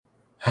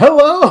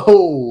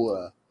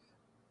Hello,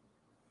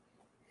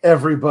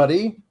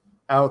 everybody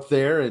out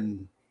there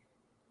in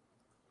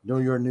Know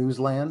Your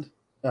Newsland.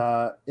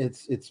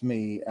 It's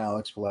me,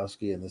 Alex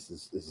Pulowski, and this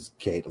is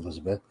Kate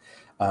Elizabeth.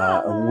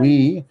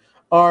 We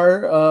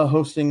are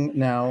hosting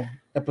now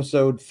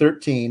episode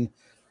 13.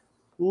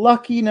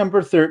 Lucky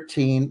number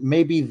 13.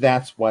 Maybe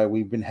that's why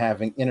we've been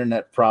having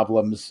internet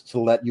problems to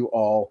let you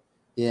all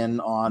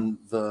in on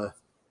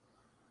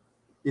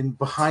in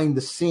behind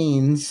the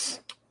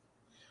scenes.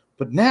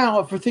 But now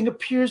everything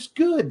appears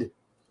good.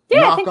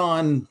 Yeah, Knock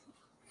on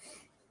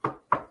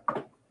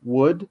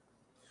wood.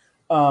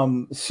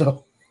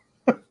 So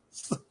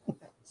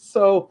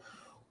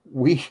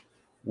we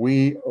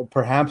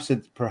perhaps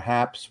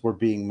we're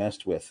being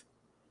messed with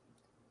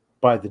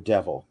by the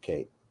devil,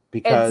 Kate,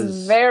 because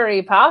it's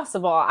very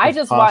possible. I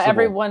just want possible.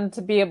 everyone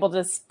to be able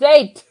to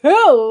stay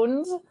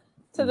tuned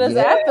to this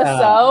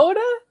episode.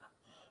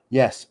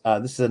 Yes,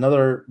 this is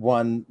another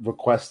one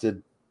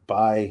requested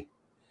by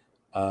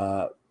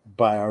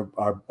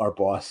our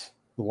boss,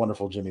 the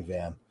wonderful Jimmy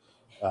Van.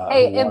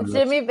 Hey, if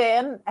Jimmy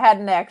Van had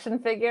an action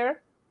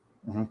figure,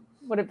 mm-hmm.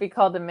 would it be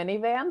called a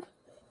minivan?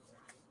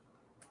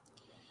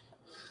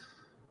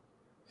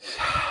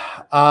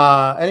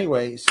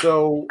 Anyway,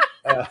 so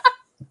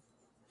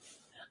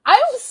I'm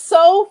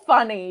so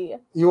funny.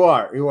 You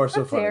are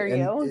so How funny, dare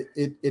and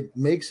you? it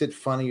makes it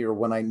funnier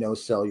when I no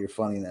sell your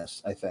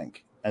funniness. I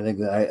think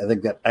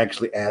that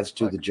actually adds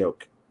to the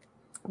joke.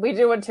 We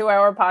do a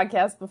 2-hour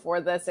podcast before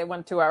this. It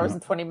went 2 hours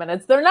and 20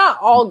 minutes. They're not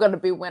all going to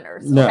be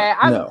winners. No, okay,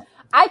 no.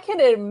 I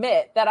can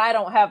admit that I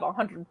don't have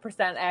 100%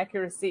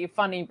 accuracy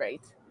funny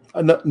rate.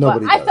 Nobody but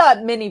does. I thought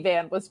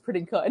minivan was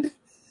pretty good.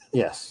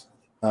 Yes.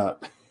 It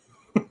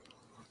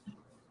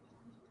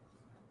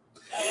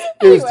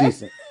was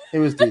decent.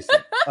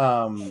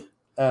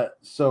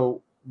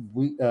 So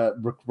we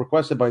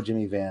requested by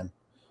Jimmy Van,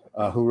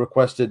 who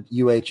requested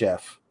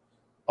UHF,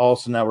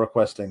 also now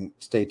requesting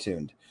Stay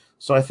Tuned.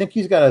 So I think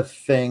he's got a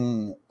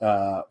thing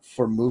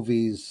for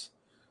movies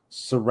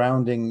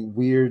surrounding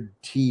weird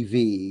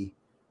TV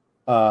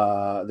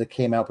that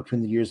came out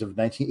between the years of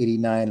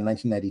 1989 and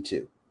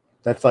 1992.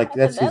 That's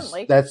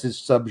his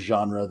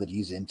subgenre that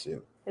he's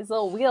into. His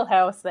little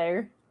wheelhouse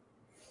there.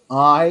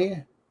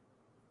 I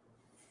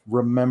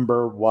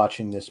remember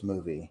watching this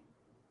movie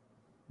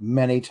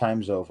many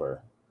times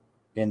over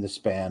in the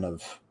span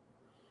of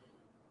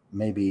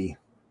maybe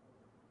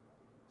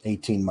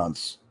 18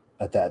 months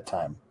at that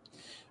time.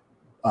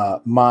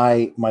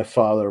 My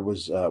father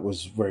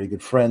was very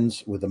good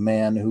friends with a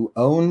man who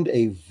owned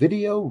a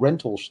video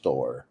rental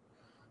store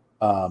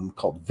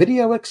called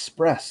Video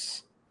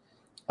Express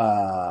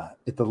at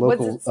the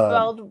local. Was it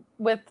spelled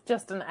with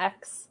just an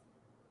X?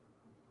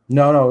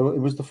 No, it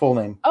was the full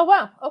name. Oh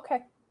wow, okay.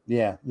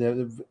 Yeah,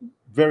 they're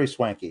very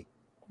swanky.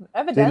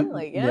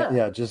 Evidently,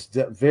 yeah, just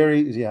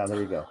very. Yeah,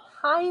 there you go.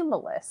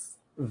 Timeless.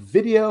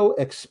 Video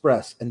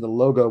Express, and the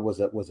logo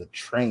was a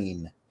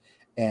train,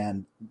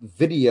 and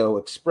Video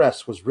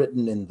Express was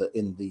written in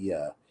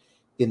the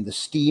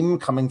steam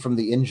coming from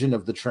the engine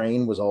of the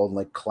train was all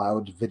like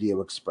Cloud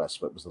Video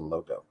Express. What was the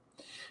logo?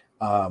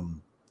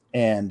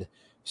 And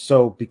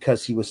so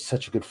because he was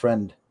such a good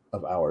friend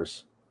of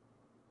ours,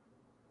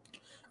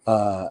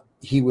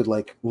 he would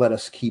like let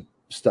us keep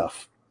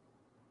stuff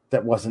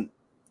that wasn't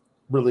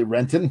really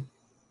rented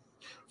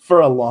for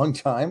a long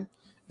time,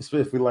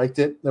 especially if we liked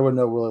it. There were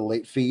no really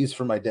late fees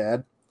for my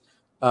dad.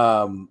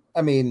 And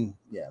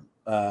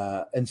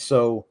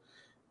so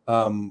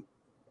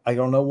I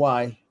don't know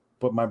why,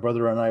 but my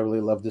brother and I really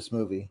loved this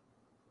movie.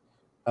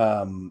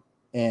 And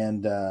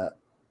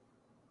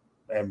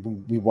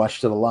we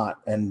watched it a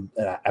lot, and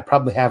I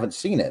probably haven't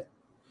seen it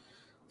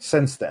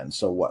since then.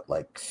 So what,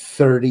 like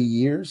 30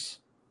 years,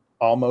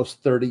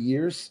 almost 30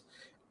 years.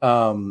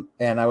 And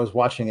I was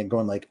watching it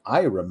going like,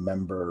 I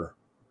remember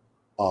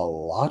a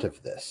lot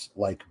of this,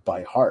 like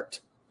by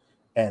heart.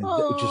 And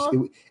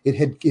it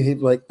had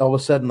like all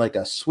of a sudden like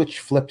a switch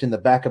flipped in the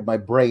back of my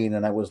brain,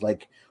 and I was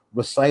like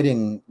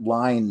reciting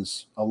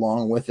lines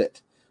along with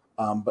it.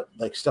 But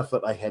like stuff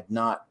that I had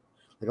not,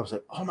 like I was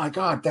like, oh my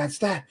God, that's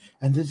that.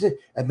 And this is it.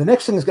 And the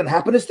next thing that's going to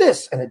happen is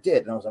this. And it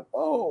did. And I was like,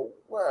 oh,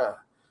 wow.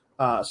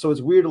 So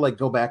it's weird to like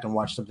go back and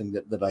watch something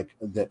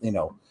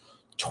that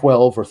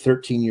 12 or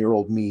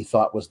 13-year-old me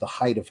thought was the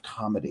height of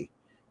comedy.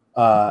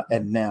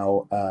 And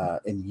now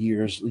in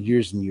years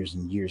and years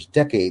and years,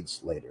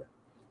 decades later,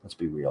 let's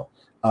be real.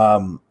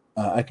 I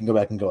can go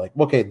back and go like,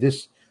 okay,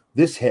 this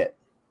hit.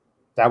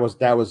 That was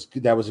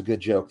a good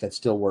joke. That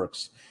still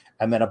works.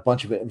 And then a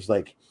bunch of it was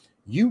like,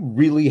 you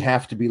really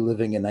have to be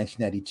living in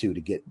 1992 to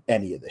get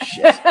any of this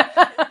shit.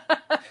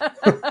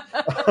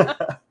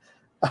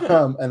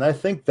 And I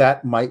think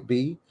that might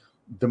be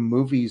the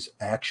movie's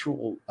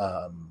actual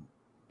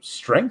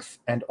strength,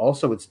 and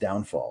also its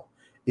downfall,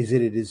 is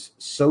that it is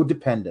so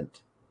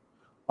dependent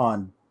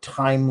on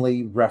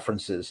timely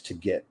references to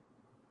get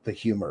the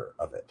humor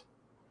of it.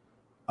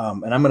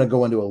 And I'm going to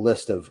go into a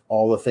list of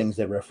all the things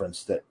they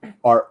reference that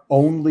are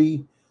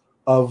only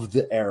of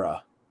the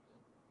era.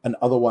 And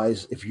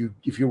otherwise, if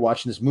you're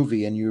watching this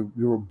movie and you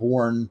were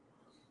born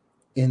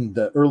in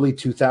the early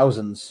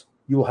 2000s,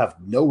 you will have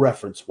no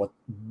reference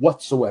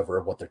whatsoever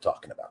of what they're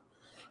talking about.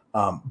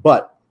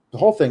 But the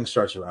whole thing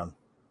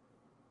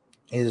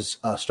is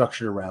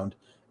structured around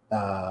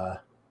uh,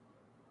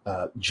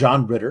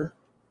 John Ritter,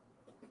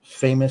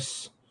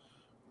 famous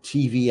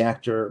TV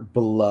actor,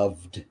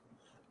 beloved,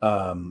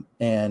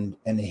 and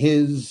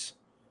his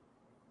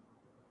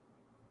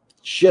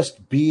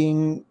just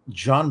being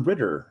John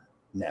Ritter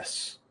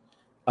ness,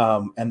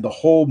 and the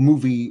whole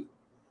movie.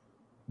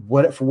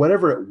 For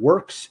whatever it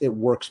works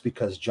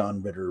because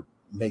John Ritter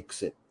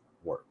makes it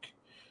work.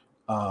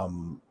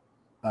 Um,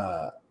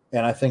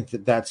 and I think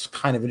that's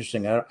kind of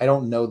interesting. I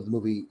don't know that the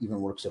movie even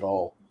works at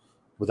all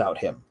without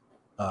him.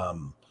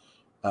 Um,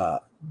 uh,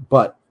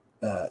 but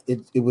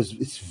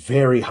it's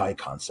very high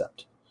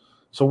concept.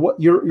 So what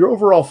your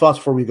overall thoughts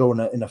before we go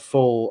in a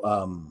full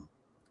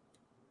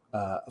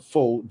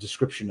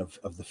description of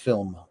the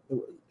film?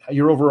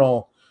 Your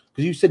overall,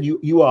 because you said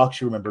you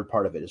actually remembered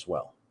part of it as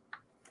well.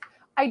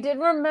 I did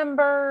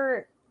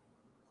remember.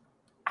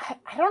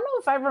 I don't know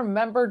if I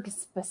remembered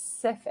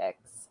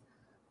specifics,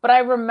 but I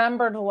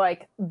remembered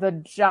like the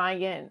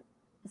giant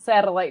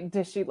satellite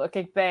dishy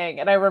looking thing,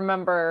 and I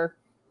remember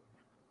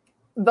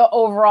the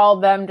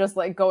overall them just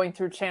like going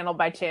through channel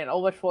by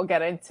channel, which we'll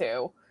get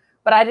into.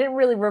 But I didn't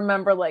really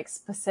remember like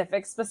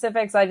specifics.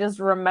 I just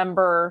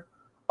remember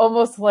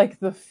almost like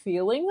the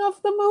feeling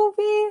of the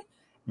movie.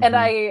 Mm-hmm. And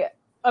I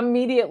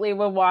immediately,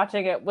 when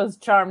watching it, was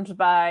charmed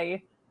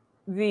by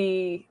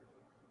the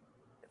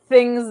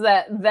things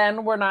that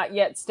then were not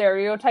yet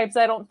stereotypes,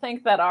 I don't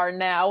think, that are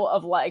now,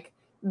 of like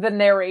the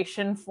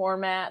narration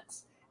format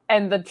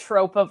and the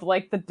trope of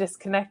like the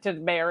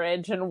disconnected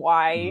marriage, and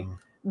why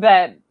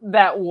that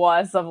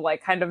was of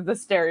like kind of the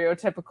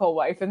stereotypical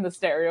wife and the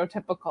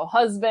stereotypical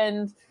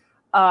husband,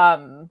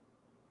 and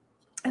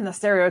the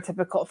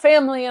stereotypical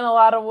family in a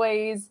lot of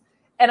ways.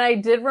 And I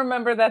did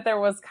remember that there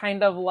was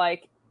kind of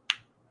like,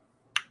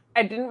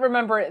 I didn't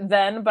remember it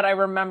then, but I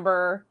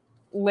remember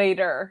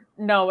later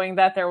knowing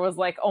that there was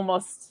like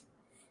almost,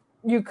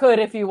 you could,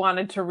 if you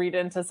wanted to read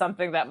into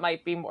something that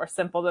might be more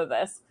simple than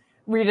this,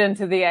 read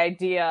into the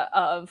idea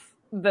of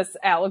this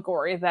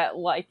allegory that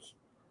like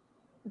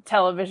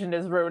television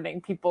is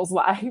ruining people's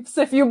lives.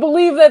 If you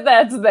believe that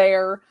that's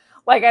there,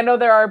 like I know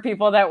there are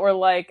people that were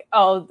like,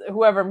 oh,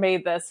 whoever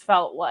made this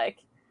felt like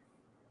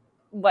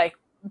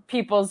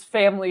people's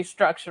family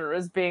structure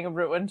is being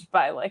ruined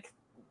by like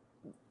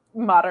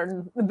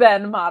modern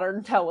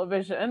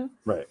television.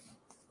 Right.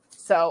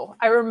 So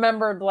I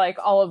remembered like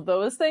all of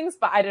those things,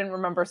 but I didn't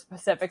remember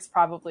specifics,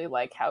 probably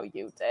like how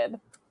you did.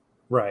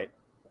 Right.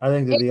 I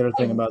think that the other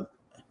thing about...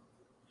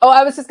 Oh,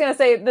 I was just going to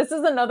say, this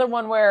is another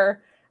one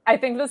where I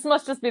think this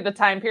must just be the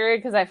time period,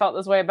 because I felt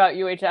this way about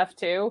UHF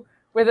too,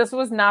 where this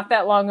was not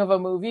that long of a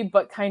movie,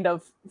 but kind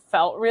of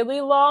felt really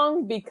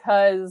long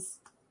because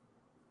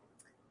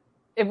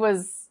it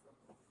was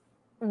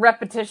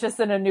repetitious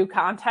in a new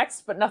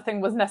context, but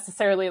nothing was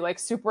necessarily like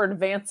super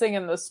advancing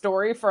in the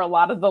story for a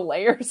lot of the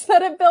layers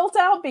that it built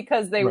out,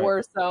 because they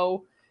were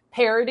so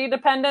parody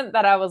dependent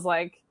that I was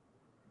like,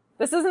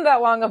 this isn't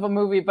that long of a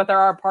movie, but there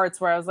are parts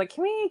where I was like,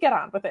 can we get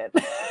on with it?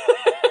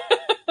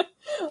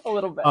 A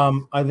little bit.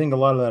 I think a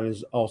lot of that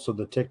is also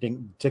the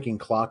ticking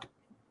clock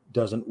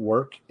doesn't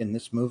work in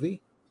this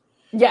movie.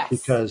 Yes.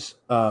 Because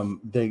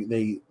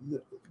they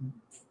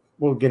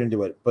we'll get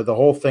into it, but the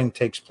whole thing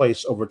takes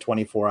place over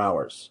 24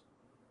 hours.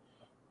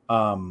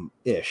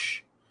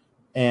 Ish.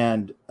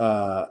 And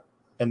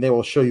they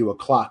will show you a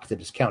clock that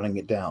is counting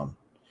it down.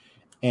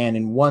 And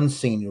in one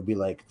scene, you'll be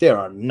like, there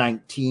are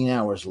 19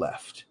 hours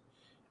left.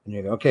 And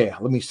you go, okay,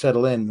 let me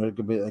settle in. It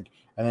could be like,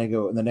 and then I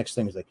go, and the next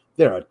thing is like,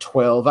 there are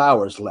 12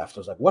 hours left. I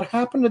was like, what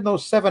happened in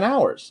those 7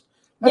 hours?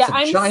 That's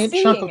a giant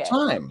chunk of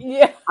time.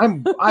 Yeah.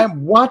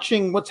 I'm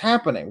watching what's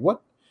happening.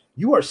 What,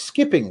 you are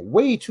skipping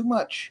way too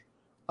much.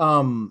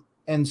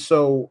 And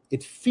so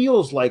it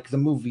feels like the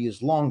movie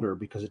is longer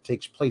because it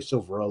takes place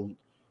over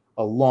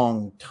a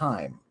long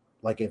time.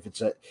 Like if it's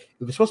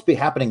supposed to be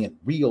happening in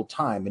real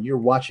time and you're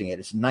watching it,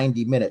 it's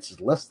 90 minutes.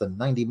 It's less than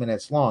 90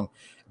 minutes long,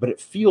 but it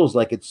feels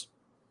like it's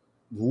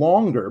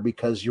longer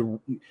because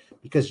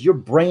your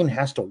brain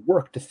has to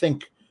work to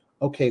think,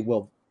 okay,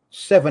 well,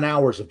 7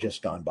 hours have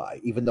just gone by,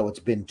 even though it's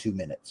been 2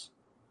 minutes.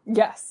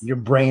 Yes. Your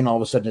brain all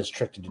of a sudden is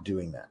tricked into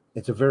doing that.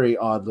 It's a very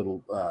odd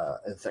little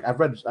it's like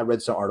I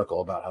read some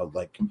article about how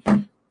like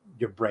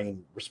your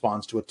brain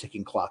responds to a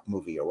ticking clock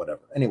movie or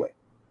whatever. Anyway,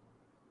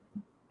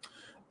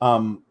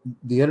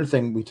 the other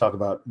thing we talk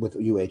about with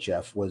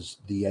UHF was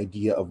the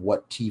idea of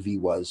what TV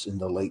was in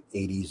the late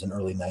 80s and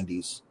early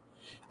 90s,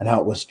 and how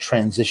it was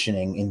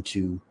transitioning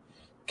into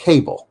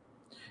cable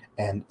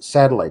and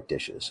satellite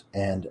dishes.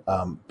 And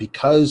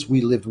because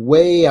we lived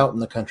way out in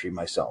the country,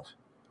 myself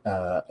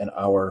and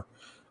our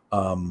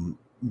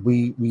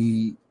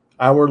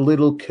our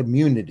little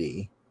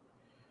community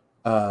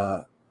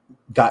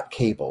got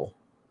cable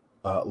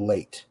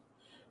late,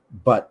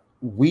 but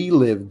we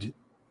lived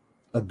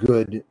a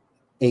good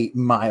 8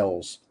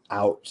 miles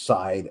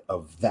outside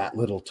of that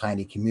little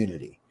tiny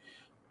community.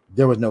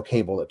 There was no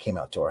cable that came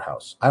out to our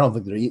house. I don't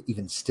think there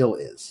even still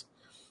is.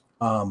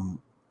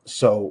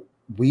 So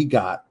we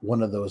got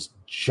one of those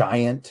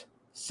giant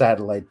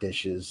satellite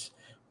dishes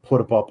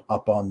put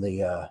up on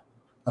the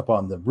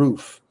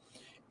roof.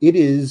 It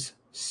is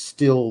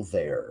still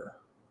there,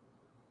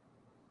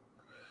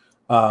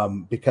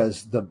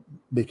 because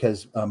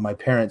my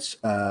parents,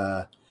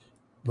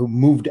 who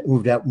moved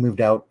out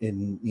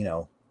in,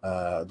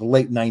 the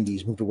late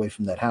 '90s, moved away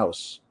from that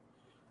house.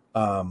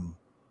 Um,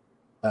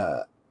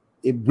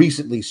 it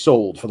recently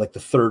sold for like the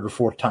third or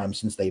fourth time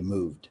since they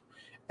moved,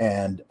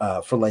 and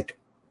for like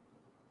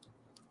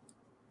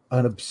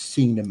an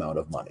obscene amount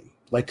of money,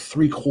 like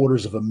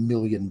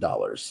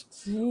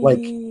 $750,000. Like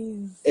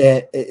Jeez.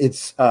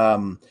 it's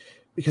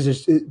because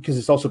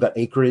it's also got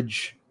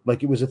acreage.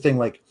 Like it was a thing.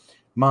 Like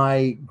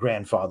my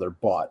grandfather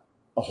bought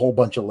a whole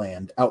bunch of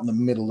land out in the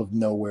middle of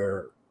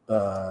nowhere,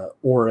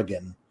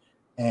 Oregon,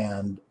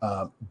 and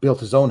built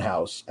his own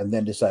house, and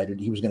then decided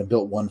he was going to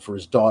build one for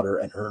his daughter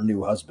and her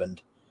new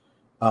husband.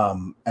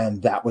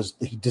 And that was,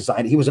 he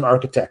designed. He was an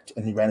architect,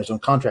 and he ran his own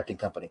contracting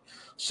company.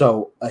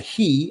 So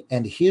he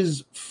and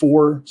his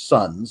four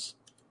sons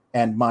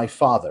and my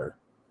father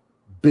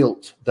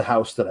built the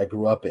house that I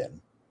grew up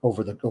in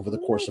over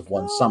the course of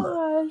one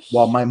summer,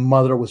 while my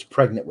mother was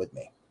pregnant with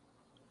me.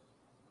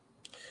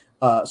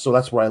 So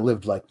that's where I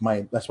lived.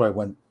 That's where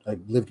I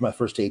lived my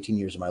first 18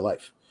 years of my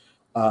life.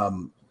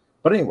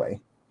 But anyway,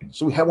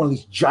 so we had one of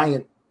these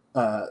giant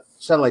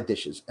satellite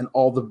dishes, and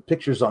all the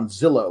pictures on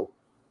Zillow,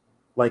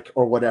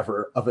 or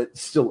whatever, of it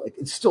still,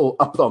 it's still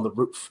up on the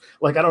roof.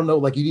 Like, I don't know,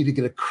 like you need to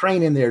get a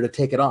crane in there to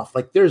take it off.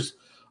 Like there's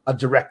a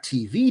direct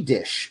TV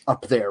dish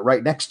up there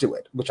right next to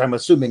it, which I'm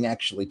assuming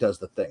actually does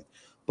the thing.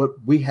 But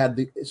we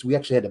actually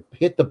had to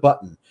hit the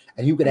button,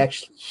 and you could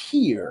actually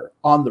hear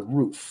on the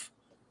roof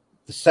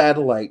the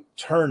satellite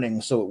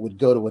turning so it would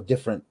go to a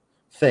different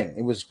thing.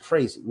 It was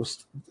crazy. It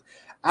was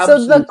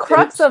so the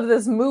crux of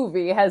this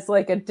movie has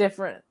like a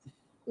different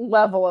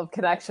level of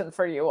connection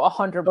for you,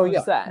 100%. Oh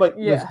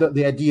yeah,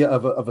 the idea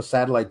of a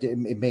satellite, it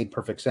made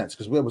perfect sense,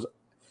 because it was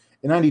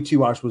in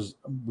 '92.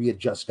 We had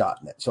just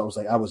gotten it, so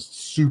I was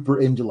super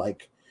into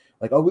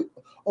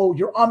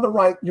you're on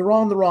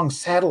the wrong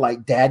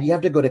satellite, Dad. You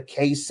have to go to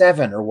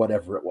K7 or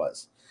whatever it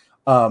was.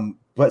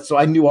 But so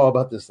I knew all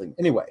about this thing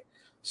anyway.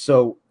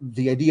 So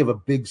the idea of a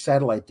big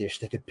satellite dish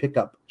that could pick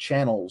up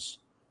channels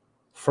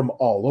from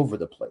all over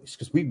the place,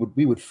 because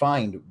we would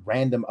find a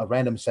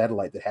random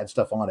satellite that had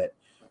stuff on it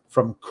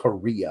from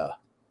Korea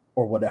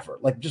or whatever,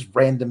 like just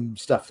random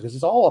stuff, because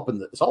it's all up in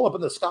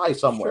the sky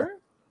somewhere. Sure.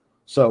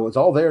 So it's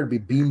all there to be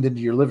beamed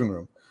into your living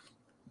room.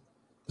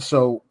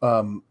 So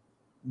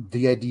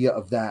the idea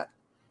of that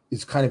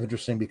is kind of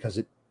interesting, because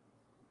it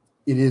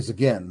is,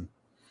 again,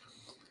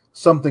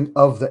 something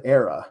of the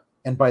era.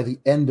 And by the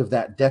end of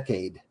that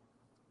decade,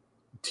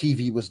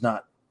 TV was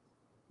not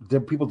there.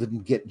 People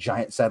didn't get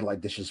giant satellite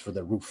dishes for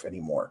their roof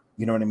anymore.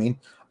 You know what I mean?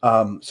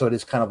 So it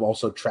is kind of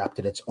also trapped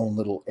in its own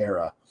little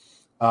era.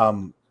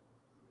 But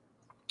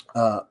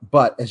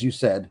as you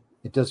said,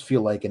 it does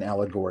feel like an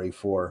allegory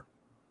for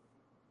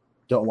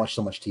don't watch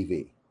so much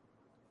TV.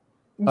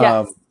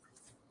 Yes.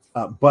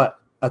 But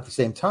at the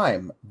same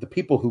time, the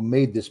people who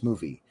made this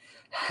movie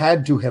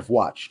had to have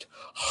watched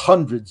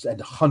hundreds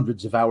and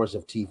hundreds of hours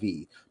of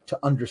TV to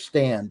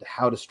understand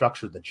how to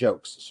structure the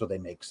jokes so they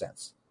make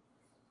sense.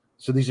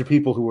 So these are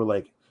people who were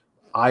like,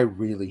 I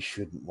really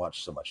shouldn't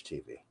watch so much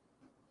TV.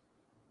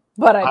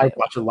 But I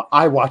watch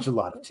a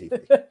lot of TV.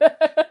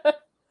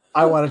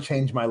 I want to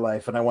change my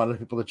life, and I want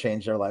people to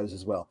change their lives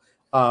as well.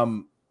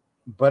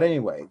 But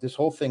anyway, this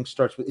whole thing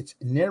starts with, it's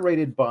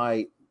narrated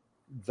by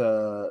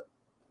the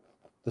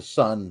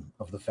son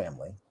of the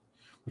family,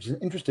 which is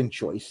an interesting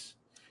choice.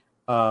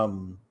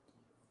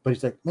 But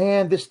he's like,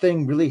 man, this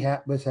thing really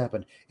has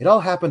happened. It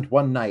all happened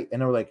one night.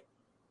 And we're like,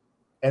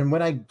 and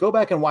when I go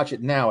back and watch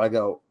it now, I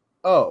go,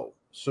 oh,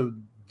 so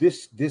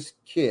this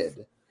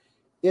kid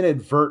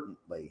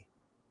inadvertently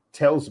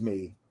tells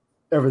me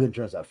everything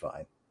turns out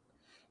fine,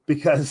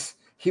 because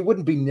he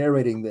wouldn't be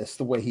narrating this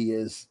the way he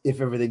is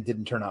if everything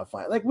didn't turn out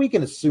fine. Like, we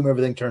can assume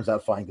everything turns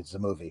out fine because it's a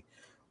movie,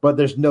 but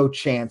there's no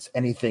chance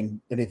anything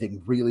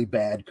really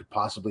bad could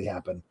possibly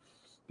happen,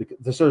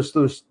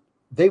 because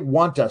they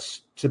want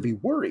us to be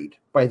worried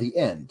by the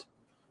end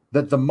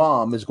that the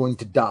mom is going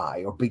to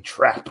die or be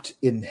trapped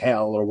in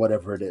hell or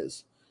whatever it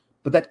is.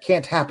 But that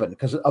can't happen,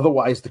 because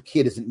otherwise the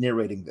kid isn't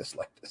narrating this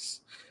like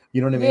this.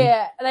 You know what I mean?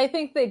 Yeah, and I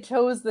think they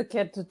chose the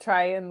kid to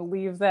try and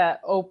leave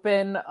that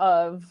open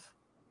of,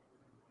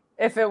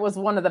 if it was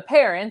one of the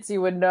parents,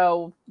 you would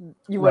know,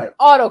 you would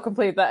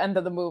auto-complete the end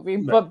of the movie.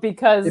 Right. But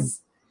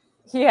because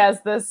he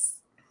has this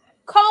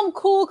calm,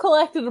 cool,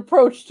 collected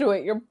approach to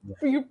it,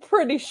 you're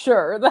pretty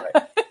sure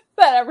that,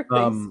 that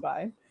everything's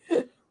fine.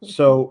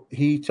 So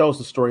he tells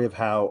the story of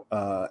how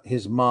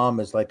his mom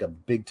is like a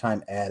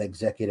big-time ad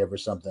executive or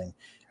something,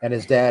 and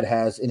his dad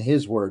has, in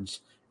his words,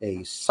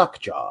 a suck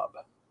job,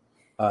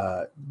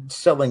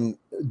 selling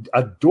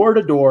a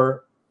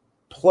door-to-door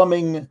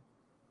plumbing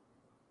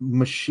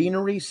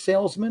machinery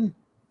salesman.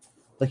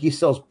 Like, he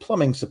sells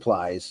plumbing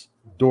supplies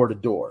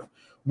door-to-door,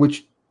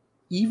 which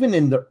even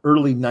in the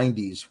early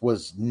 90s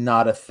was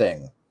not a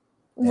thing.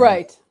 And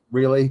Right.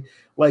 really,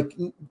 like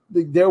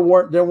there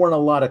weren't a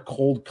lot of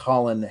cold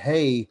calling.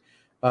 Hey,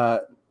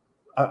 I'd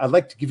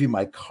like to give you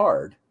my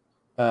card.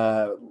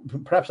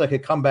 Perhaps I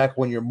could come back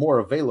when you're more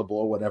available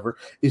or whatever.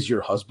 Is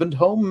your husband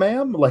home,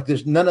 ma'am? Like,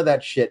 there's none of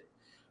that shit.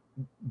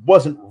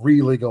 Wasn't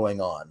really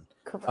going on.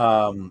 Correct.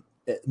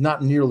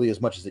 Not nearly as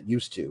much as it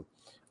used to.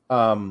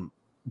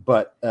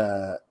 But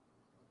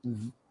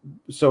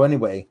so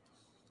anyway,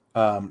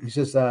 he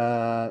says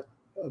the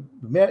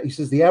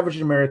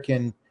average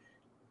American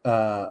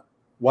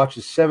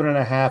watches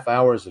 7.5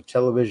 hours of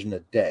television a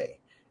day.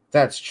 If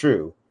that's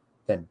true,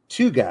 then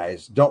 2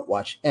 guys don't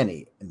watch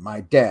any, and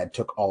my dad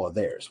took all of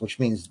theirs, which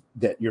means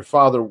that your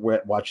father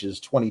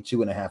watches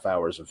 22.5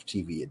 hours of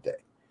TV a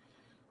day.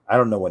 I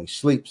don't know when he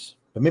sleeps,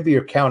 but maybe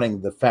you're counting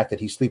the fact that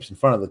he sleeps in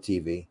front of the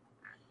TV.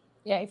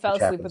 Yeah, he fell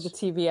Which asleep with happens.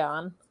 the TV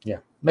on. Yeah,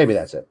 maybe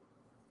that's it.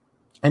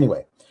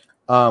 Anyway,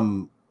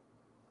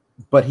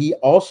 but he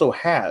also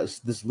has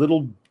this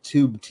little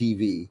tube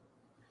TV,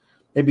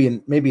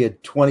 maybe a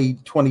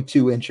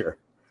 22 incher,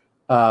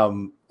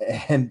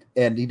 and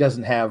he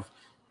doesn't have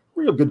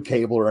real good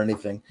cable or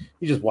anything.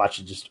 You just watch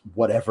it, just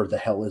whatever the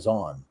hell is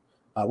on,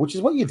 which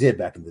is what you did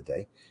back in the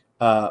day.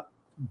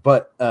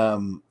 But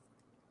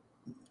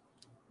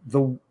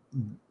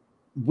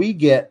we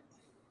get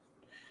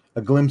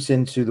a glimpse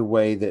into the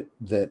way that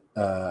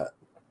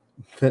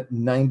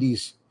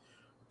 90s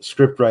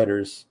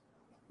scriptwriters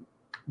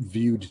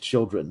viewed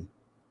children,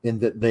 in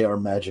that they are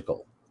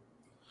magical,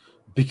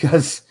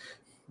 because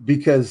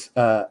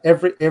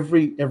every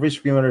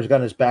screenwriter's got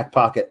in his back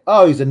pocket,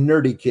 oh, he's a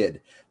nerdy kid.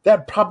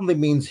 That probably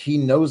means he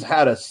knows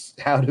how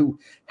to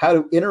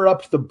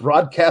interrupt the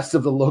broadcast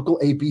of the local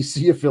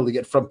ABC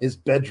affiliate from his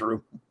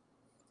bedroom.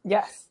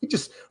 Yes. You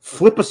just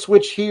flip a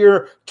switch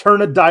here,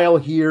 turn a dial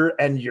here,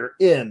 and you're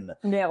in.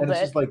 Nailed and it's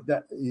it. just like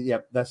that.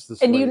 Yep, that's the.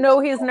 And you know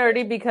he's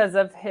nerdy because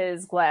of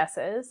his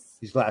glasses.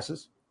 His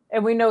glasses.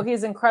 And we know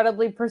he's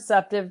incredibly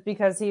perceptive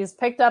because he's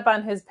picked up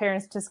on his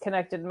parents'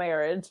 disconnected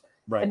marriage.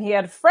 Right. And he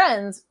had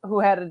friends who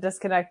had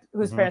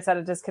whose parents had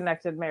a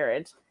disconnected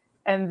marriage.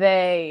 And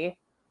they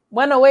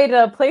went away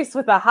to a place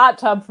with a hot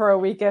tub for a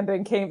weekend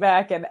and came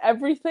back, and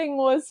everything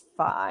was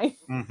fine.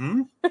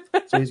 Mm-hmm.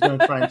 So he's going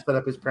to try and set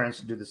up his parents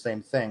to do the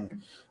same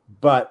thing.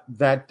 But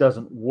that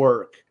doesn't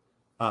work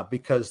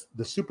because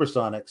the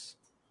Supersonics,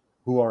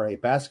 who are a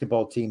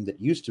basketball team that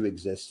used to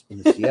exist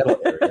in the Seattle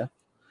area,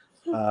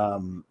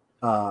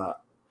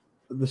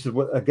 this is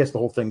what I guess the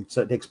whole thing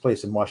takes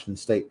place in Washington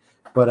State.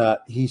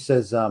 But he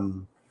says, I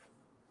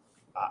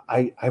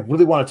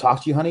really want to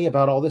talk to you, honey,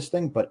 about all this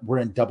thing, but we're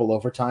in double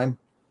overtime.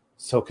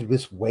 So could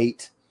this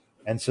wait?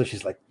 And so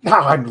she's like, no,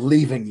 I'm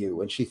leaving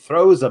you. And she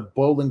throws a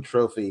bowling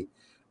trophy.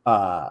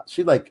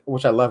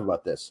 Which I love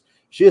about this.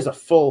 She has a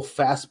full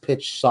fast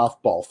pitch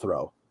softball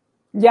throw.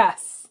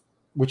 Yes.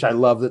 Which I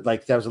love that.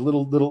 Like, that was a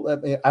little,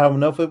 I don't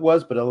know if it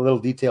was, but a little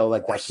detail,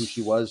 like that's who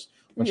she was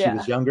when she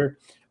was younger.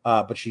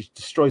 But she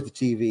destroys the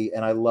TV.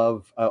 And I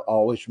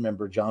always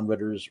remember John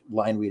Ritter's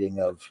line reading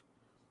of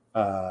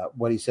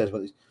what he says.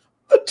 The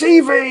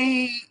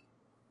TV!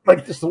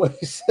 Like, just the way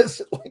he says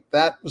it like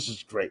that was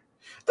just great.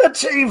 The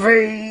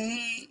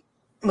TV!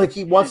 Like,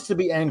 he wants to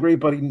be angry,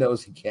 but he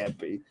knows he can't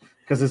be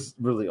because it's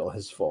really all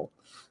his fault.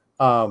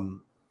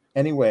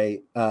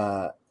 Anyway,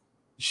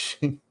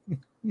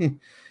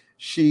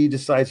 she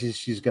decides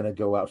she's going to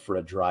go out for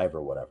a drive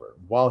or whatever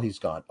while he's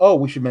gone. Oh,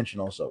 we should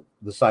mention also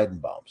the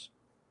Seidenbaums.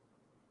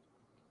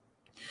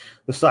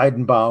 The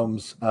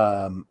Seidenbaums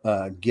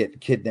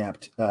get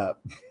kidnapped,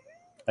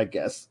 I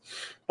guess,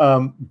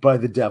 by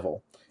the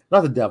devil.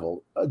 Not the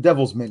devil,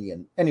 devil's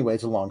minion. Anyway,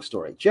 it's a long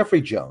story.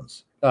 Jeffrey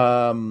Jones,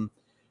 who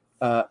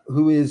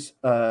is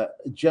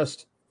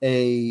just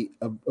a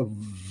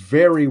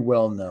very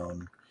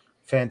well-known,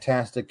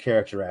 fantastic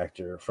character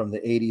actor from the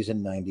 80s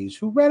and 90s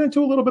who ran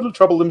into a little bit of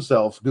trouble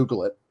himself.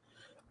 Google it.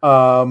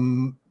 Not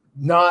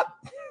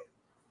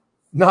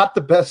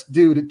the best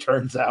dude, it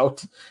turns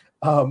out.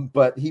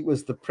 But he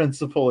was the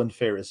principal in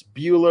Ferris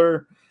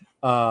Bueller.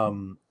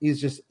 He's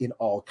just in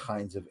all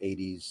kinds of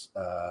 80s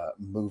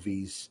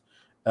movies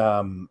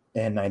and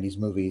 90s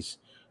movies.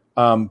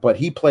 But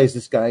he plays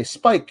this guy,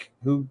 Spike,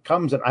 who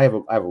comes and I have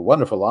a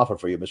wonderful offer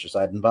for you, Mr.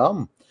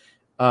 Seidenbaum.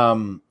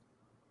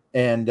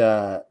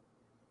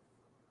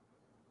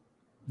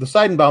 The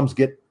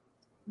Seidenbaums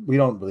we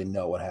don't really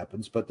know what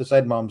happens, but the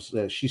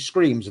Seidenbaums, she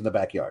screams in the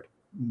backyard,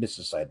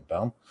 Mrs.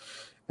 Seidenbaum.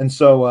 And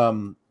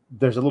so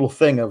there's a little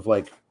thing of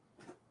like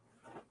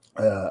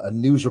a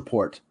news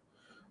report.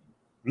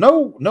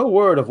 No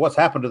word of what's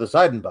happened to the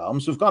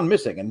Seidenbaums, who've gone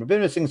missing and have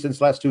been missing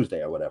since last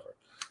Tuesday or whatever.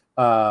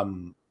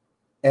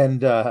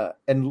 And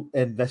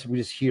that's, we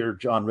just hear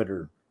John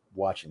Ritter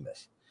watching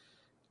this.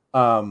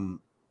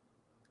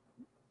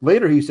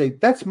 Later he say,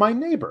 that's my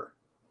neighbor.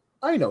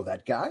 I know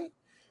that guy.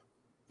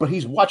 But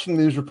he's watching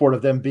the news report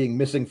of them being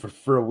missing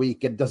for a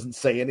week and doesn't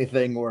say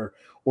anything or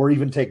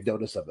even take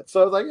notice of it.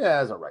 So I was like, yeah,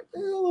 that's all right. A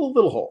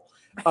little hole.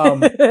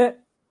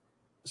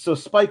 So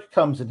Spike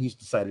comes and he's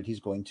decided he's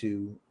going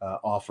to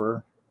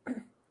offer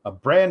a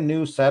brand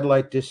new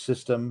satellite dish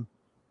system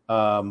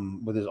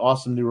with his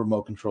awesome new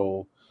remote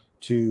control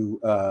to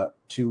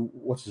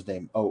what's his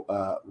name?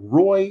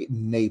 Roy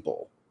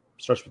Nabel,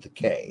 starts with a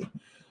K.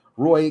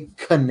 Roy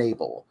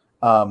Knabel,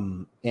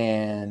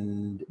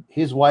 and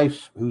his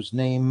wife, whose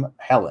name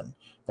Helen.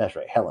 That's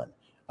right, Helen.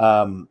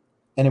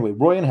 Anyway,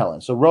 Roy and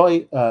Helen. So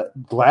Roy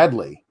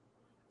gladly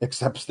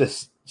accepts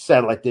this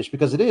satellite dish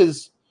because it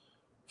is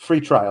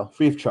free trial,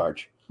 free of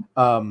charge,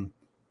 and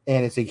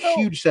it's a So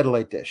huge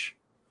satellite dish.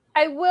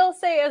 I will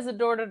say, as a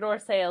door to door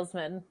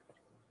salesman,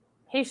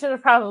 he should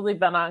have probably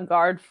been on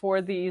guard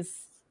for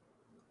these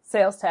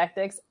sales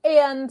tactics.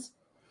 And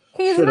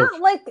he's Should have.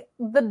 not like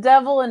the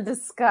devil in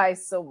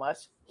disguise so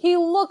much. He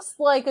looks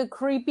like a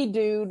creepy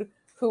dude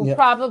who Yep.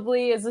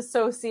 probably is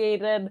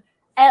associated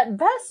at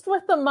best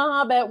with the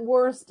mob, at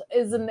worst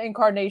is an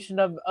incarnation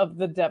of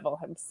the devil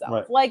himself.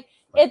 Right. Like,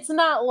 it's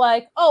not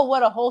like, oh,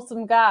 what a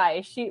wholesome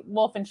guy,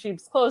 wolf in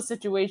sheep's clothes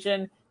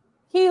situation.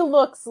 He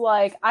looks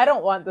like, I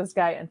don't want this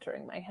guy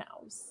entering my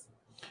house.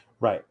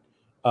 Right.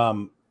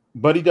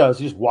 But he does.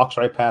 He just walks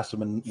right past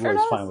him, and Sure Roy's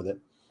does. fine with it.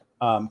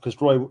 Because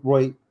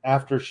Roy,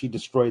 after she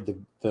destroyed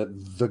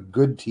the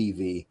good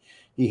TV,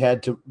 he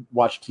had to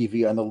watch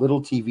TV on the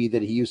little TV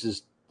that he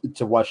uses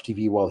to watch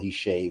TV while he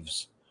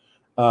shaves.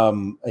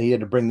 He had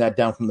to bring that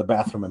down from the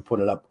bathroom and put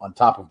it up on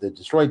top of the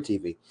destroyed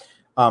TV.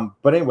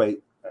 But anyway,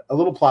 a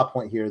little plot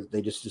point here that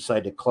they just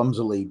decided to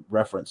clumsily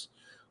reference.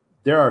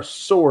 There are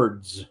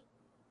swords,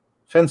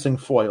 fencing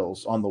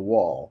foils on the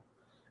wall,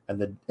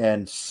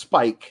 and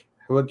Spike,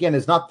 who again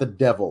is not the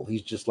devil,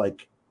 he's just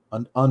like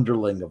an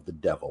underling of the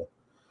devil.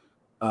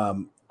 A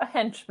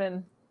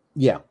henchman.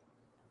 Yeah.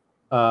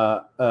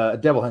 A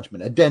devil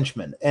henchman, a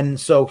denchman. And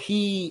so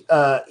he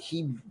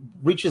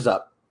reaches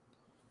up,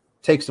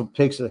 takes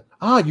a,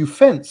 you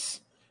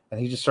fence. And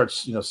he just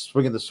starts,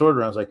 swinging the sword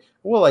around. I was like,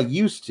 well, I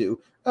used to.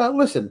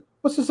 Listen,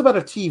 what's this about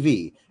a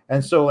TV?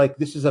 And so, like,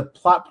 this is a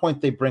plot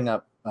point they bring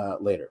up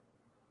later.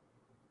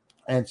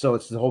 And so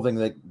it's the whole thing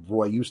that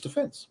Roy used to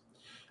fence.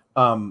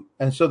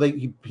 And so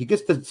he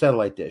gets the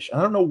satellite dish.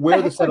 I don't know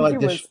where the satellite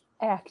dish was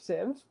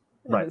active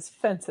in right. his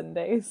fencing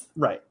days.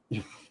 Right.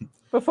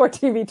 Before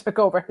TV took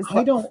over his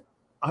life.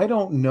 I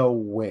don't know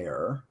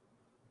where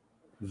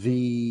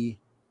the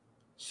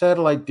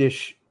satellite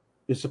dish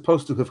is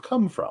supposed to have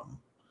come from.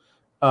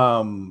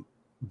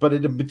 But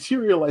it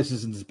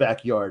materializes in his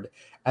backyard,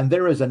 and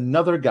there is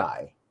another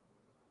guy,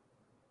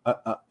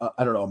 I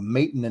don't know, a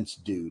maintenance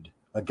dude,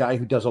 a guy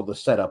who does all the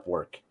setup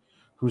work,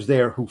 who's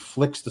there, who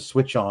flicks the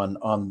switch on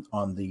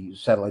the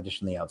satellite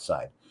dish on the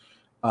outside.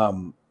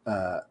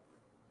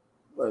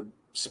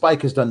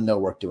 Spike has done no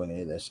work doing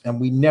any of this, and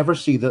we never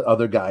see the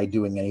other guy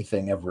doing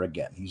anything ever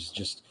again.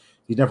 He's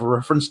never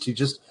referenced to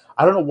just,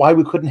 I don't know why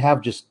we couldn't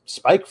have just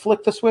Spike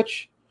flick the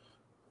switch,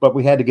 but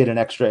we had to get an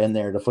extra in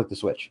there to flick the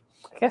switch.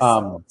 I guess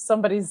so.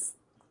 Somebody's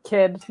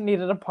kid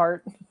needed a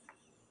part.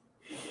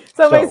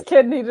 Somebody's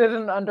kid needed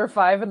an under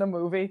 5 in a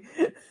movie.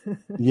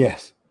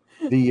 Yes.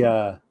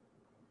 The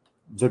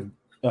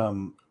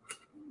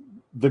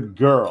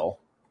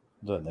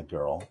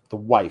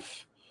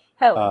wife,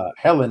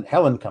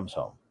 Helen comes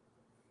home,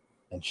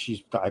 and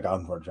she's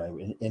gone for a drive,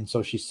 and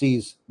so she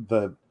sees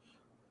the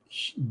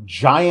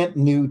giant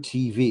new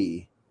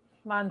TV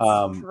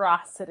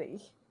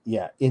monstrosity.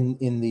 In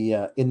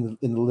the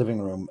living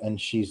room, and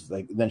she's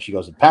like, then she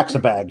goes and packs a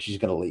bag. She's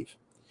going to leave.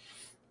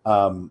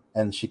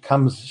 And she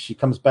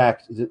comes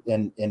back,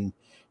 and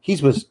he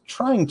was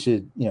trying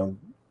to,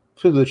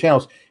 through the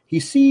channels,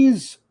 he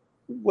sees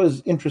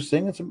was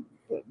interesting.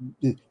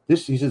 He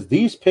says,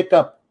 these pick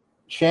up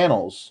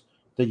channels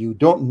that you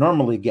don't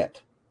normally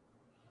get.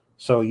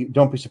 So you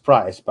don't be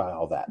surprised by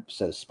all that,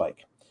 says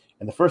Spike.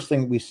 And the first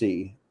thing we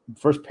see,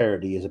 first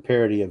parody, is a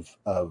parody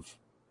of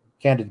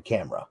Candid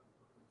Camera.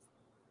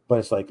 But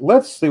it's like,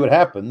 let's see what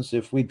happens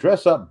if we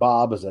dress up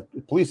Bob as a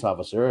police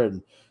officer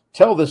and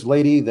tell this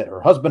lady that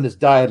her husband has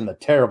died in a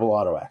terrible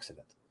auto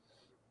accident.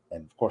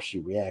 And of course, she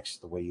reacts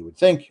the way you would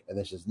think. And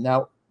then she says,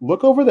 now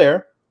look over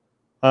there.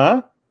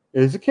 Huh?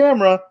 There's a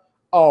camera.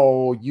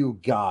 Oh, you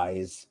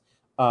guys.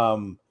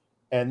 And,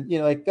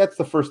 like, that's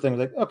the first thing.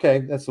 Like, okay,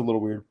 that's a little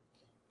weird.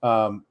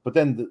 But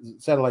then the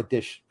satellite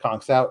dish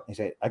conks out. And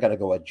he say, I got to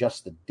go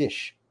adjust the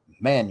dish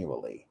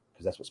manually,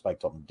 because that's what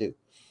Spike told him to do.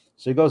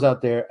 So he goes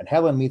out there, and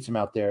Helen meets him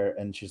out there,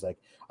 and she's like,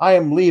 I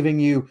am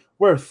leaving you.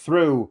 We're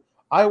through.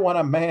 I want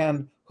a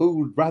man who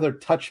would rather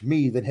touch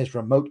me than his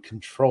remote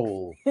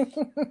control.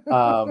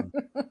 And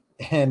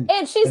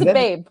she's a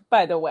babe,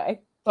 by the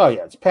way. Oh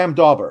yeah, it's Pam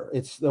Dauber.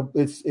 It's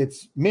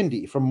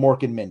Mindy from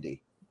Mork and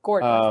Mindy.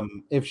 Gorgeous.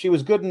 If she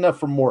was good enough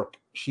for Mork,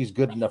 she's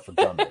good enough for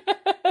John Wick.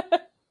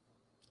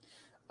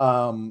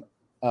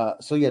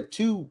 So yeah,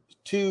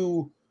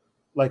 two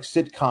like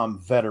sitcom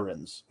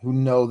veterans who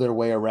know their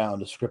way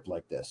around a script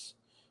like this.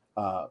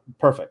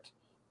 Perfect.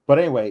 But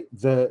anyway,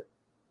 the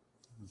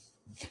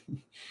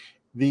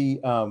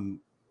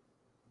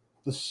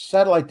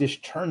satellite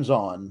dish turns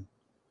on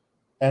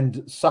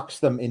and sucks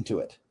them into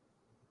it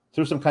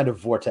through some kind of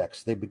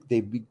vortex. They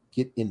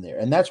get in there,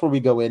 and that's where we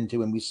go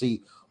into, and we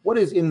see what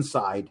is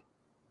inside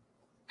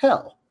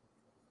hell,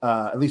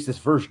 at least this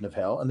version of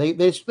hell. And they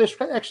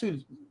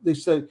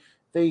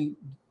say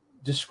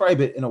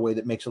describe it in a way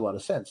that makes a lot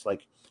of sense.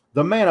 Like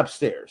the man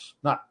upstairs,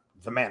 not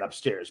the man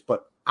upstairs,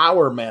 but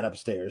our man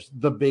upstairs,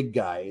 the big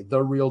guy,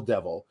 the real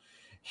devil.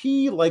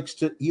 He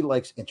likes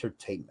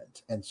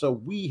entertainment, and so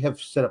we have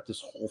set up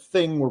this whole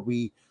thing where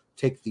we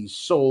take these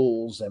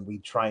souls and we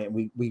try and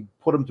we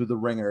put them through the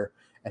ringer,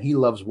 and he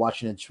loves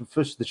watching it,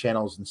 fish the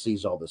channels and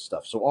sees all this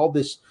stuff. So all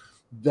this,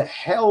 the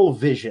hell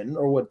vision,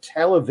 or what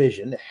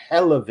television,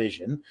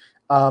 television,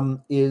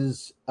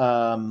 is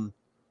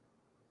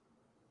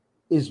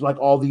like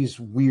all these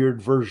weird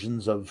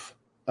versions of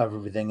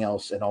everything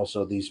else, and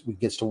also these we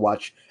gets to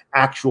watch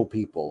actual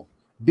people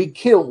be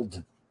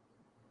killed,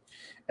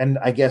 and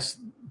I guess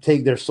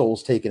take their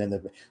souls taken in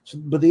the. So,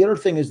 but the other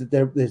thing is that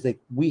there's like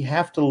we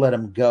have to let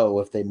them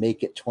go if they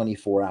make it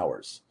 24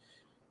 hours.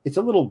 It's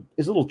a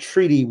little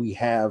treaty we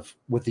have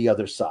with the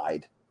other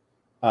side,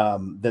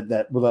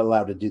 that will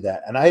allow to do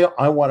that, and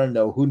I want to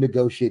know who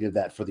negotiated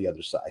that for the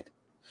other side,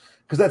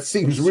 because that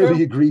seems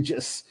really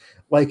egregious.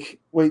 Like,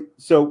 wait,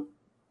 so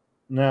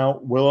now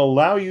we'll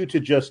allow you to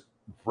just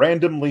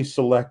randomly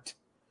select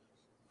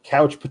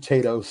couch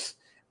potatoes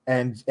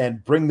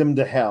and bring them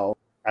to hell,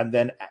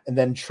 and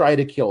then try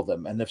to kill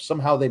them, and if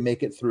somehow they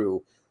make it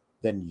through,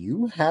 then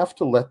you have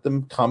to let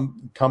them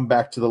come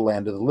back to the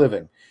land of the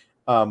living.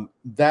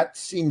 That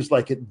seems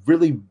like it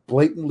really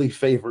blatantly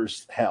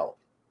favors hell.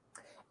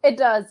 It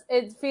does.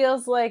 It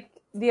feels like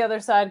the other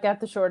side got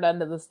the short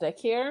end of the stick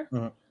here.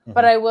 Mm-hmm.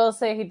 But I will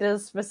say he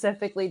does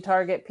specifically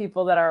target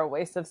people that are a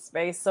waste of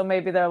space. So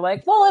maybe they're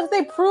like, well, if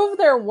they prove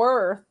their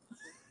worth,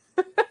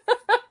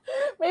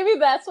 maybe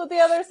that's what the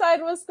other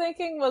side was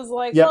thinking, was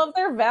like, Yep. well, if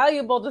they're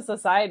valuable to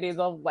society,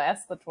 they'll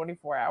last the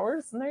 24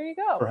 hours. And there you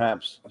go.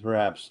 Perhaps.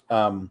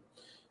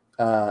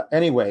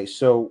 Anyway,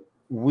 so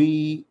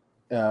we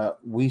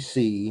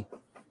see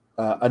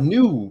a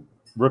new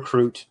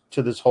recruit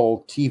to this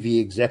whole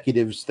TV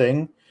executives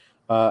thing,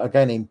 a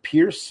guy named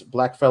Pierce,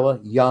 black fella,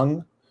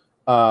 young,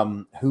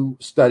 who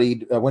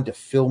went to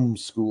film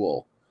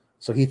school,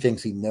 so he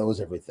thinks he knows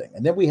everything.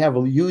 And then we have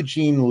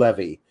Eugene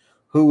Levy,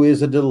 who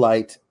is a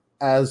delight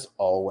as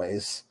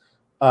always.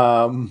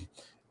 And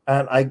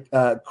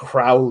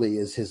Crowley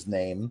is his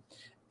name,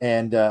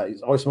 and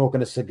he's always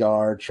smoking a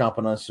cigar,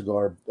 chomping on a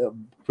cigar,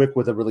 quick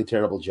with a really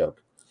terrible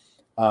joke.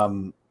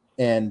 And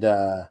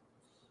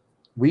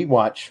we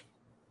watch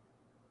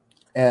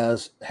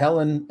as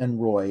Helen and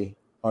Roy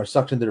are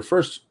sucked into their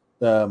first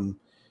TV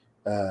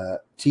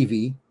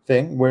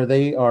thing, where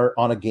they are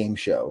on a game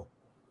show,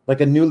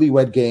 like a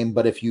newlywed game,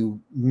 but if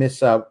you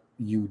miss out,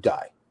 you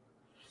die.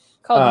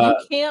 Called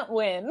You Can't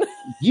Win.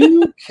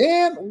 You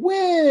can't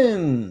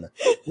win,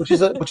 which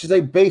is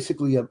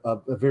basically a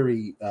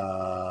very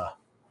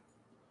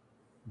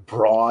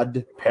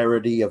broad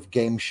parody of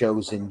game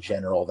shows in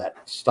general.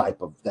 That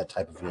type of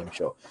game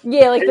show.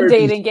 Yeah, like the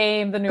dating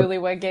game, the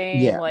newlywed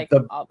game, yeah, like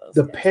all those.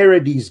 The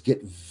parodies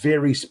get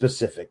very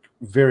specific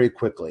very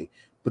quickly,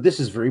 but this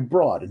is very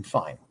broad and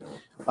fine.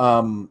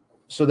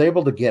 So they're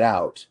able to get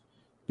out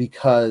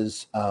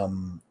because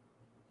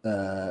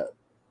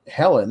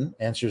Helen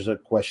answers a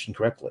question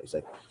correctly. It's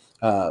like,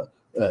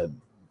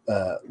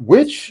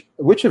 which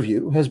of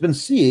you has been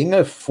seeing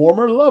a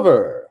former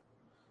lover?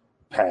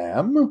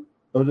 Pam?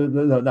 Oh,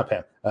 no, not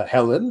Pam.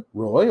 Helen,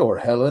 Roy, or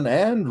Helen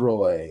and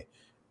Roy?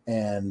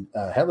 And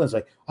Helen's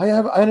like, I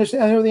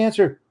understand. I know the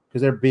answer,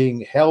 because they're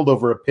being held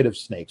over a pit of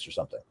snakes or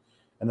something,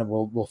 and then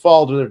we'll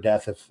fall to their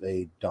death if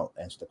they don't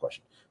answer the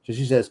question. So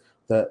she says,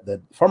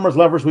 the former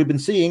lovers we've been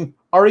seeing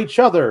are each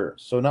other.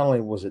 So not only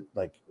was it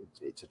like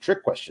it's a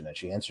trick question, and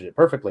she answered it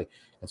perfectly,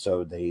 and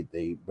so they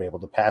were able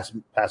to pass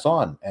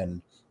on,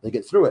 and they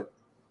get through it.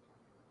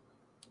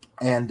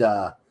 And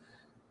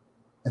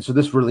so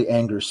this really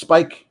angers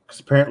Spike, because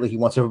apparently he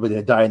wants everybody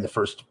to die in the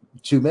first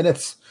 2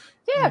 minutes.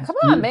 Yeah, come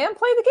on, man,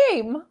 play the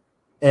game.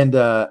 And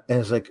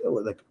it's like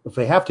if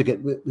they have to get,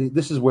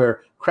 this is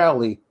where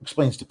Crowley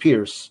explains to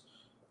Pierce,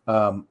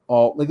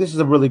 this is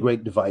a really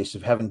great device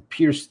of having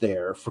Pierce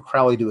there for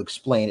Crowley to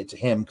explain it to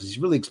him, because he's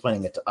really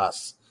explaining it to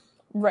us.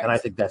 Right. And I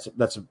think that's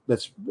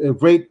a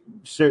great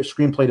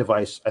screenplay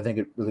device. I think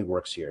it really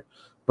works here.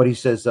 But he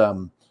says,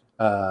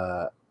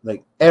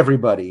 like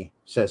everybody,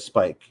 says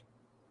Spike,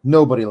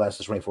 nobody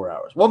lasts 24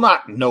 hours. Well,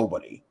 not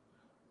nobody.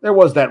 There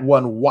was that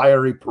one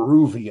wiry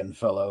Peruvian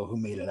fellow who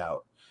made it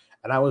out.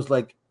 And I was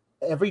like,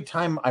 every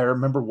time I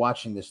remember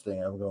watching this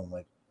thing, I'm going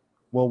like,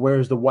 well,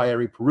 where's the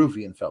wiry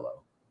Peruvian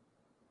fellow?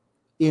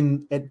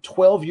 At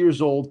 12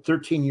 years old,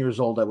 13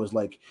 years old, I was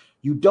like,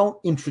 you don't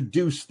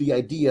introduce the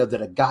idea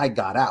that a guy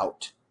got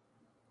out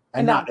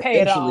and not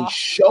eventually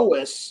show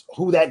us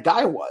who that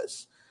guy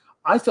was.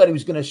 I thought he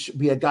was going to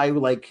be a guy who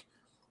like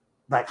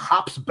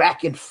hops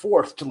back and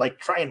forth to like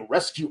try and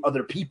rescue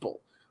other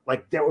people.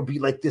 Like there would be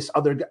like this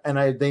other guy,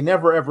 and they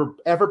never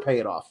ever pay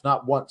it off.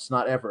 Not once,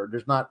 not ever.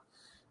 There's not.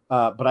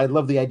 But I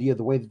love the idea of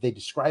the way that they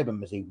describe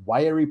him as a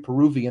wiry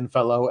Peruvian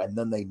fellow, and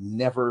then they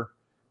never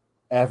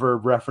ever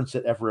reference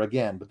it ever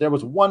again. But there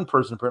was one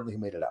person apparently who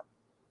made it out.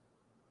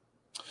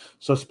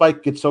 So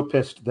Spike gets so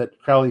pissed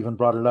that Crowley even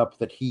brought it up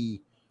that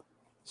he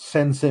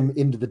sends him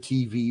into the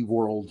TV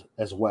world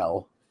as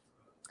well.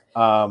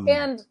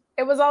 And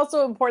It was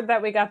also important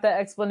that we got that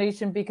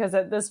explanation because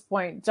at this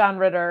point, John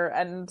Ritter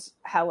and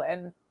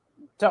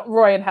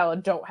Roy and Helen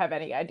don't have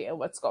any idea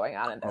what's going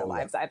on in their Oh yeah,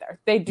 lives either.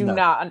 They do no,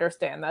 not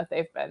understand that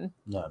they've been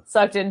none.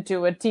 sucked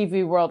into a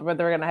TV world where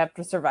they're going to have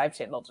to survive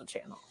channel to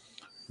channel.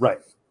 Right.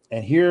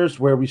 And here's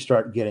where we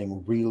start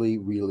getting really,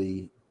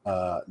 really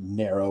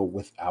narrow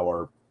with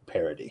our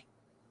parody.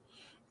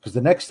 Because the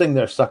next thing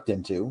they're sucked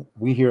into,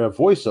 we hear a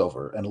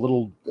voiceover and a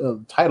little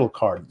title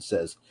card that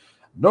says,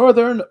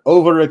 Northern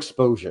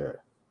Overexposure.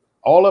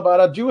 All about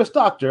a Jewish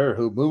doctor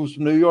who moves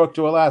from New York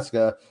to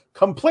Alaska,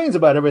 complains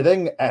about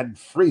everything, and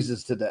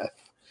freezes to death.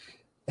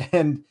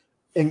 And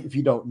if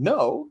you don't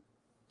know,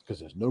 because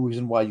there's no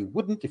reason why you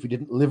wouldn't if you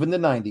didn't live in the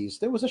 90s,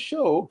 there was a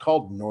show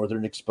called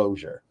Northern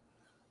Exposure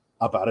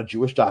about a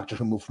Jewish doctor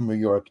who moved from New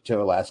York to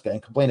Alaska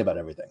and complained about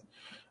everything.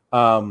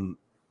 And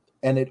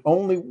it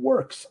only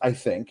works, I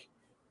think.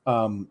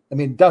 I mean,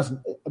 it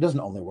doesn't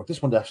only work.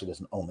 This one actually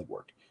doesn't only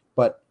work,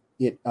 but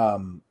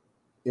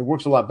it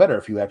works a lot better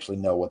if you actually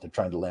know what they're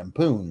trying to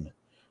lampoon.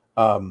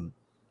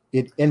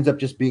 It ends up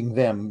just being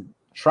them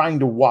trying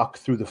to walk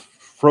through the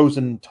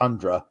frozen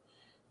tundra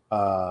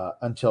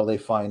until they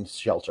find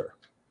shelter.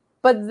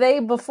 But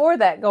they, before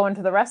that, go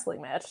into the wrestling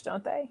match,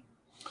 don't they?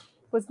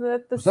 Was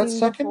that the scene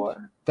second?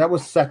 before? That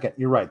was second.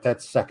 You're right.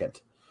 That's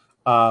second.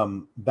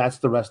 That's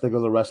the rest. They go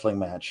to the wrestling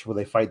match where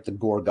they fight the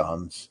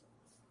Gorgons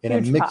in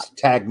Huge a mixed pop.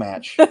 tag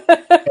match.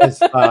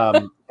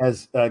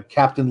 as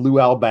Captain Lou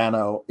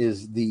Albano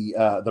is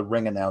the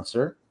ring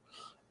announcer,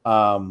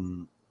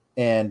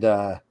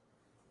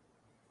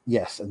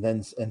 yes,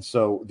 and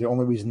so the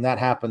only reason that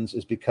happens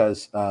is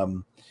because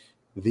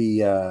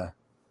the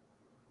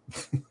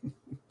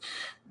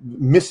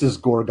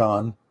Mrs.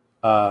 Gorgon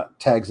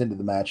tags into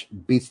the match,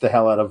 beats the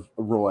hell out of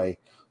Roy.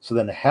 So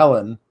then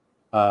Helen,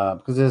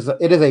 because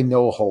it is a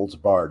no holds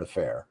barred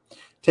affair,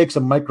 takes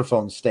a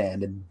microphone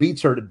stand and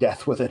beats her to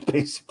death with it,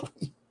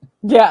 basically.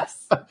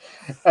 Yes.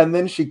 And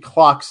then she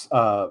clocks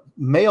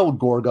male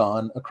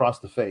Gorgon across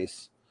the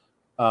face.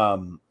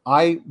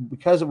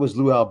 Because it was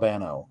Lou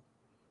Albano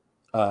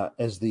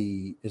as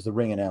the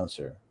ring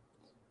announcer,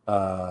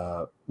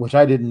 which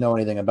I didn't know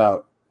anything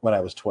about when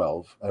I was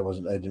 12. I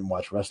didn't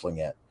watch wrestling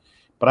yet,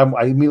 but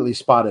I immediately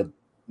spotted.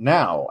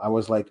 Now I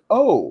was like,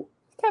 oh,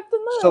 Captain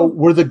Lou. So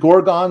were the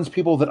Gorgons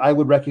people that I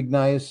would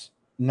recognize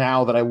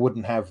now that I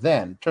wouldn't have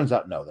then? Turns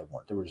out, no, they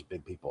weren't. They were just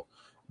big people.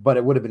 But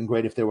it would have been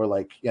great if they were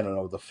like,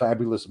 the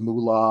fabulous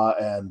Moolah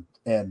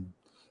and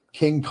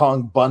King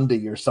Kong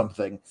Bundy or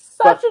something.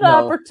 Such an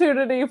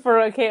opportunity for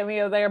a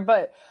cameo there.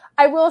 But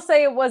I will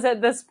say it was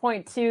at this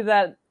point, too,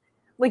 that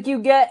like you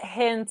get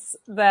hints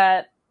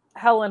that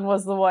Helen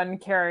was the one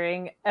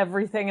carrying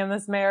everything in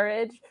this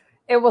marriage.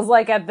 It was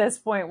like at this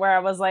point where I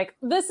was like,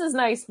 this is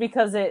nice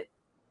because it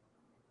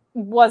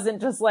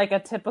wasn't just like a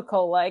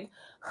typical like,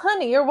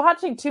 honey, you're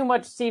watching too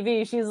much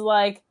TV. She's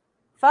like,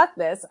 fuck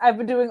this. I've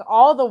been doing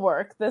all the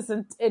work this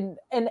in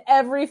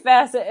every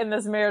facet in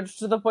this marriage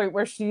to the point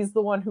where she's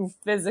the one who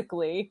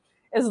physically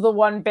is the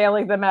one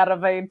bailing them out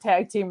of a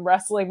tag team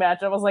wrestling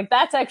match. I was like,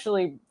 that's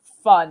actually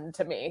fun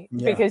to me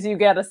because you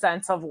get a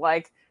sense of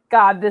like,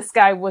 God, this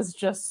guy was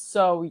just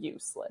so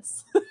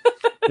useless.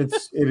 It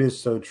is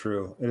so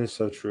true. It is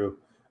so true.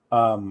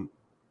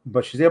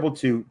 But she's able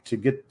to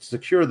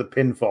secure the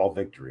pinfall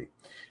victory.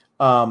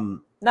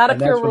 Not a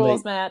pure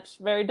rules match.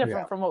 Very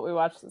different from what we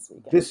watched this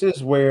weekend. This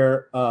is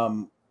where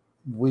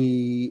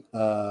this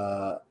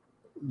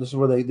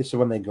is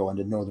when they go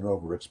into Northern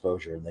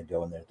Overexposure and they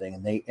go in their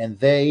thing and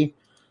they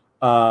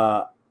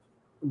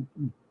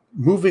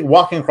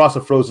walking across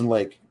a frozen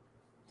lake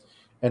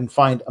and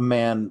find a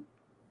man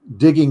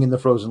digging in the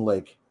frozen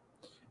lake,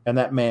 and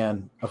that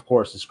man, of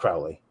course, is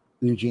Crowley,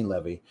 Eugene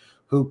Levy,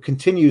 who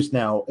continues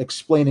now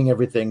explaining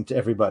everything to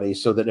everybody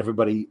so that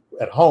everybody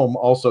at home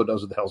also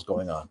knows what the hell's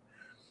going on.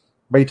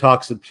 But he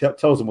talks and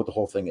tells them what the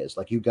whole thing is.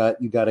 Like you got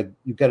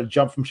to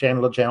jump from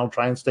channel to channel,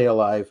 try and stay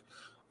alive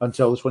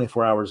until the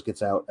 24 hours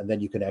gets out, and then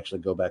you can actually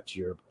go back to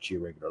your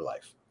regular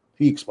life.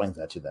 He explains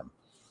that to them.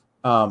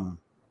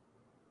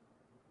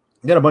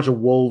 Then a bunch of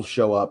wolves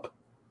show up,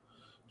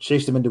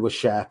 chase them into a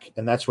shack,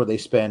 and that's where they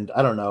spend,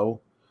 I don't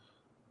know,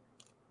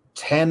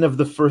 10 of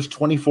the first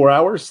 24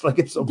 hours. Like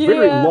it's a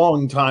very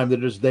long time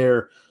that is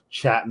there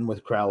chatting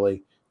with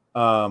Crowley.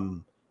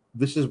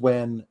 This is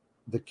when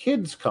the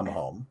kids come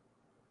home.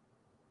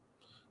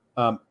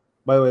 By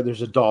the way,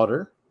 there's a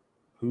daughter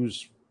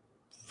who's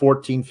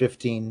 14,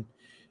 15,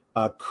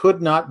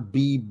 could not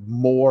be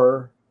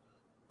more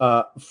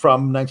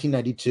from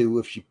 1992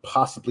 if she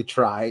possibly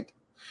tried.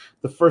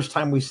 The first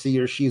time we see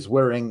her, she's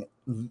wearing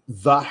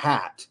the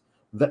hat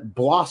that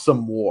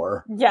Blossom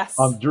wore. Yes.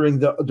 During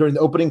the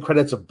opening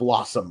credits of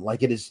Blossom.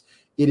 Like it is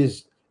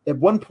at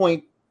one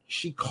point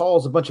she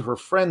calls a bunch of her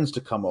friends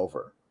to come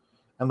over,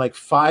 and like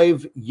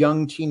 5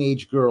 young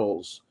teenage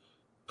girls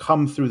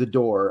come through the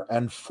door,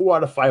 and 4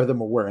 out of 5 of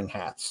them are wearing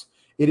hats.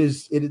 It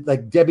is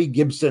like Debbie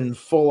Gibson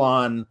full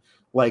on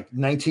like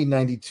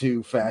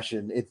 1992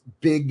 fashion. It's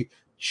big,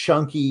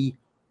 chunky,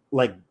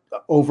 like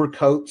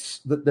overcoats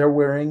that they're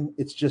wearing.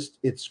 It's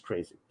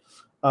crazy.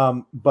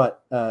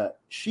 But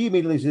she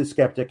immediately is a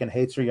skeptic and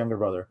hates her younger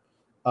brother.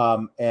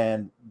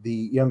 And the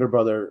younger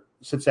brother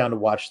sits down to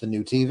watch the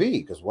new TV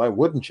because why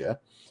wouldn't you?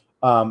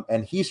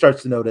 And he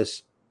starts to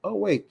notice, oh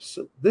wait,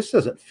 so this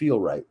doesn't feel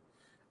right.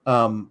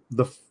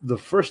 The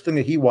first thing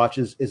that he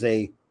watches is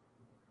a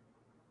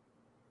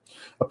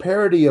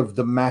parody of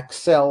the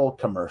Maxell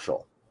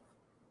commercial,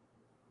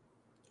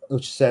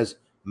 which says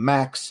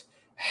Max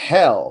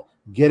Hell,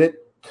 get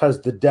it?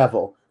 Cause the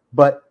devil.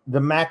 But the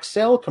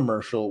Maxell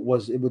commercial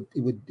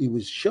it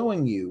was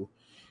showing you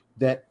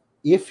that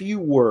if you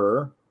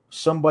were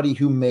somebody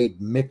who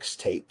made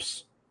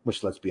mixtapes,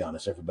 which let's be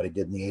honest, everybody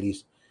did in the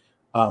 80s,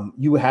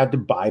 you had to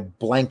buy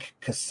blank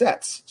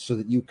cassettes so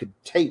that you could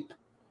tape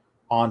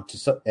onto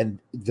some, and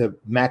the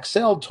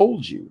Maxell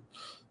told you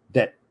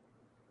that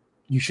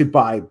you should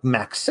buy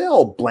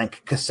Maxell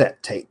blank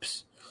cassette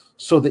tapes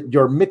so that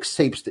your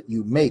mixtapes that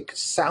you make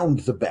sound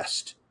the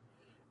best.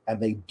 And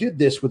they did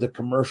this with a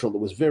commercial that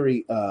was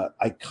very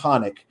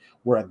iconic,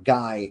 where a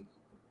guy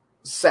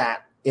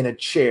sat in a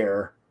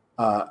chair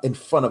in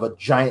front of a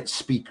giant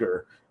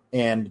speaker,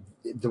 and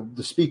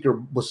the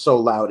speaker was so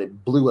loud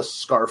it blew a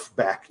scarf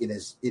back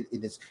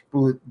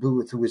blew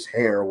it through his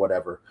hair or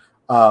whatever.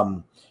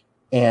 And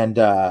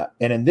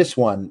in this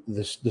one,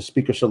 the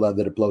speaker so loud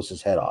that it blows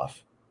his head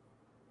off.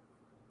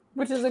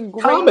 Which is a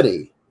great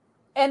Comedy.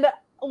 And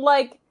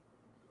like,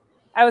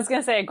 I was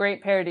gonna say a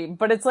great parody,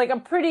 but it's like a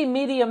pretty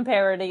medium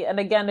parody. And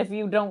again, if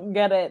you don't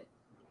get it,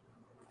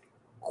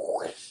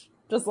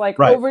 just like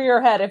Right. over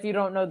your head if you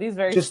don't know these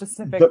very Just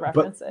specific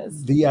references.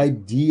 But the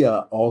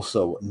idea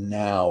also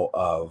now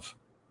of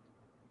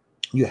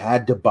you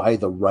had to buy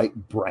the right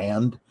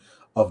brand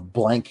of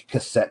blank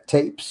cassette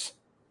tapes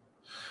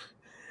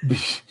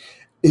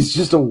is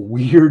just a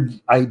weird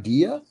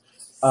idea.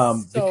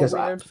 So Because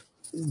weird.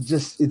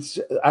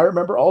 I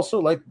remember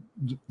also, like,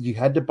 you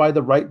had to buy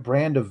the right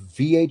brand of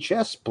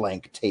VHS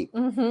blank tape,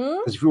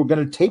 because if you were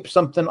going to tape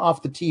something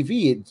off the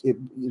TV,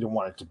 you don't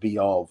want it to be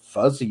all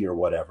fuzzy or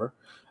whatever.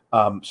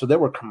 So there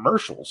were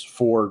commercials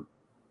for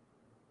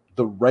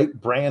the right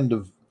brand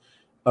of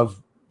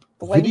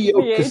Blank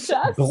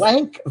VHS.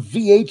 blank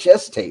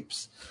VHS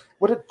tapes.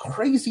 What a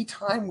crazy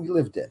time we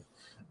lived in.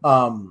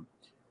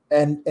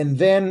 And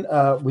then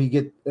we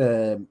get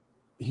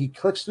he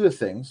clicks through the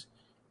things,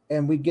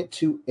 and we get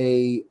to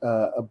a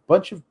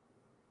bunch of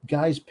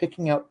guys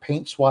picking out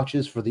paint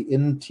swatches for the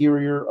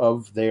interior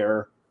of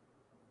their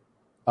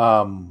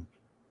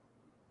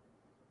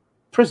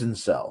prison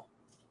cell.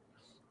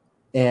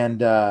 And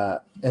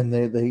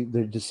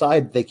they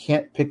decide they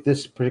can't pick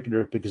this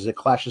particular because it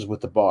clashes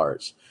with the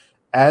bars.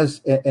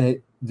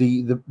 The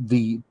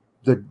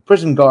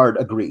prison guard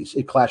agrees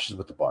it clashes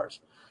with the bars,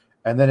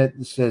 and then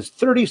it says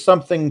 30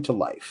 something to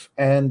life,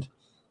 and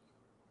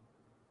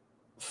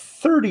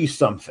 30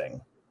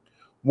 something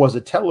was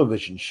a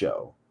television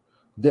show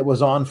that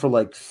was on for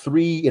like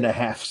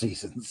 3.5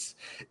 seasons.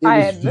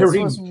 This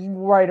was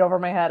right over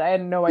my head. I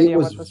had no idea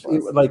what this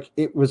was.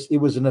 It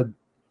was an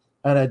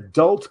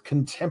adult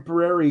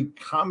contemporary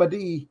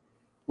comedy.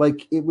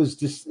 Like, it was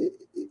just.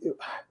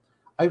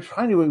 I'm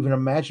trying to even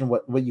imagine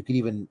what you could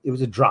even. It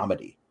was a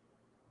dramedy.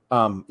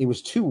 It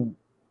was too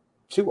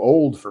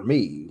old for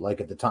me.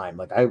 Like, at the time,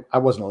 like I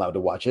wasn't allowed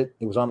to watch it.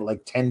 It was on at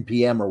like 10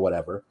 p.m. or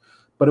whatever.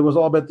 But it was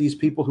all about these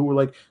people who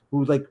were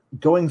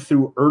going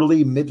through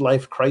early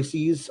midlife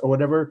crises or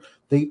whatever.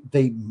 They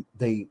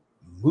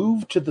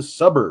moved to the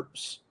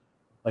suburbs,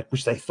 like,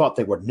 which they thought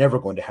they were never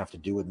going to have to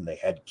do it, and they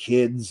had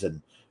kids,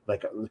 and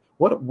like,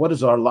 what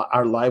is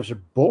our lives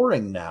are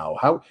boring now?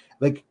 How,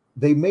 like,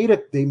 they made a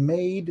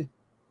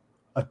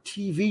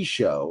TV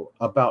show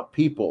about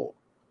people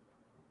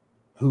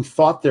who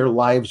thought their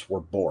lives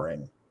were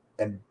boring,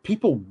 and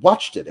people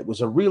watched it. It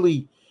was a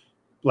really,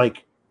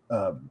 like,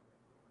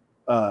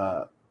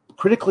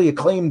 critically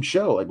acclaimed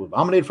show. Like, was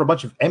nominated for a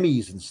bunch of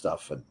Emmys and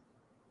stuff.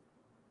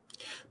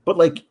 But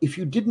like, if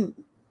you didn't,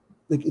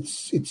 like,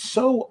 it's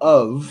so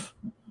of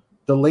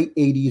the late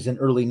 80s and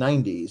early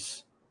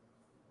 90s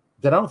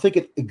that I don't think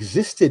it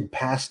existed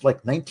past like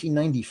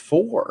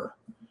 1994.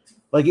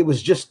 Like, it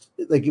was just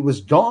like, it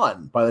was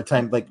gone by the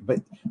time, like,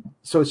 but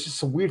so it's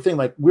just a weird thing.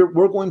 Like,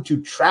 we're going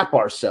to trap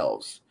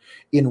ourselves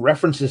in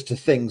references to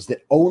things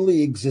that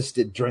only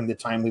existed during the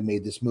time we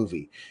made this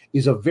movie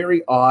is a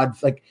very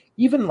odd, like,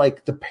 even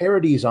like the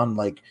parodies on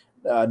like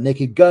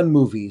Naked Gun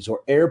movies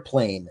or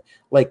Airplane,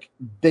 like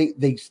they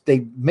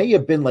may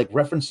have been like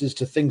references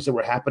to things that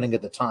were happening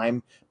at the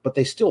time, but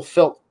they still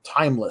felt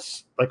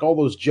timeless. Like, all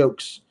those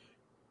jokes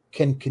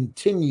can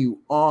continue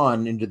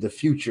on into the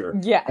future,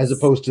 yes, as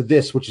opposed to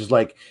this, which is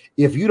like,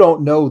 if you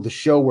don't know the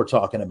show we're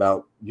talking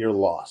about, you're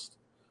lost.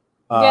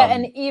 Yeah,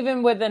 and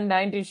even within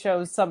 90s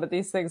shows, some of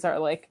these things are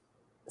like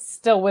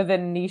still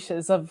within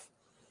niches of,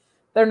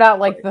 they're not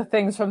like right. The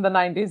things from the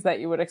 90s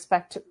that you would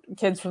expect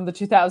kids from the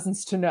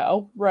 2000s to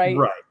know, right?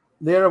 Right.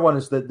 The other one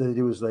is that they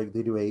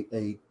do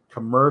a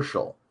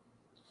commercial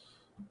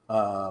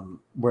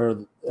where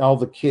all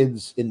the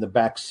kids in the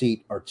back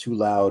seat are too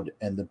loud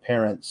and the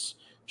parents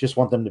just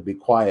want them to be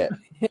quiet.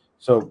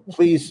 So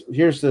please,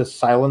 here's the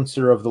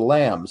silencer of the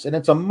lambs, and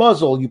it's a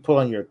muzzle you put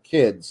on your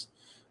kids.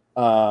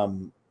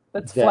 Um,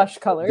 That's that flesh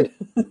colored.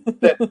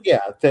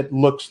 that that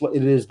looks like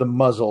it is the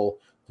muzzle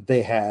that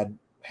they had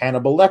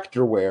Hannibal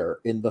Lecter wear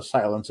in the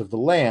Silence of the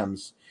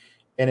Lambs,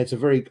 and it's a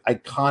very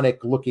iconic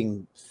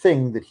looking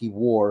thing that he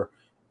wore.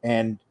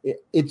 And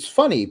it's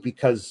funny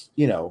because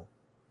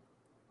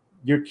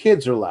your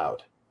kids are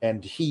loud,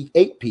 and he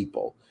ate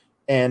people,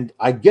 and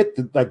I get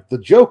the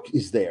joke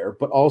is there,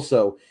 but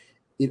also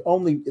it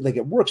only like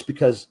it works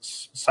because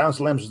Silence of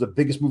the Lambs was the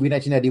biggest movie in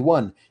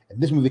 1991,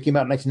 and this movie came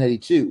out in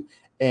 1992,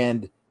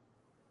 and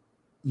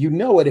you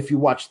know it if you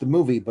watch the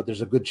movie, but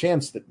there's a good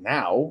chance that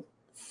now,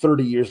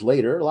 30 years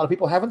later, a lot of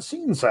people haven't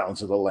seen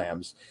Silence of the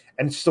Lambs,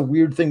 and it's just a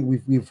weird thing.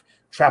 We've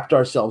trapped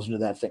ourselves into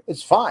that thing.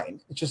 It's fine.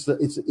 It's just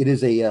that it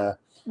is a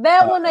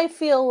That one I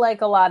feel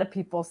like a lot of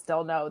people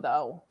still know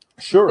though.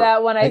 sure.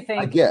 That one I I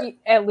think get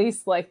at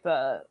least like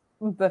the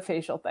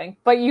facial thing,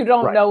 but you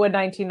don't right, know in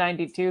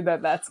 1992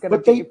 that that's going to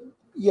but be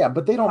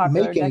but they don't popular a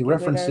make any decade later.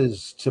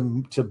 references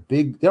to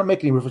big. They don't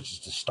make any references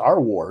to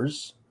Star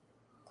Wars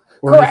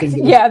or Correct.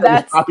 anything Yeah, that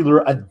was that's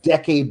popular a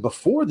decade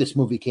before this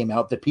movie came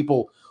out that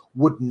people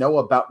would know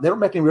about. They don't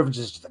make any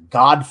references to The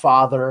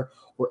Godfather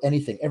or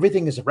anything.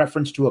 Everything is a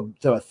reference to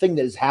a thing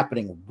that is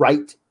happening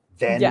right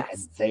then and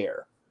yes.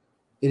 there.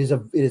 It is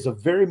a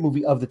very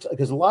movie of the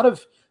because a lot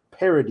of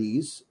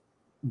parodies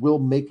will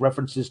make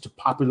references to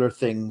popular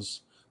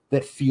things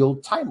that feel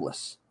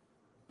timeless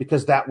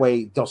because that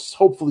way they'll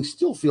hopefully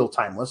still feel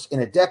timeless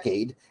in a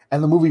decade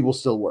and the movie will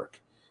still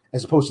work,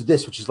 as opposed to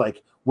this, which is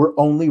like we're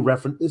only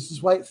reference. This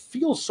is why it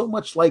feels so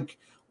much like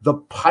the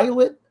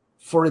pilot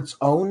for its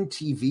own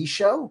TV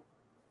show,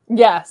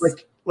 Yes.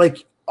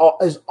 like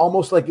as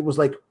almost like it was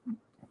like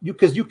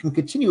because you can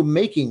continue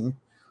making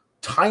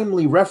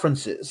timely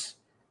references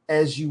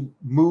as you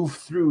move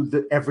through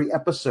the every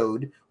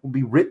episode will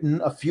be written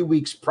a few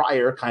weeks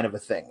prior, kind of a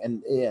thing.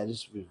 And yeah,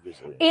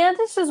 And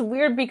this is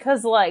weird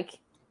because like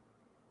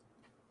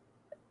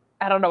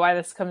I don't know why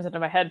this comes into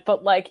my head,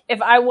 but like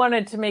if I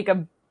wanted to make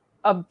a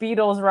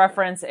Beatles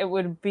reference, it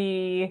would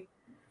be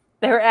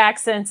their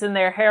accents and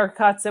their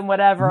haircuts and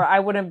whatever. I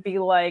wouldn't be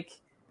like,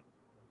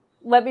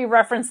 let me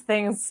reference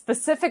things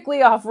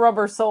specifically off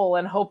Rubber Soul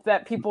and hope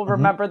that people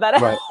remember that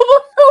right, album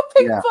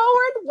moving yeah,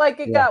 forward. Like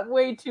it yeah, got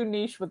way too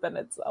niche within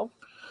itself.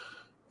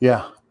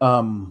 yeah.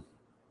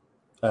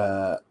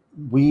 Uh,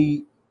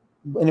 we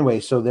anyway,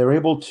 so they're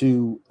able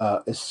to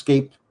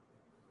escape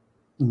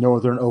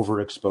northern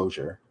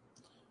overexposure,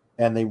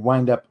 and they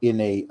wind up in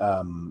a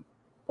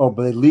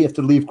but they have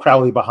to leave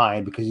Crowley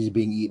behind because he's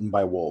being eaten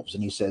by wolves,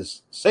 and he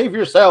says, "Save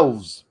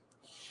yourselves."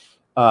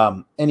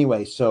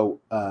 Anyway, so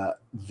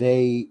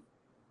they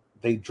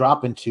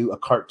drop into a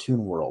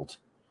cartoon world.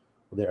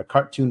 They're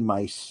cartoon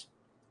mice,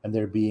 and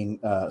they're being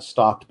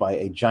stalked by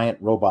a giant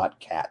robot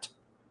cat.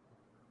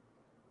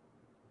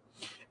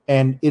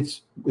 And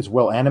it's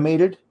well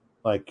animated.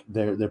 Like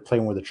they're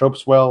playing with the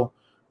tropes well.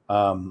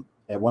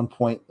 At one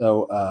point,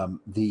 though,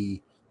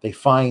 they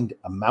find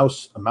a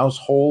mouse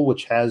hole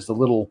which has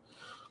the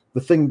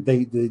thing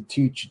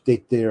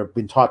they're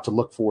been taught to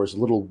look for is the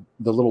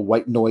little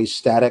white noise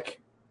static,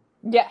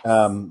 Yes.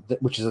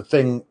 which is a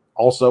thing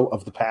also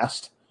of the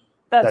past.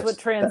 That's what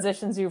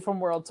transitions you from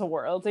world to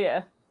world,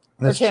 yeah.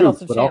 Or channel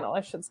True, to channel,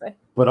 I should say.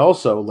 but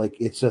also like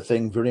it's a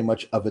thing very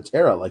much of its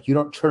era. Like you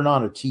don't turn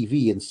on a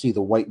TV and see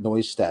the white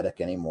noise static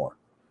anymore.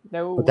 But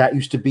No. that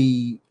used to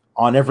be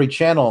on every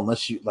channel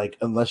unless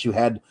you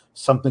had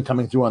something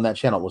coming through on that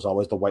channel. It was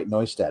always the white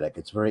noise static.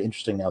 It's very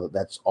interesting now that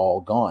that's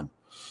all gone.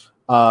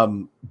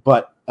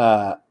 But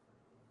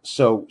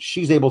so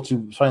she's able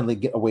to finally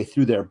get away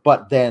through there.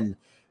 But then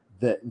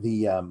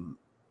the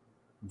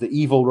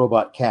evil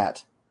robot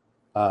cat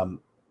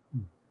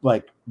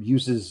like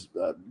uses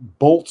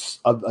bolts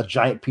a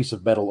giant piece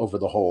of metal over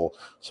the hole.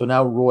 So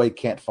now Roy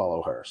can't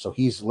follow her. So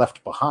he's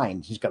left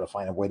behind. He's got to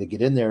find a way to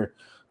get in there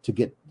to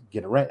get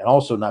around and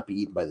also not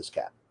be eaten by this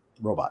cat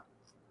robot.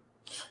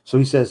 So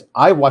he says,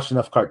 "I watched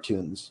enough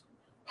cartoons.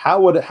 How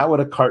would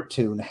a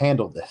cartoon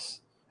handle this?"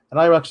 And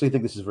I actually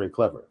think this is very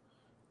clever.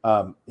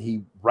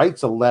 He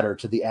writes a letter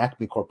to the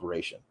Acme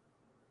Corporation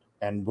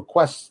and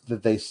requests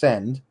that they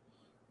send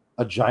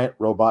a giant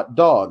robot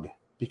dog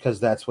because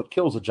that's what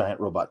kills a giant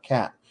robot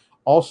cat.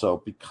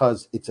 Also,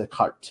 because it's a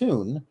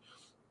cartoon,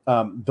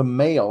 the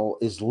mail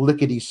is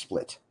lickety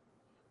split,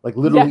 like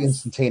literally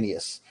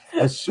instantaneous.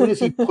 As soon as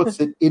he puts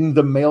it in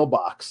the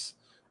mailbox,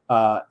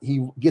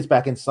 he gets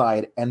back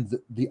inside, and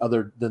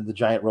the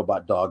giant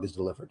robot dog is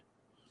delivered.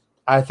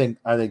 I think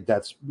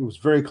it was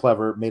very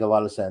clever, made a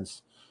lot of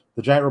sense.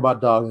 The giant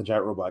robot dog and the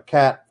giant robot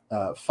cat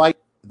fight.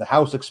 The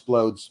house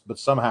explodes, but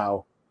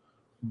somehow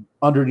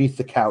underneath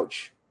the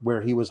couch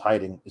where he was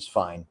hiding is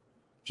fine,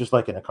 just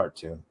like in a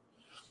cartoon.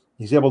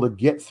 He's able to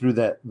get through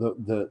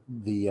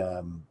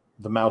the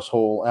mouse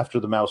hole after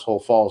the mouse hole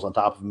falls on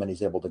top of him, and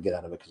he's able to get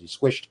out of it because he's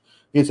squished.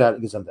 He gets out.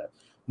 He gets out of that.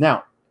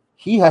 Now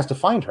he has to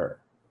find her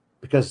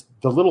because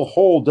the little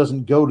hole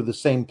doesn't go to the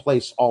same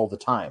place all the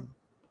time.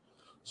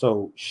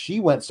 So she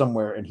went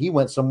somewhere, and he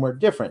went somewhere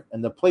different.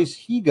 And the place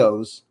he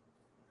goes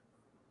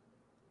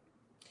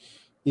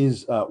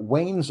is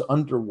Wayne's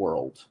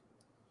Underworld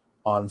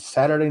on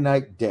Saturday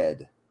Night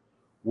Dead,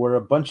 where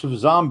a bunch of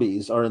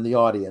zombies are in the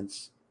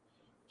audience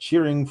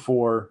cheering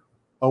for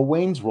a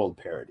Wayne's World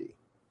parody.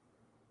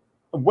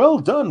 A well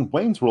done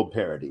Wayne's World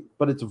parody,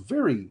 but it's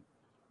very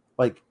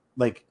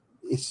like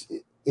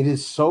it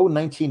is so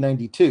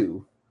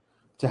 1992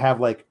 to have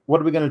like,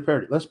 what are we going to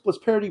parody? Let's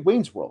parody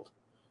Wayne's World.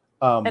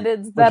 And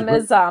it's Which is them great.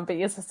 as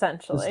zombies, It's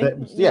essentially. that,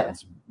 yeah, Yeah.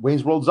 it's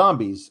Wayne's World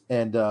zombies,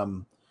 and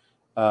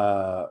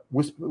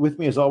with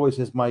me as always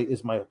is my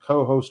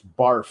co-host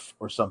Barf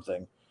or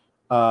something,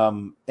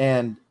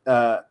 and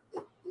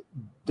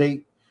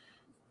they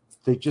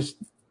they just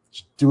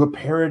do a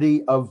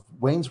parody of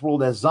Wayne's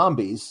World as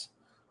zombies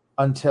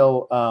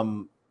until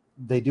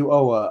they do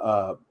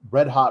a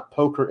red hot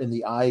poker in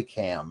the eye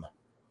cam,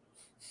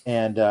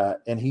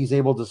 and he's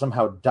able to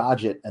somehow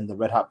dodge it, and the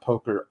red hot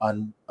poker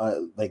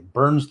like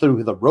burns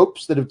through the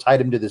ropes that have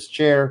tied him to this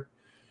chair,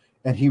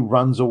 and he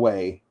runs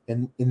away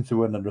in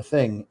through another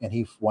thing, and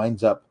he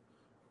winds up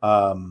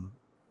um,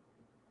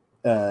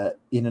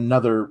 in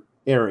another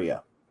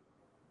area.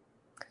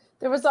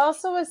 There was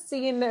also a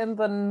scene in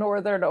the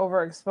Northern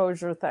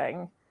Overexposure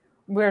thing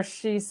where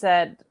she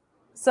said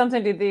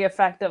something to the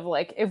effect of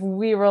like, if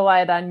we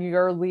relied on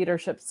your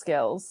leadership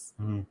skills,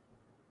 Mhm.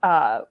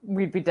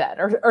 we'd be dead,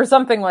 or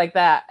something like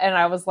that. And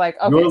I was like,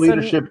 Your okay, so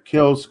leadership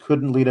kills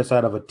couldn't lead us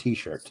out of a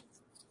t-shirt.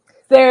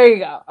 there you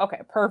go.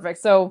 Okay, perfect.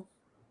 So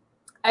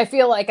I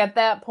feel like at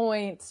that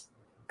point,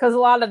 because a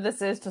lot of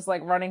this is just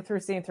like running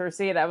through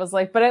scene, I was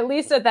like, but at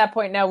least at that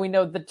point now we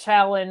know the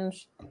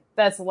challenge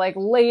that's like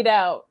laid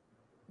out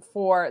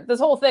for this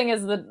whole thing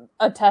is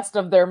a test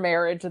of their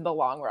marriage in the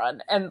long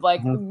run. And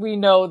like, Mhm. we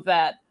know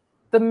that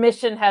the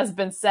mission has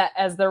been set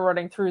as they're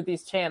running through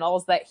these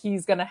channels that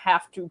he's going to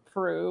have to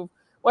prove,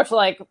 which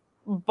like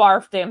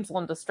barf damsel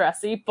in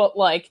distressy, but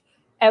like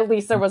at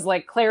least there was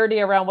like clarity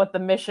around what the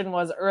mission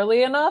was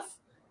early enough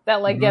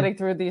that like Mhm. getting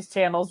through these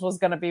channels was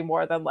going to be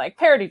more than like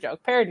parody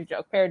joke, parody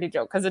joke, parody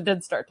joke, because it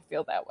did start to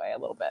feel that way a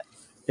little bit.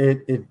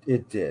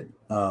 It did.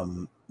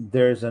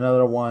 There's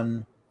another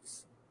one.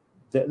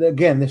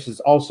 Again, this is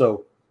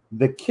also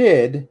the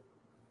kid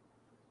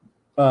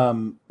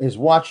is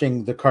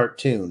watching the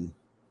cartoon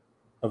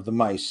of the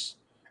mice.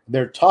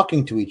 They're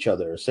talking to each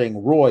other,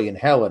 saying Roy and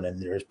Helen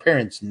and their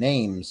parents'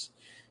 names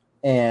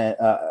and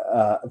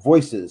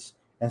voices.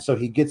 And so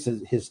he gets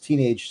his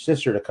teenage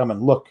sister to come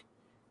and look,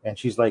 and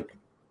she's like,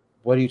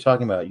 "What are you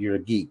talking about? You're a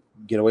geek.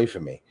 Get away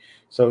from me."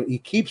 So he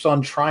keeps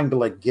on trying to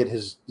like get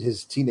his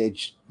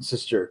teenage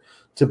sister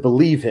to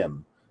believe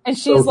him. And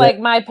So she's that, like,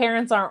 my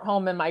parents aren't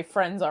home and my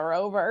friends are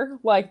over.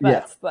 Like yeah,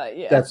 that's the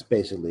yeah. that's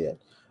basically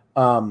it.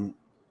 Um,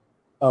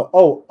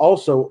 oh,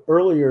 also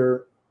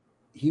earlier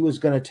he was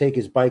going to take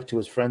his bike to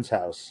his friend's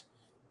house,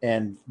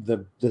 and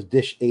the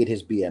dish ate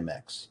his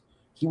BMX.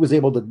 He was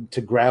able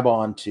to grab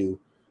onto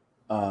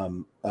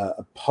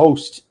a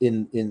post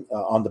in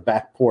on the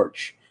back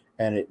porch,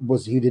 and it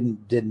was he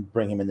didn't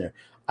bring him in there.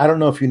 I don't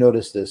know if you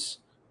noticed this.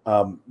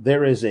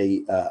 There is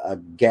a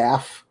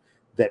gaffe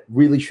that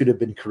really should have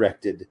been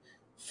corrected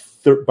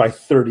by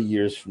 30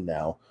 years from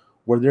now,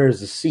 where there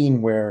is a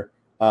scene where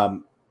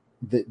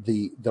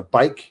the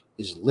bike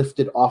is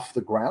lifted off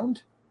the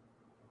ground,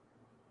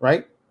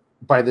 right,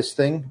 by this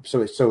thing,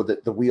 so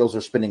that the wheels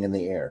are spinning in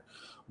the air.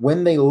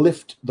 When they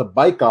lift the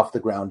bike off the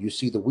ground, you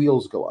see the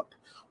wheels go up.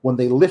 When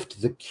they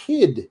lift the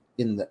kid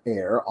in the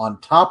air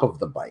on top of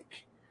the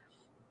bike,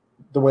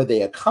 the way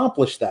they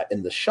accomplish that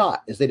in the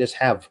shot is they just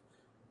have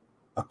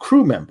a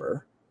crew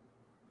member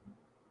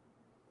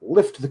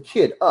lift the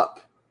kid up.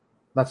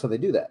 That's how they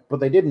do that. But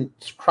they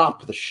didn't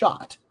crop the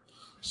shot.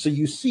 So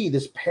you see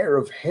this pair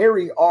of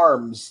hairy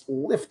arms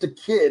lift a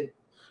kid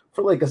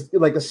for like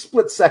a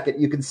split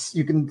second. You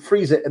can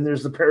freeze it, and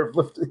there's a pair of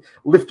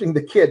lifting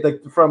the kid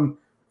like from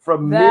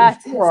mid That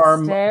is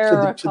forearm to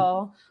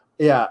hysterical.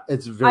 yeah.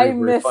 It's very I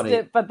very missed funny.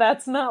 it, but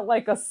that's not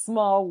like a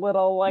small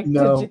little like did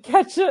you No,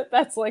 catch it?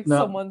 That's like no.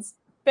 someone's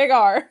big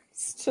arms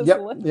just Yep,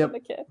 lifting yep. the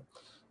kid.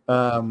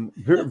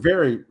 Very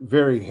very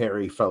very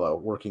hairy fellow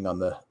working on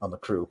the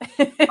crew.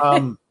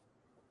 Um,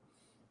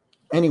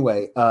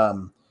 anyway,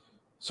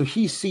 so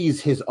he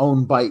sees his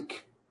own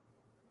bike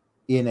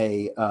in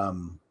a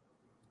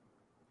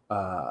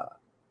uh,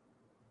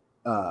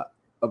 uh,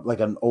 like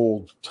an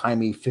old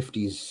timey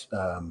 50s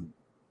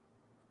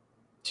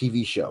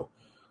TV show.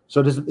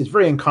 So it's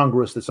very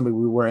incongruous that somebody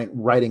would be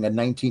riding a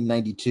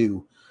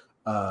 1992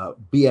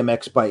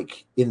 BMX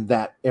bike in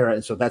that era.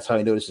 And so that's how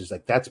he notices,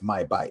 like, that's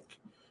my bike.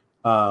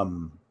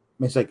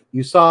 It's like,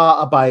 you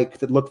saw a bike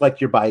that looked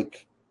like your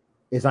bike.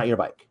 It's not your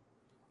bike.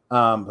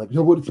 Like,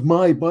 no, but it's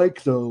my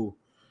bike though.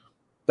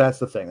 That's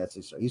the thing.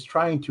 He's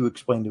trying to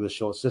explain to his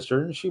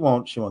sister, and she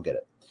won't get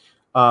it.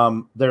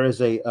 There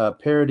is a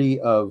parody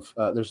of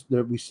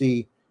we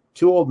see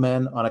two old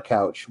men on a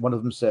couch. One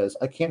of them says,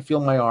 "I can't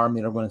feel my arm."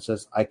 The other one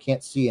says, "I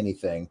can't see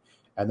anything."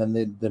 And then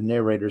the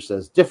narrator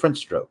says, "Different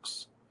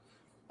strokes."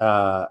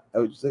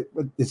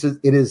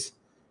 It is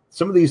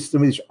some of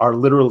these are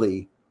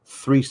literally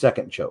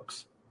 3-second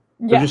jokes.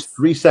 They're just Yes.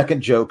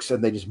 3-second jokes,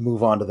 and they just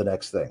move on to the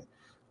next thing.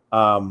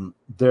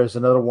 There's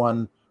another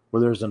one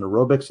where there's an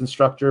aerobics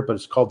instructor, but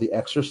it's called the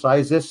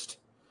exorcisist.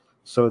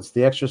 So it's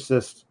the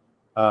exorcist.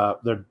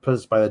 They're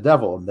possessed by the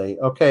devil, and they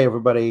okay,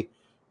 everybody,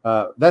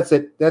 that's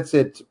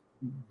it.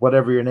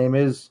 Whatever your name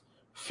is,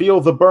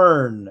 feel the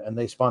burn, and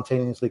they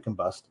spontaneously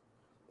combust.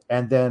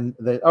 And then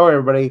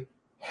everybody,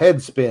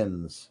 head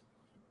spins,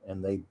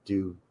 and they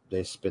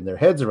spin their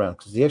heads around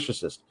because the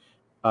exorcist.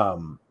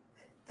 Um,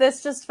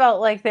 This just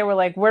felt like they were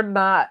like, we're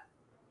not.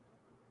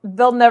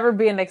 There'll never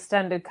be an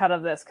extended cut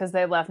of this because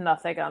they left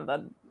nothing on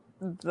the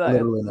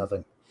Literally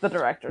nothing. the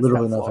director's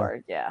Literally cut nothing.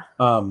 floor. Yeah.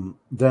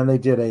 Then they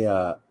did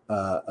a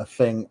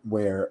thing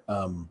where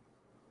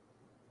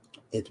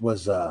it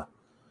was a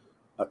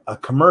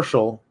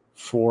commercial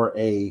for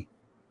a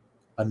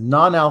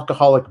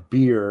non-alcoholic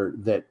beer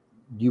that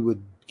you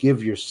would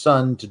give your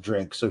son to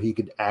drink so he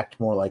could act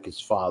more like his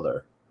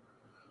father.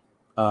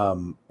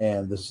 And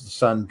the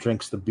son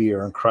drinks the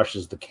beer and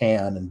crushes the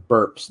can and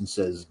burps and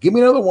says, "Give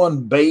me another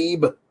one,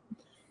 babe,"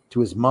 to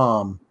his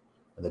mom.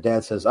 And the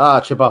dad says,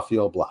 "Chip off the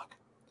old block."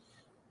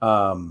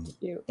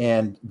 Cute.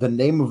 And the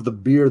name of the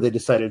beer they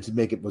decided to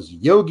make it was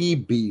Yogi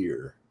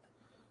Beer,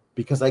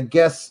 because I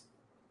guess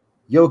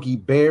Yogi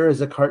Bear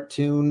is a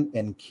cartoon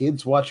and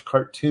kids watch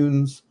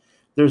cartoons.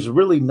 There's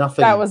really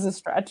nothing. That was a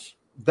stretch.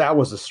 That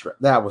was a stretch.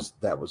 That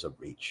was a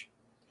reach.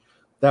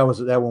 That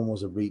one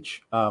was a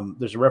reach.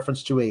 There's a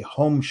reference to a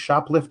home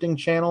shoplifting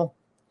channel.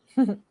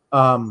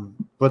 But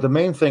the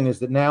main thing is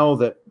that now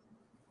that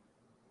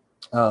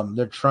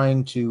they're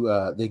trying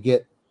to they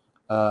get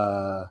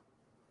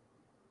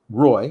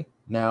Roy,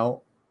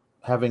 now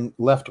having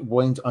left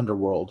Wayne's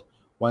Underworld,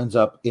 winds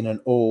up in an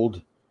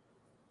old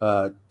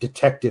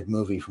detective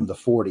movie from the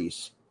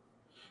 40s,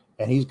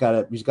 and he's got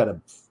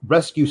to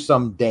rescue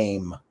some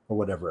dame or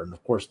whatever, and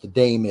of course the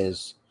dame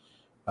is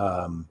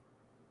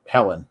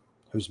Helen,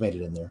 who's made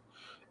it in there,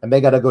 and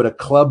they got to go to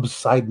Club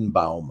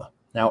Seidenbaum.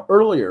 Now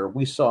earlier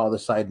we saw the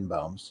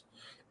Seidenbaums,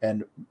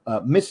 and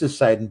Mrs.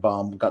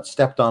 Seidenbaum got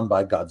stepped on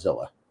by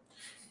Godzilla.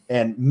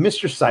 And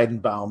Mr.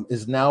 Seidenbaum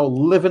is now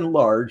living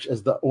large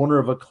as the owner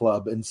of a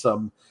club in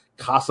some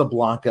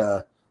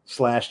Casablanca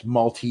 /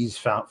 Maltese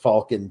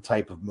Falcon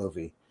type of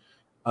movie.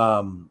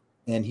 And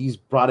he's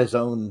brought his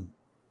own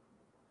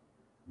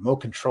remote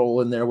control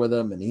in there with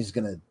him, and he's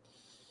going to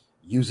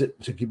use it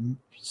to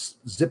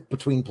zip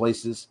between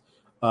places.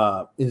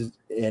 There's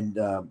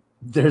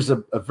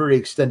a very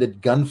extended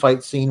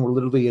gunfight scene where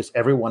literally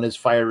everyone is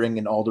firing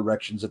in all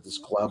directions at this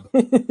club.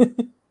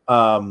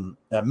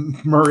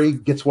 Murray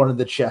gets one in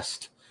the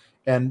chest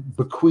and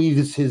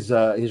bequeaths his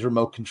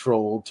remote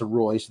control to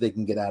Roy so they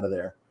can get out of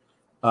there.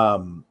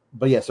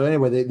 But yeah, so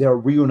anyway, they are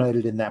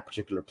reunited in that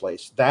particular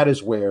place. That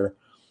is where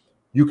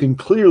you can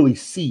clearly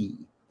see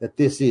that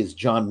this is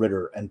John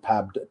Ritter and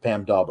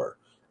Pam Dauber.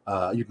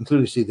 You can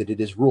clearly see that it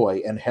is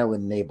Roy and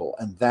Helen Nabel,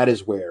 and that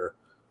is where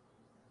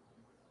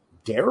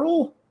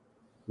Daryl,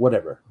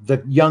 whatever,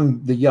 the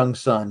young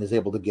son is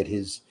able to get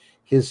his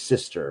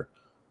sister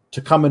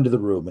to come into the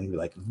room and be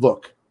like,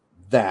 "Look,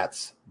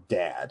 that's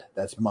dad.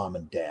 That's mom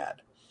and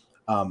dad."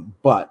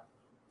 But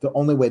the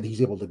only way that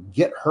he's able to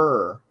get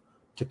her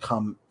to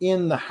come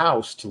in the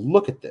house to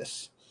look at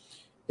this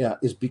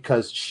is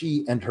because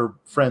she and her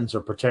friends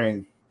are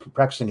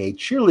practicing a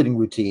cheerleading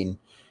routine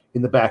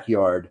in the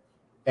backyard.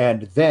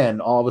 And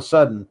then all of a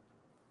sudden,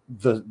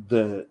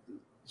 the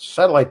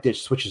satellite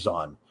dish switches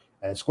on,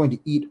 and it's going to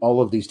eat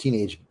all of these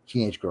teenage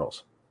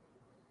girls.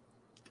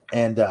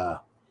 And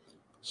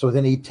so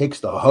then he takes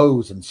the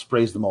hose and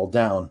sprays them all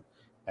down,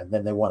 and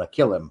then they want to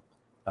kill him.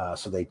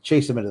 So they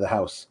chase him into the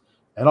house,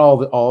 and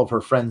all of her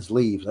friends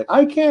leave. Like,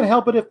 I can't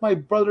help it if my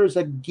brother's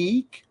a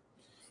geek.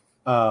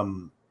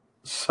 So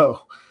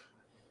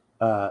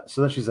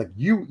then she's like,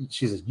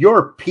 she says,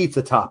 "You're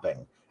pizza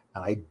topping,"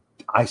 and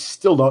I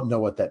still don't know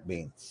what that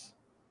means.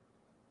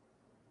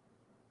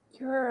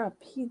 You're a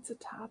pizza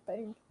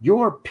topping.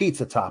 You're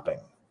pizza topping.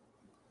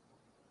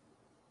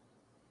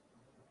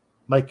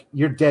 Like,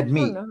 you're dead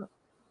meat.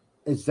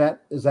 Is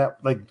that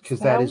like, because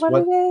that is what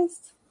it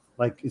is?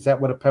 Like, is that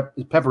what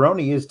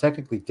pepperoni is?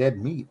 Technically dead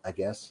meat, I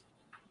guess.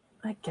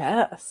 I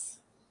guess.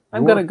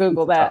 I'm gonna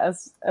Google that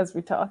as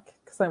we talk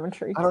because I'm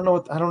intrigued. I don't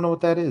know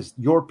what that is.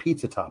 Your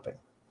pizza topping.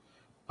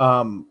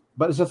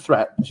 But it's a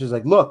threat. She's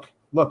like, look,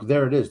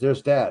 there it is.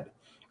 There's dad.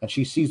 And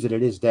she sees that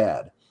it is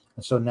dad.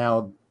 And so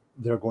now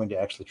they're going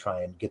to actually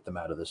try and get them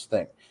out of this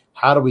thing.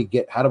 How can we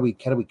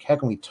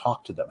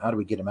talk to them? How do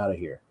we get them out of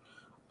here?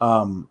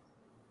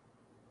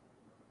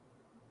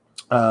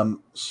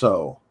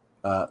 So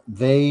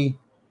they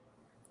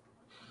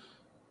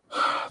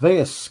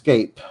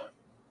escape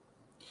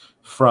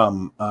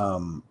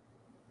from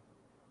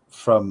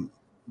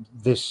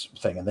this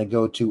thing, and they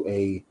go to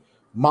a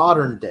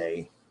modern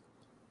day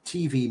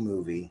TV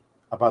movie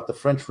about the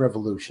French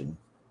Revolution,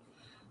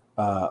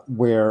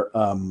 where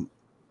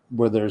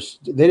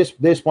they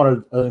just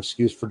wanted an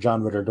excuse for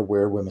John Ritter to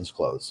wear women's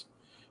clothes,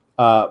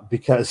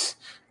 because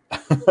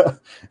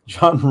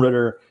John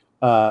Ritter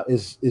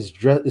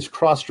is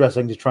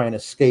cross-dressing to try and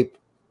escape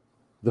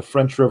the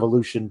French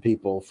Revolution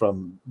people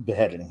from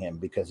beheading him,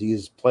 because he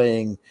is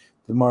playing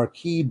the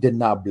Marquis de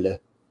Nable,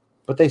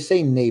 but they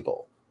say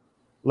Nabel.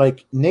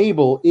 Like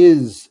Nabel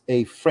is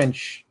a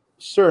French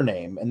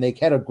surname, and they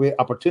had a great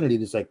opportunity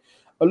to say,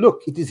 "Oh,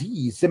 look, it is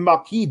he, the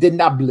Marquis de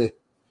Nable,"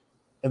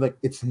 and like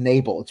it's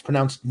Nabel. It's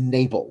pronounced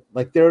Nabel.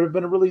 Like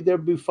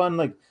there'd be fun.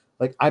 Like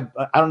I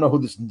don't know who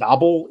this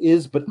Nabel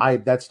is, but I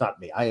that's not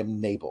me. I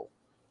am Nabel.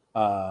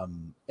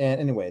 And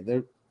anyway,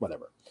 they're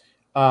whatever.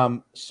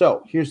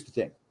 So here's the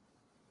thing.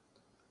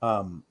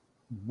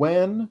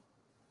 When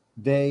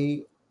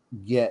they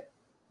get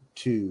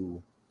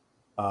to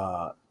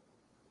uh,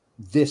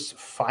 this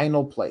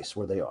final place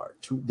where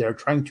they're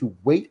trying to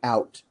wait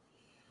out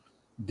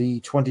the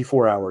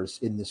 24 hours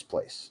in this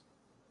place.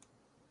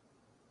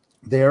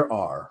 There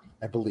are,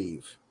 I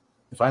believe,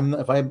 if I'm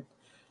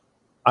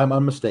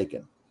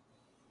unmistaken,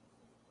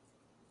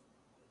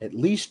 at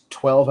least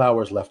 12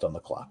 hours left on the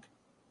clock.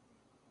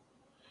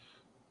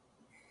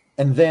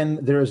 And then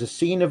there is a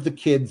scene of the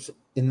kids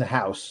in the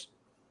house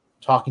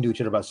talking to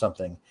each other about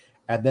something,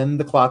 and then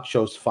the clock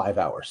shows 5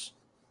 hours.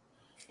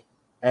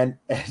 And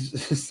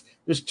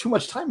there's too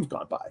much time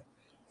gone by.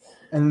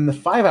 And then the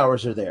 5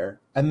 hours are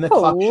there, and the A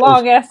clock shows.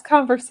 long ass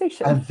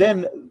conversation. And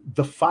then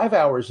the 5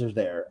 hours are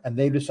there, and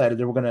they decided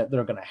they're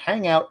gonna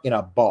hang out in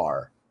a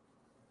bar,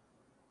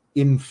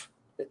 in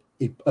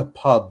a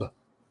pub,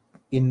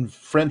 in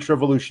French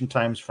Revolution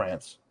times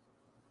France.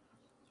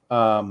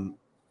 And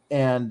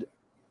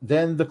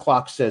then the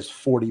clock says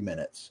 40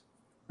 minutes.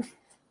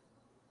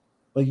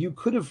 Like you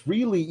could have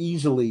really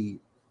easily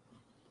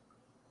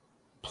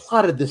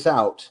plotted this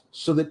out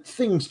so that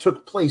things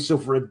took place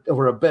over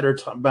a better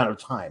amount of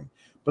time,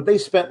 but they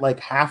spent like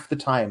half the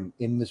time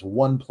in this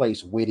one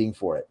place waiting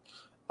for it.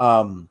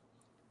 And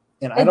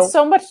I And don't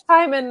so much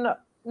time in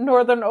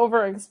Northern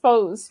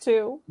Overexposed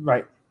too.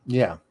 right,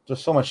 yeah,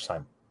 just so much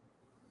time.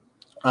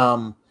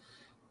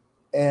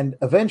 And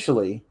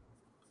eventually,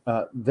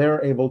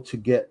 they're able to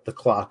get the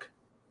clock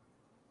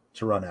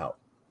to run out.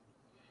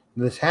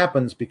 And this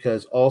happens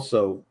because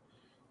also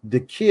the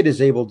kid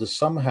is able to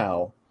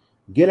somehow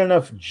get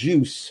enough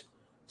juice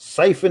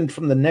siphoned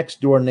from the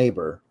next door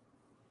neighbor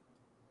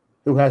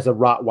who has a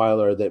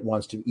Rottweiler that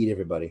wants to eat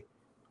everybody,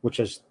 which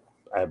is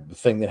a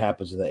thing that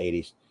happens in the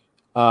 80s.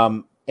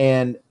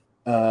 And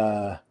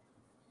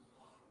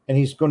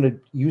he's going to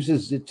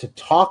uses it to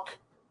talk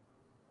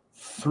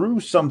through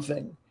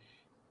something.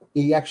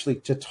 He actually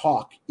to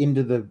talk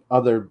into the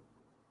other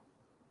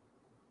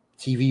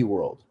TV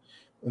world.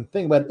 And the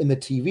thing about in the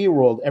TV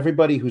world,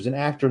 everybody who's an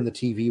actor in the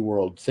TV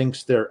world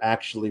thinks they're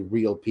actually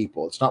real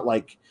people. It's not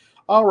like,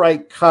 all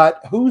right, cut.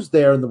 Who's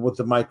there with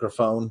the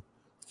microphone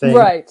thing?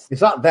 Right.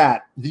 It's not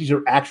that. These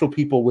are actual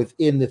people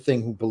within the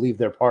thing who believe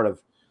they're part of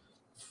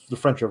the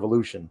French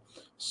Revolution.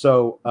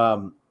 So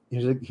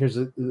here's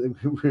a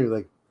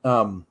like,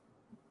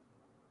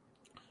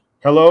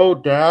 hello,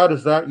 Dad,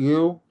 is that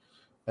you?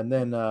 And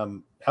then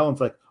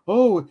Helen's like,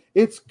 oh,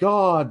 it's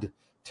God.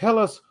 Tell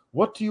us,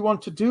 what do you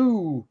want to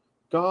do?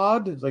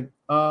 God is like,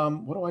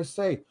 what do I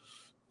say?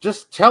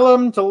 Just tell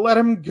him to let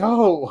him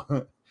go.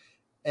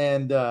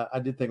 And I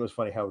did think it was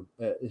funny how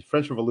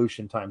French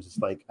Revolution times it's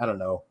like, I don't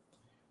know,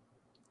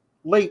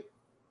 late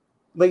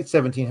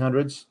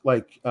 1700s,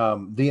 like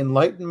the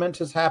Enlightenment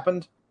has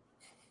happened.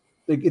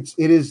 Like it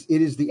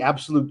is the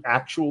absolute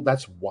actual.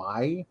 That's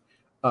why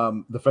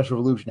the French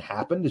Revolution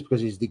happened, is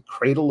because it's the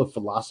cradle of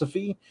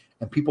philosophy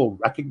and people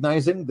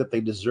recognizing that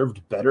they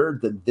deserved better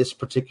than this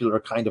particular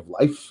kind of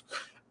life.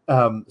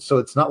 So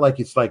it's not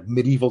like it's like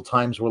medieval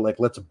times where like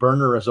let's burn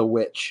her as a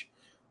witch.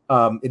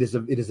 It is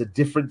a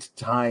different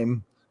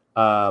time,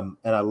 and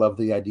I love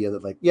the idea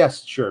that like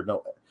yes, sure,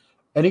 no,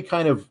 any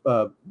kind of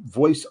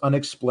voice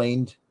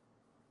unexplained,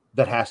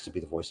 that has to be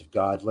the voice of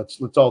God.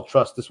 Let's all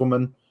trust this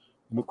woman.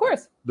 Of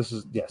course, this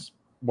is yes,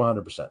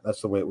 100%.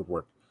 That's the way it would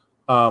work.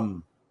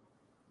 So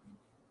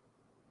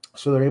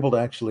they're able to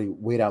actually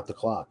wait out the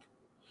clock.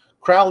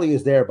 Crowley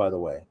is there, by the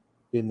way,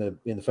 in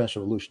the French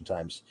Revolution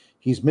times.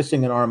 He's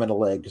missing an arm and a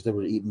leg because they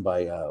were eaten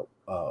by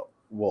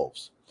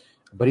wolves,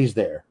 but he's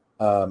there,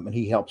 and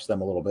he helps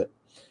them a little bit.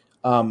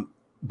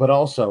 But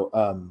also,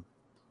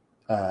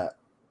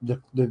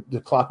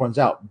 the clock runs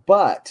out,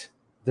 but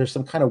there's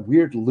some kind of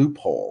weird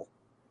loophole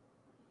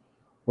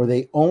where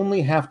they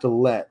only have to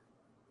let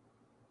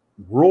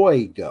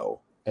Roy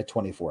go at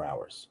 24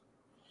 hours.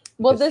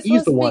 well, this he's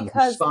was the one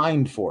because who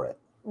signed for it.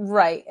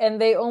 right, and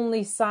they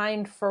only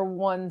signed for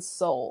one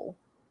soul.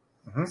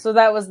 Mm-hmm. So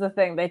that was the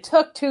thing. They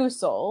took 2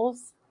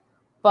 souls,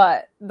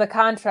 but the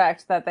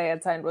contract that they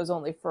had signed was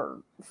only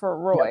for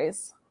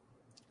Roy's. Yep.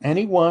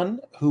 Anyone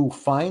who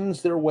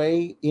finds their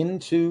way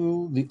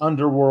into the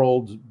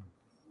underworld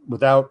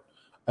without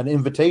an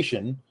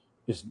invitation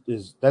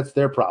is that's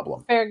their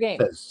problem. Fair game.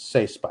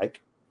 Say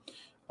Spike.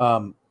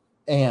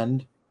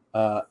 And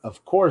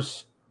of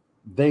course,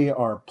 they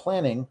are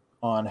planning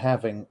on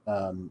having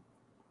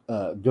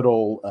good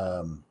old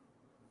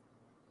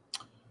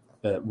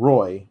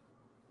Roy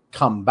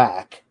come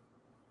back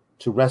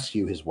to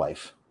rescue his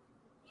wife.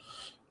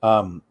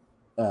 When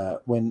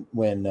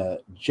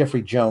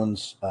Jeffrey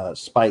Jones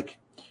Spike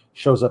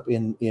shows up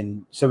in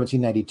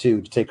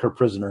 1792 to take her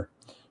prisoner,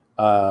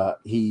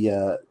 He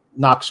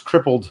knocks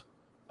crippled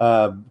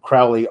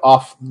Crowley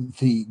off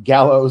the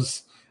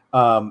gallows,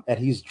 and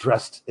he's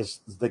dressed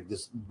as like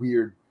this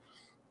weird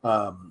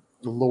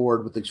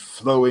lord with these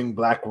flowing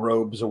black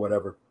robes or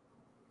whatever.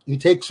 He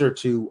takes her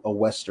to a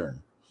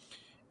western,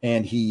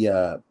 and he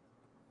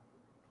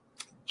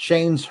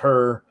chains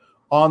her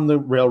on the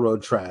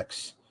railroad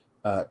tracks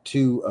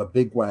to a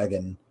big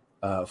wagon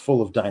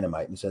full of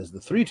dynamite, and says the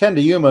 310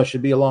 to Yuma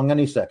should be along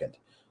any second.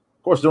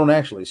 Of course, don't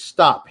actually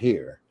stop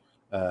here.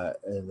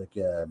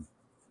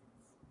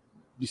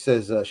 She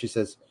says,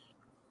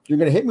 "You're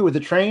going to hit me with the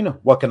train?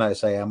 What can I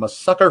say? I'm a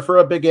sucker for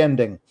a big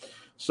ending."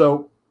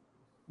 So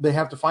they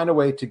have to find a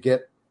way to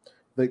get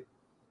the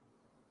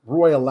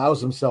Roy allows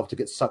himself to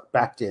get sucked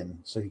back in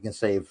so he can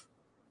save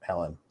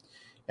Helen.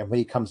 And when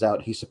he comes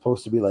out, he's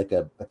supposed to be like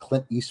a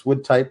Clint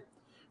Eastwood type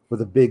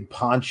with a big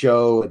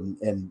poncho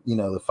and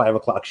the 5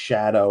 o'clock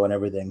shadow and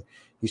everything.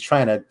 He's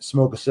trying to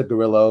smoke a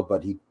cigarillo,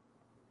 but he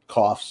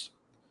coughs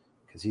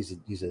because he's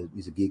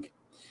a geek.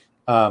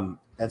 And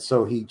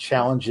so he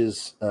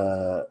challenges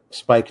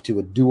Spike to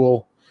a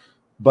duel,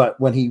 but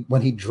when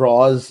he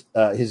draws,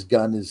 his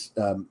gun is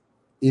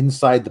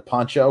inside the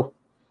poncho,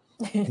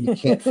 and he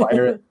can't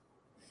fire it.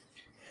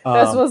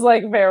 This was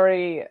like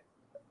very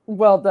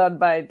well done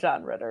by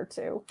John Ritter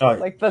too.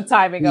 Like the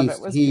timing of it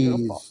was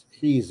beautiful.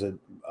 He's a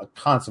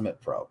consummate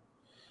pro.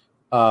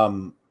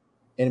 And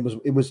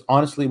it was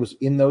honestly, it was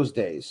in those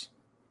days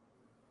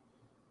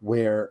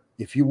where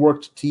if you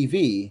worked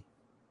TV,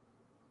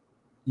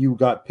 you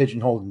got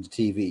pigeonholed into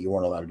TV. You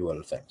weren't allowed to do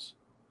other things.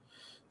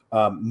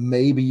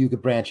 Maybe you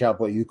could branch out,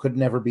 but you could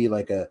never be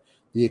like the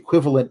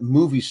equivalent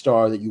movie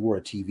star that you were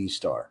a TV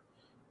star.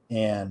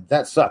 And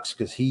that sucks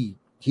because he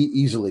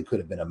easily could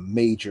have been a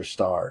major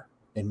star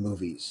in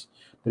movies,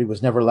 but he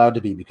was never allowed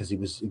to be because he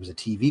was a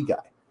TV guy.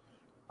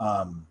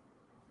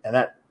 And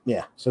that,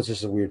 yeah, so it's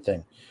just a weird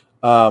thing.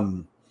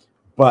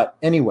 But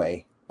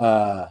anyway,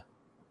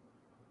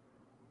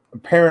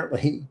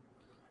 apparently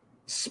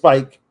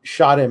Spike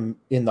shot him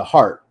in the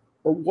heart,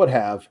 or would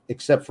have,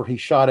 except for he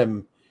shot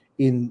him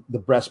in the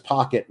breast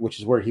pocket, which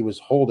is where he was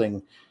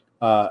holding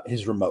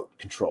his remote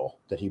control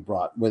that he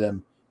brought with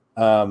him.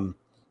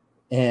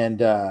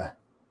 And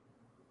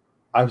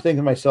I'm thinking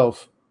to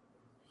myself,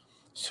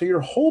 so your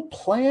whole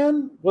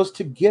plan was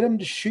to get him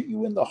to shoot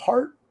you in the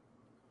heart?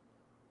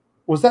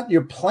 Was that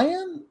your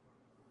plan?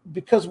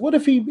 Because what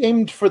if he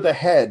aimed for the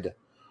head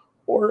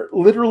or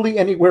literally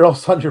anywhere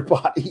else on your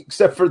body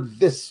except for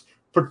this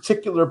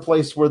particular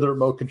place where the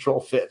remote control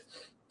fit?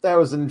 That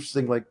was an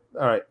interesting, like,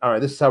 all right,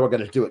 this is how we're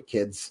going to do it,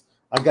 kids.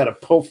 I got a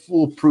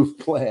foolproof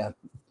plan.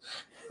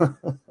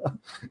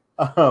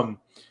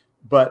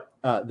 But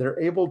they're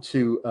able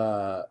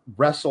to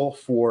wrestle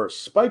for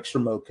Spike's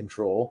remote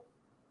control.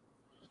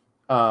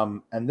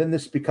 And then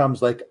this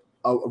becomes like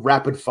a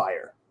rapid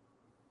fire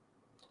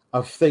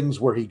of things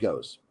where he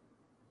goes.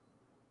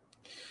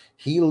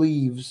 He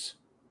leaves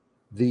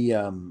the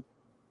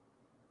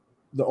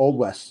Old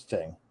West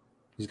thing.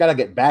 He's got to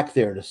get back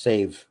there to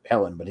save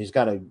Helen, but he's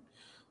got to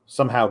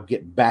somehow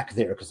get back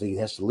there because he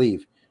has to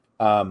leave.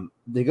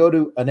 They go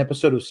to an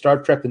episode of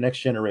Star Trek: The Next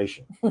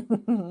Generation,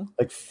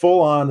 like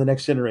full on The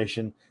Next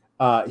Generation.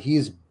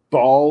 He's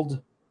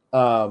bald.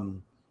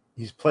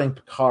 He's playing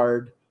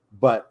Picard,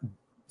 but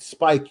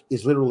Spike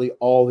is literally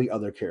all the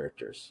other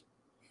characters.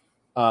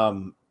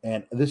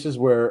 And this is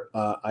where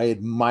I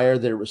admire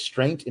their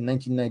restraint in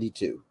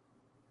 1992.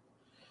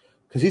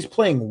 Because he's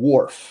playing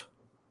Worf,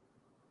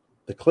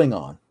 the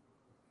Klingon.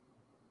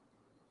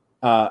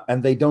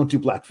 And they don't do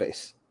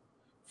blackface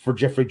for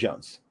Jeffrey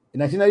Jones. In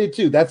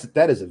 1992,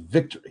 that is a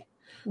victory.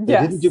 They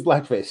didn't do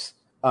blackface.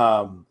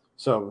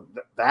 So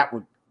that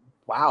would,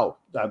 wow.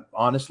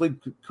 Honestly,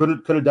 could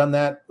have done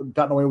that,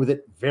 gotten away with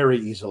it very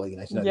easily in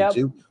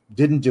 1992. Yep.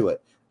 Didn't do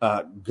it.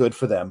 Good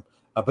for them.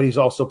 But he's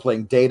also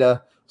playing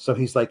Data. So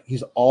he's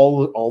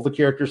all the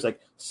characters,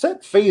 like,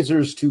 set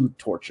phasers to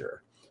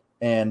torture.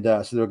 And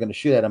so they were going to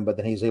shoot at him, but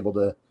then he's able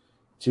to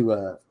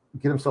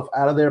get himself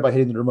out of there by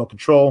hitting the remote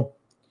control.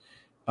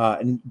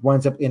 And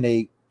winds up in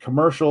a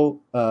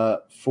commercial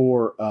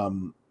for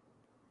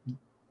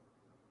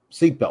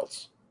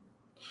seatbelts,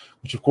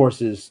 which of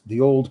course is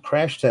the old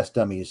crash test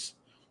dummies,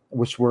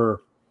 these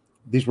were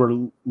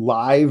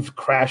live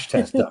crash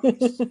test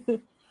dummies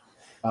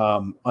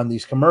on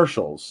these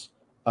commercials.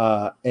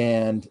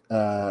 And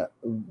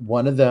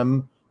one of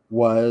them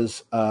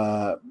was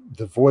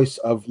the voice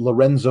of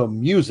Lorenzo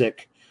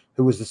Music,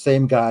 who was the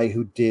same guy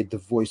who did the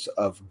voice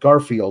of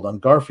Garfield on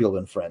Garfield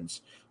and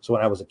Friends. So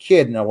when I was a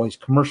kid and all these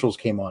commercials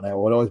came on, I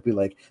would always be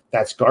like,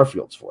 that's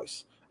Garfield's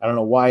voice. I don't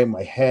know why in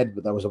my head,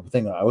 but that was a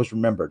thing I always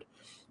remembered.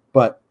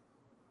 But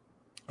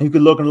you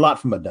could learn a lot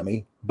from a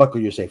dummy.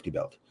 Buckle your safety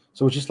belt.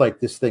 So it's just like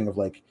this thing of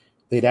like,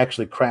 they'd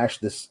actually crash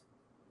this,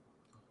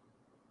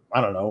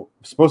 I don't know,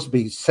 supposed to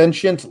be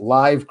sentient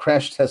live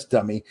crash test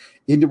dummy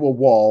into a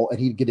wall, and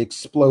he'd get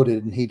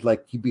exploded, and he'd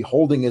be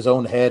holding his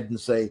own head and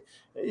say,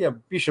 yeah,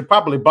 you should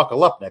probably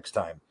buckle up next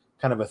time,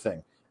 kind of a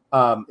thing.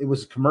 It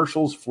was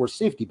commercials for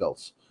safety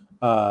belts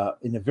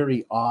in a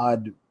very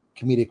odd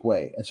comedic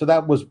way. And so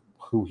that was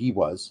who he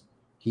was.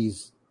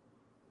 He's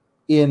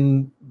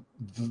in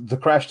the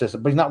crash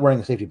test, but he's not wearing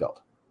a safety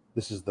belt.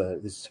 This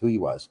is who he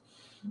was.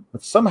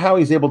 But somehow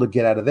he's able to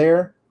get out of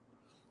there,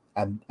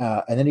 and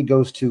then he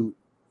goes to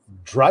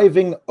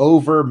driving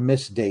over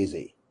Miss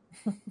Daisy.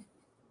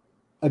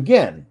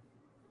 Again,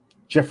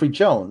 Jeffrey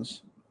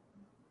Jones,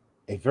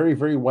 a very,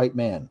 very white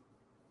man,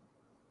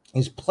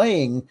 is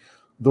playing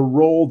the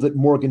role that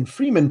Morgan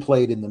Freeman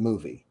played in the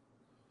movie.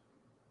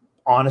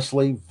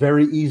 Honestly,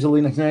 very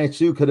easily,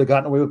 1992 could have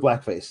gotten away with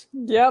blackface.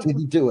 Yep.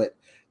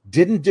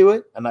 Didn't do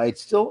it, and I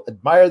still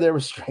admire their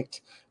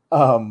restraint.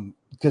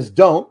 Because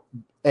don't,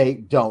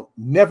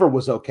 never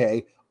was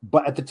okay,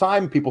 but at the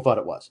time, people thought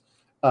it was.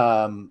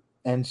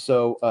 And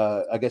so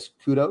I guess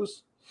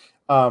kudos.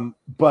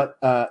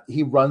 But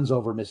he runs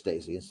over Miss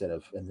Daisy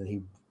and then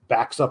he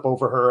backs up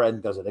over her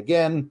and does it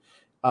again.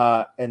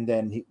 And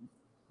then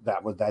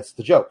that's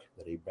the joke,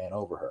 that he ran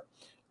over her.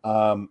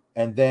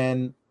 And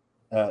then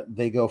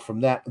they go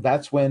from that.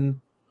 That's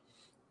when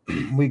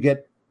we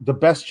get the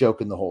best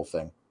joke in the whole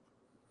thing,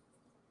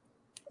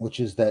 which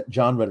is that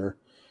John Ritter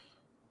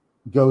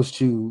goes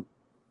to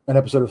an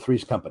episode of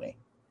Three's Company.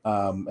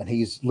 And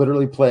he's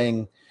literally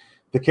playing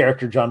the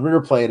character John Ritter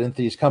played in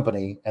Three's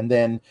Company. And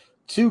then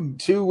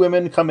two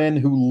women come in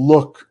who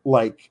look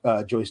like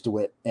Joyce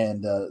DeWitt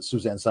and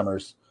Suzanne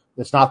Summers.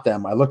 It's not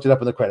them. I looked it up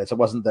in the credits. It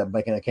wasn't them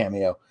making a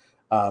cameo.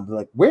 They're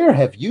like, "Where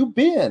have you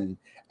been?"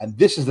 And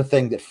this is the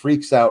thing that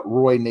freaks out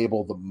Roy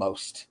Nabel the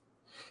most.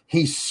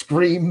 He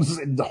screams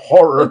in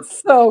horror.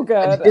 It's so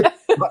good. And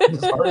hits the button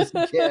as hard as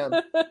he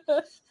can.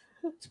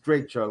 It's a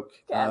great joke.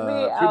 Get me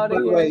out by of the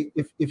here. way,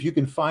 if you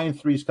can find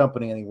Three's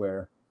Company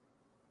anywhere,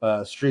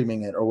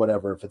 streaming it or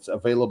whatever, if it's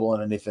available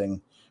on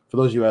anything, for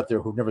those of you out there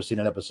who've never seen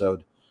an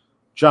episode,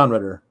 John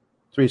Ritter,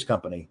 Three's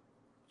Company,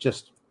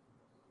 just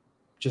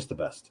the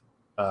best.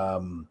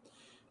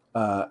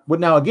 But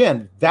now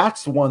again,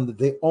 that's one that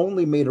they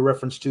only made a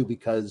reference to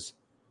because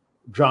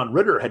John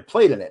Ritter had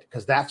played in it,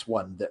 because that's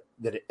one that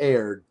it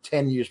aired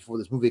 10 years before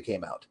this movie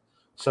came out.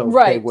 So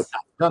They would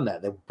not have done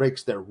that. That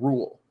breaks their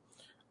rule.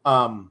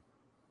 And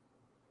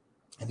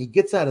he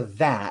gets out of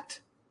that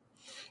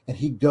and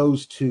he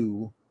goes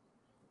to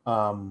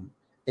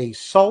a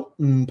Salt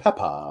and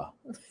Pepper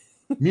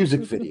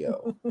music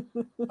video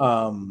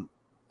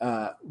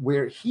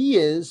where he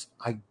is,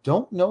 I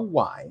don't know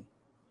why,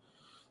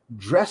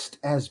 dressed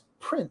as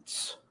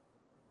Prince.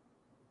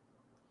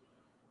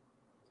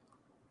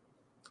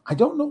 I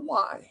don't know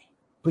why,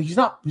 but he's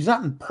not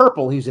in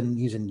purple. He's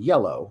in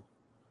yellow.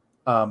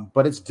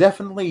 But it's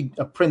definitely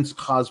a Prince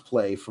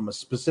cosplay from a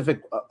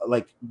specific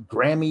like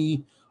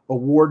Grammy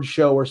award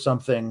show or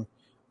something.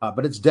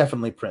 But it's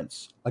definitely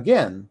Prince.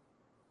 Again,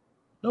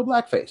 no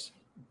blackface.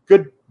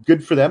 Good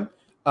for them.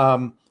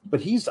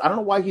 But I don't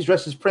know why he's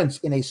dressed as Prince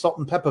in a Salt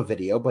and Pepper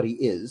video, but he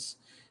is.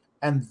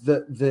 And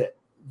the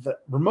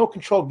remote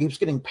control keeps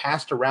getting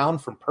passed around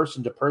from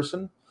person to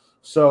person.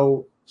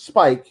 So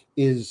Spike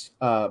is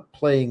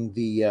playing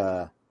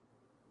the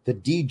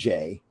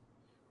DJ,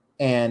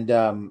 and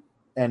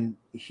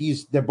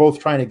they're both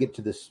trying to get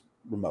to this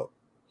remote.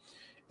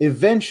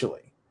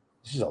 Eventually,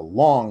 this is a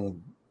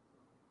long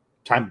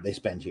time that they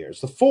spend here.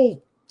 It's the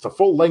full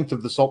length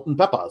of the Salt and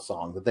Pepper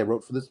song that they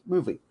wrote for this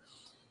movie.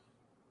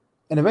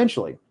 And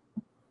eventually,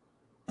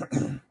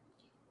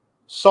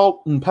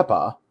 Salt and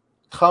Pepper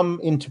come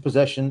into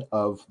possession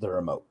of the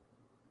remote.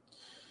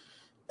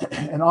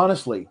 And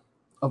honestly,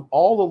 of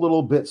all the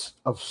little bits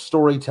of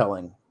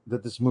storytelling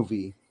that this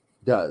movie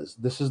does,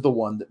 this is the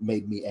one that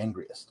made me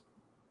angriest.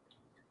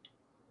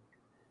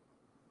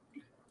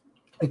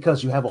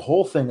 Because you have a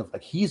whole thing of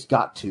like, he's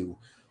got to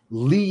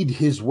lead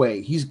his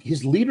way.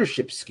 His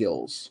leadership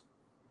skills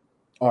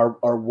are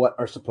what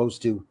are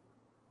supposed to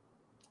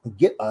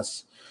get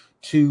us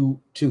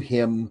to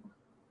him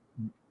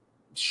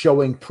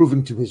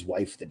proving to his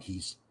wife that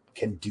he's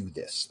can do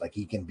this, like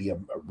he can be a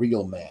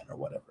real man or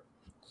whatever.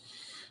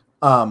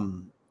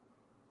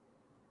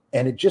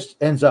 And it just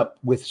ends up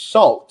with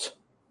Salt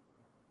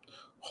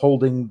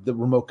holding the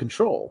remote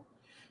control,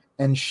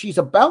 and she's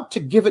about to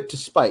give it to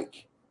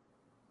Spike,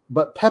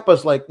 but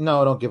Peppa's like,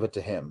 "No, don't give it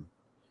to him."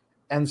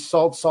 And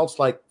Salt's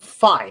like,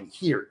 "Fine,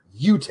 here,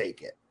 you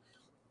take it,"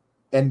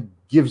 and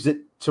gives it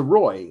to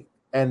Roy,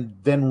 and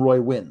then Roy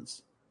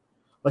wins.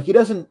 Like, he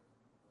doesn't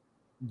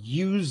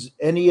use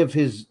any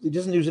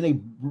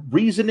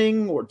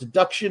reasoning or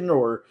deduction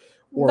or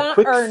Not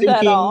quick earned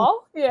thinking at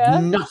all. Yeah.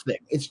 Nothing.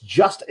 It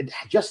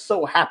just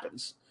so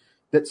happens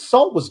that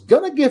Salt was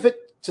gonna give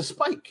it to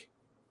Spike,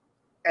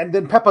 and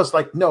then Peppa's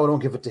like, "No,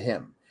 don't give it to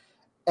him."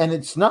 And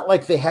it's not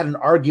like they had an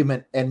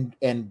argument and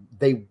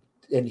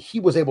he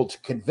was able to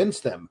convince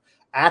them,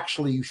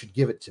 "Actually, you should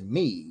give it to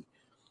me."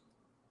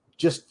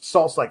 Just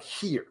Salt's like,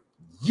 "Here,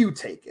 you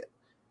take it,"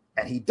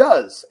 and he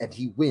does, and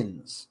he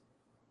wins,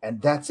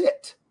 and that's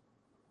it.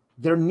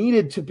 There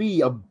needed to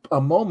be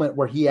a moment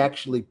where he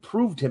actually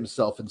proved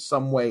himself in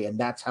some way, and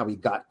that's how he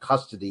got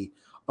custody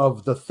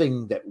of the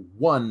thing that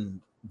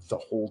won the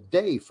whole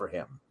day for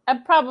him.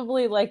 And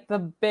probably like the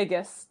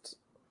biggest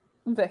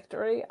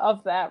victory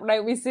of that,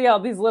 right? We see all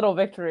these little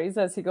victories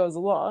as he goes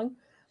along,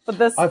 But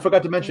this I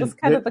forgot to was mention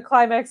kind of that the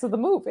climax of the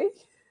movie.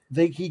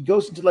 he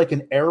goes into like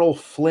an Errol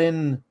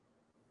Flynn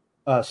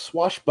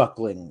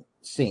swashbuckling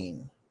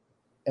scene,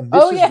 and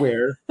Oh this is yeah.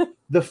 where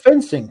the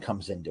fencing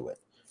comes into it.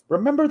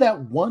 Remember that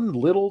one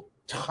little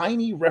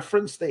tiny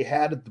reference they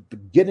had at the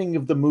beginning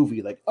of the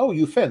movie, like, "Oh,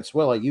 you fence?"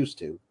 Well, I used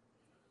to.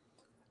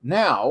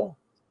 Now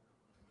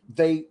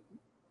they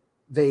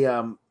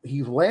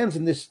he lands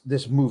in this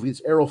movie,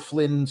 this Errol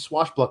Flynn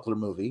swashbuckler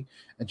movie,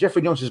 and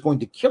Jeffrey Jones is going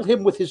to kill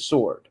him with his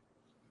sword.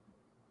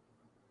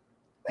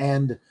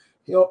 And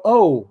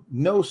oh,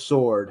 no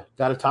sword.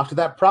 Got to talk to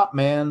that prop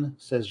man,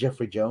 says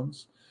Jeffrey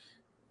Jones.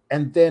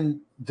 And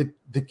then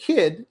the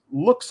kid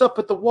looks up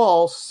at the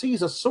wall,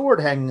 sees a sword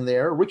hanging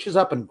there, reaches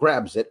up and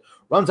grabs it,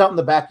 runs out in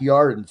the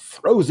backyard and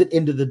throws it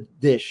into the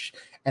dish,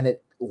 and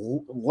it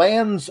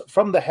lands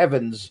from the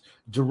heavens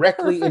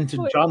directly into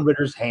Perfectly. John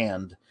Ritter's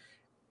hand.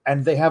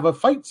 And they have a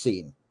fight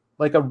scene,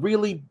 like a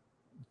really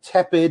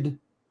tepid,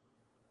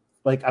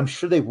 like I'm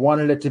sure they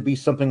wanted it to be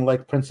something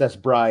like Princess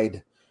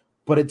Bride,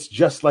 but it's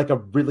just like a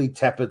really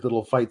tepid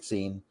little fight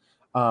scene.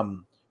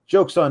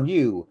 Joke's on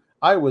you.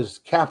 I was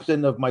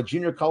captain of my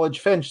junior college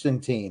fencing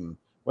team.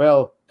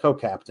 Well,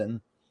 co-captain,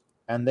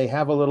 and they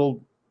have a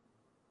little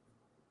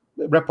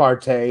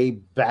repartee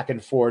back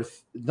and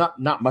forth.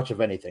 Not much of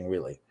anything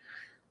really.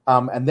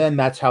 And then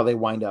that's how they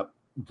wind up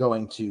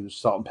going to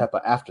Salt and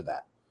Pepper after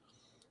that.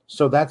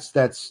 So that's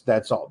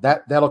all.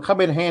 That'll come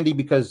in handy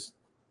because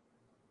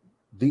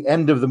the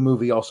end of the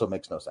movie also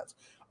makes no sense.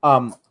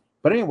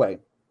 But anyway,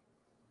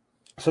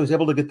 so he's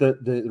able to get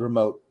the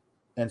remote,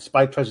 and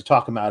Spike tries to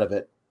talk him out of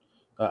it.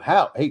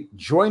 How? Hey,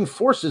 join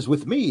forces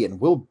with me, and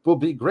we'll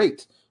be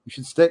great. You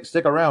should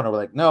stick around. And we're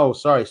like, no,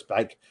 sorry,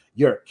 Spike,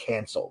 you're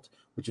canceled.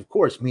 Which of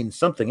course means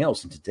something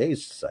else in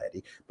today's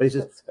society. But he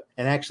says,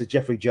 and actually,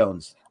 Jeffrey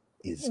Jones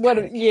is kind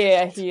of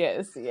Yeah, canceled. he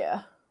is.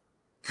 Yeah.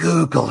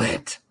 Google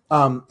it.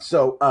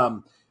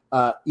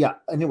 Yeah.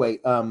 Anyway,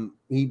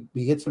 he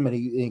hits him and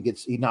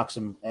he knocks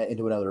him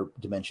into another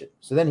dimension.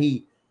 So then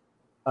he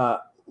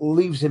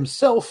leaves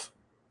himself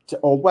to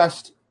Old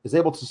West, is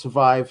able to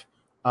survive,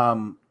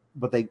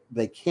 but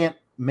they can't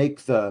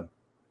make the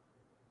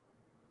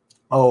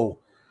oh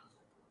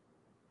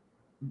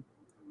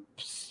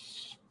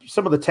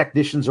some of the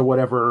technicians or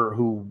whatever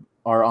who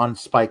are on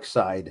Spike's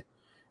side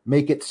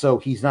make it so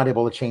he's not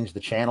able to change the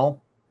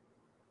channel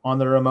on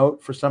the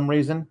remote for some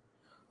reason,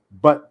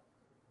 but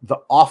the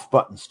off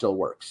button still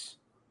works.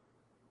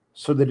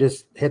 So they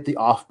just hit the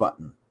off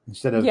button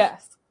instead of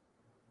Yes.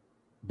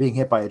 being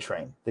hit by a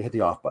train. They hit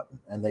the off button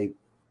and they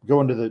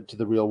go into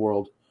the real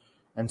world.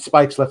 And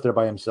Spike's left there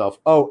by himself.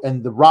 Oh,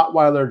 and the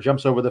Rottweiler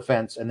jumps over the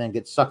fence and then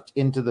gets sucked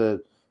into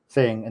the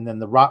thing, and then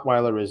the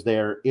Rottweiler is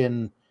there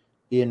in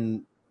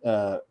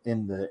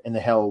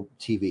the Hell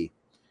TV.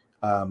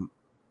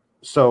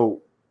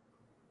 So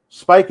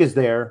Spike is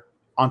there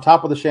on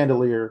top of the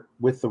chandelier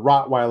with the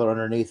Rottweiler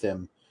underneath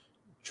him,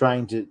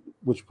 trying to,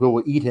 which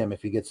will eat him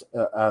if he gets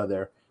out of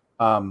there.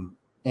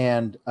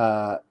 And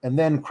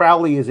then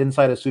Crowley is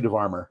inside a suit of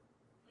armor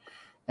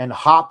and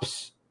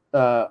hops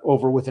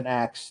over with an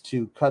axe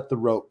to cut the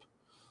rope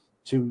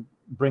to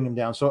bring him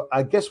down. So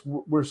I guess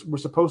we're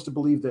supposed to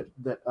believe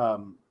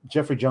that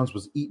Jeffrey Jones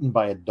was eaten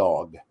by a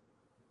dog.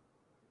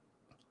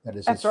 That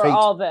is his After fate.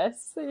 all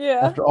this. Yeah.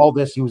 After all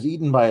this, he was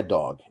eaten by a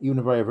dog,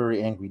 even by a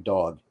very angry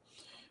dog.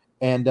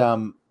 And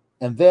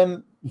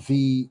then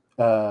the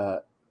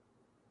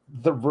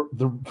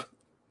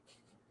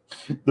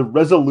the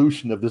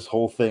resolution of this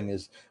whole thing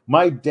is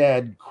my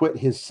dad quit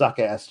his suck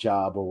ass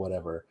job or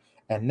whatever,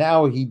 and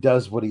now he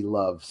does what he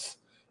loves,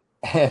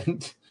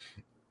 and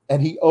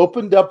he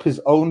opened up his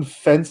own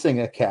fencing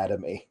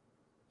academy,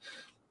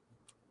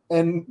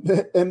 and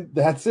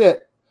that's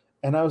it.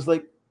 And I was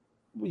like,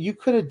 you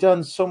could have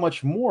done so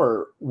much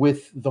more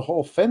with the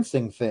whole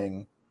fencing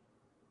thing.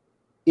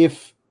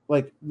 If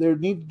like there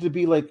needed to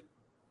be like,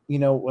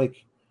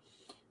 like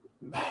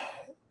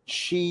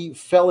she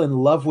fell in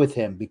love with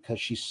him because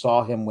she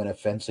saw him win a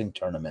fencing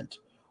tournament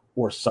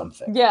or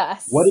something. What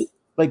Yes.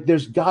 like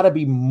there's got to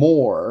be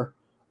more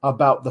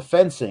about the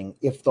fencing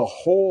if the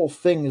whole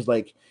thing is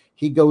like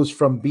he goes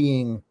from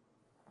being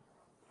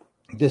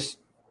this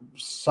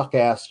suck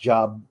ass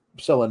job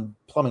selling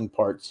plumbing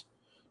parts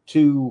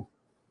to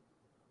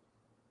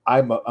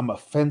I'm a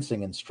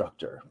fencing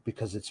instructor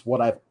because it's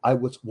what I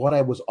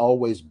was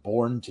always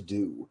born to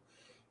do.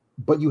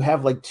 But you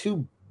have like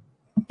two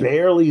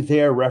barely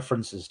there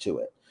references to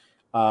it.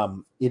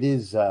 It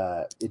is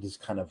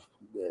kind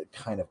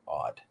of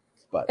odd,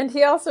 but And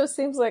he also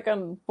seems like a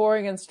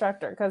boring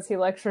instructor because he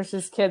lectures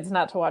his kids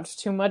not to watch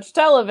too much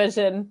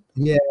television.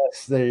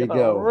 yes, there you It'll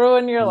go.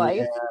 ruin your Yeah,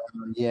 life.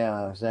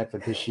 yeah, exactly.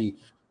 Because she's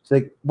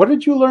like, "Where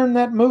did you learn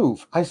that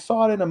move? I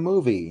saw it in a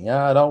movie.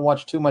 Yeah, I don't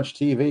watch too much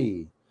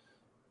TV."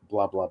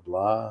 Blah blah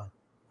blah.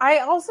 I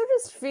also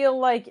just feel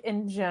like,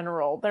 in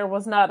general, there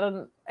was not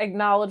an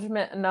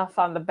acknowledgement enough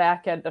on the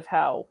back end of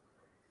how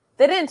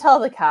they didn't tell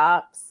the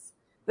cops.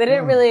 They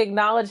didn't Hmm. really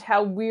acknowledge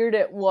how weird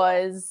it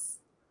was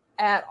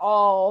at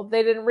all.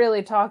 They didn't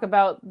really talk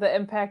about the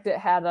impact it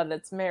had on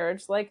its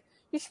marriage. Like,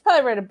 you should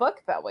probably write a book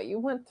about what you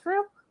went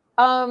through.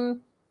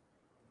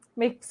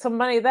 make some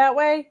money that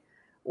way.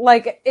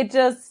 Like it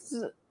just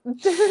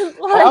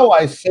like How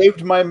I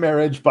saved my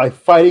marriage by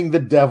fighting the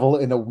devil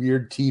in a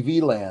weird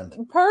TV land.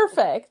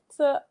 perfect.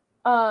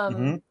 Mm-hmm.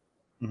 Um,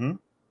 Mm-hmm.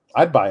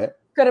 I'd buy it.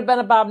 could have been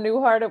a Bob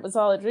Newhart. It was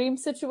all a dream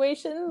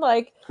situation.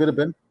 Like Could have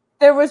been.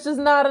 there was just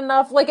not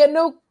enough. Like at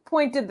no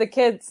point did the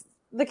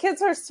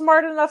kids are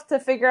smart enough to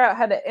figure out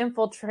how to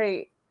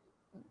infiltrate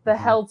the Mm-hmm.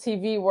 Hell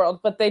TV world,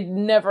 but they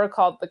never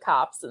called the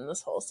cops in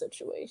this whole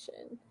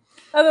situation.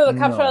 Although the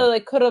cops No. probably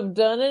like could have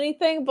done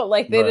anything, but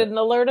like they Right. didn't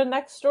alert a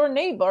next door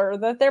neighbor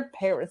that their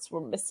parents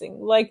were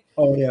missing. Like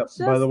Oh yeah.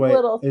 By the just way,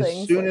 little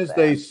things like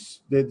that.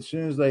 as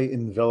soon as they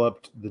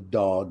enveloped the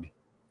dog,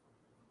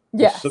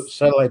 the Yes.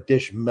 satellite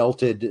dish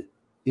melted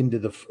into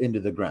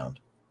the ground.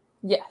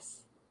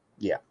 Yes.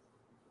 Yeah.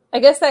 I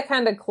guess that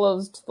kind of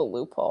closed the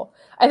loophole.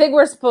 I think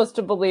we're supposed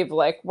to believe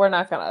like we're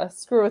not gonna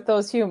screw with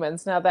those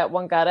humans now that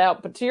one got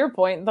out. But to your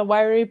point, the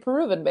wiry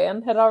Peruvian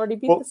man had already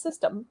beat the Well,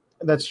 system.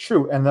 that's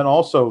true. And then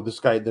also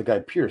the guy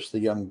Pierce, the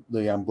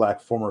young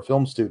black former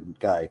film student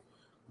guy,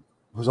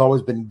 who's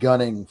always been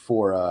gunning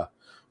for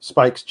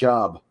Spike's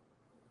job.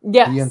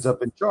 He ends Yes.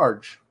 up in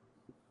charge.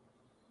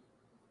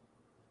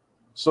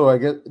 So I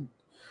get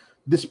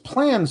this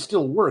plan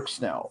still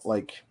works now.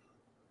 Like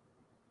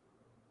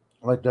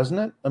doesn't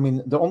it? I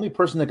mean, the only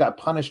person that got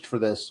punished for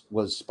this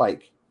was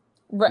Spike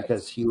Right.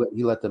 because he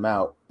let them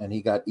out and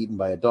he got eaten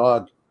by a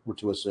dog, we're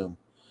to assume.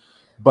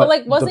 But But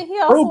like, the wasn't he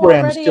also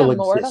program already still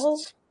immortal?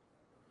 exists.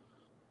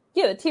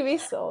 Yeah, the TV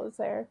still is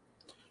there.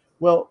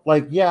 Well,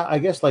 like yeah, I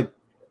guess like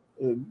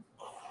uh,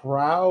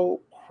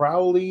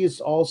 Crowley's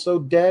also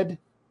dead.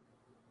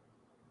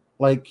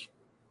 Like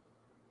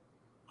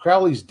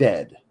Crowley's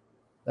dead.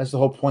 That's the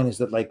whole point. Is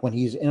that like when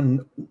he's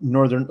in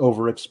northern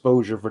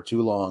overexposure for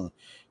too long,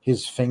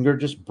 his finger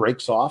just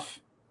breaks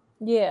off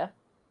Yeah.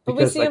 But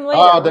we because see him like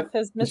later the with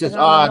his he missing says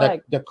arm and the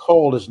leg.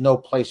 cold is no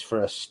place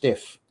for a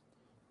stiff.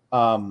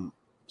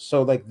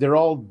 So like they're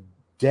all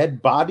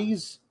dead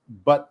bodies,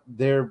 but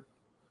they're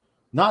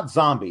not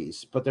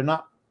zombies, but they're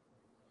not.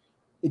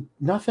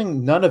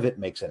 None of it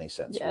makes any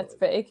sense Yeah, it's really.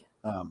 fake.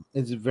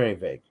 It's very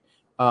vague.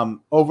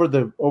 Over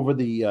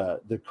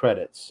the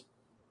credits,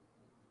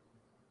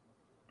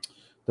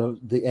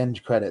 the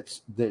end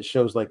credits that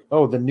shows like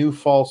the new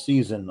fall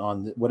season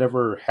on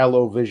whatever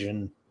Hello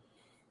Vision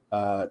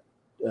uh,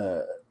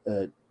 uh,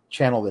 uh,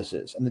 channel this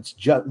is, and it's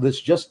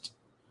just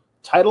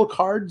title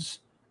cards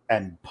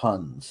and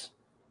puns.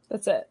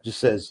 That's it. Just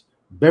says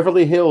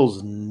Beverly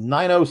Hills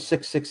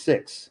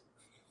 90666.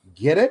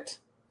 Get it?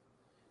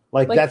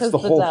 Like Like, that's cause the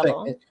the whole thing.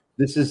 devil.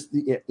 This is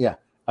yeah.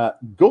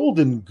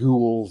 Golden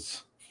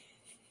Ghouls,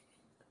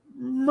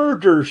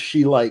 murder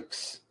she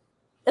likes.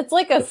 It's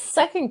like a The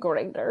second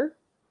grader.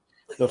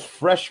 the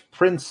Fresh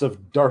Prince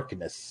of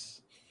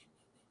Darkness.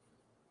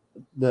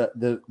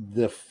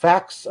 The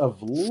facts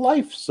of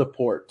life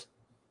support.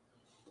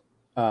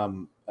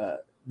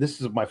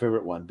 This is my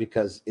favorite one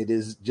because it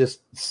is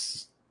just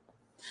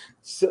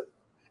so,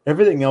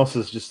 everything else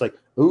is just like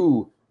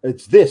ooh,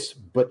 it's this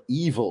but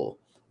evil,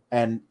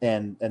 and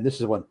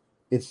this is one.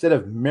 Instead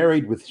of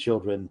married with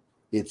children,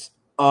 it's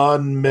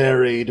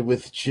unmarried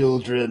with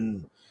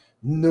children.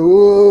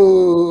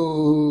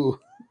 No,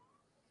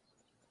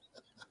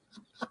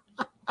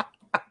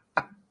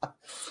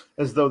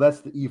 as though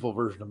that's the evil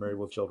version of Married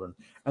with Children.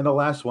 And the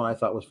last one I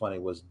thought was funny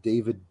was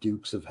David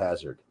Dukes of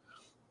Hazzard.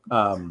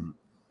 Um,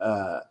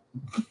 uh,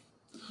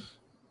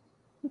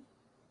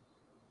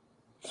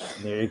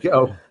 there you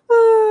go.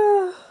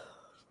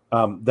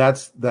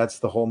 That's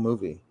the whole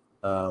movie.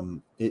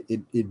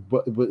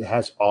 It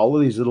has all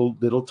of these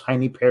little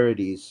tiny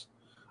parodies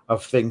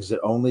of things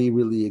that only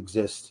really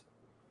exist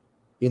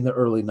in the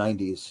early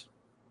 '90s.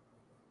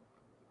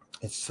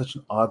 It's such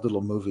an odd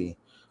little movie.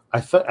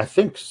 I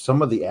think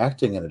some of the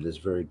acting in it is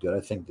very good.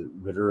 I think that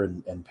Ritter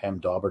and Pam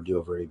Dauber do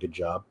a very good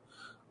job.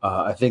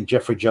 I think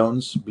Jeffrey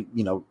Jones,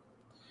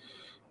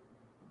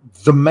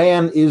 the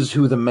man is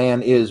who the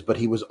man is, but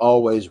he was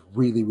always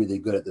really, really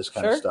good at this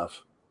kind of Sure.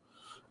 stuff.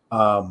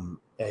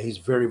 He's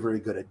very, very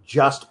good at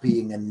just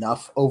being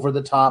enough over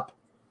the top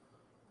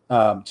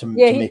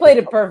Yeah, to he make his played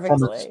it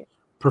perfectly.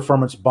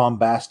 performance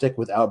bombastic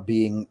without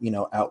being,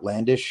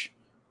 outlandish.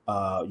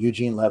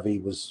 Eugene Levy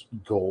was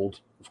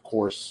gold, of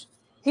course,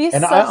 He's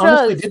and I such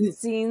honestly a didn't.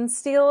 scene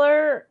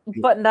stealer,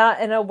 but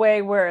not in a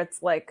way where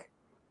it's like,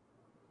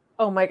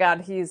 oh my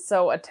god, he's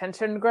so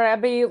attention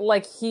grabby.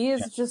 Like he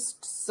Yeah, is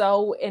just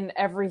so in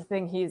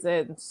everything he's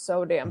in,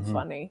 so damn mhm,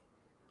 funny.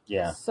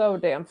 yeah. So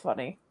damn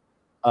funny.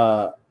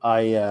 Uh,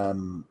 I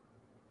um,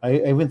 I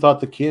even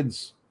thought the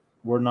kids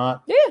were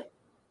not Yeah.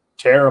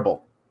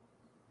 terrible.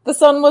 The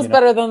son was You know,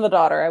 better than the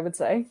daughter, I would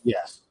say.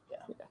 yes, yeah.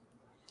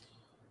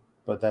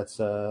 But that's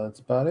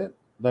about it.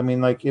 I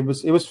mean, like it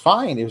was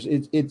fine.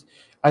 It.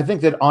 I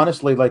think that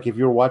honestly, like if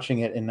you're watching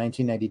it in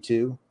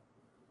 1992,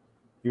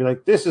 you're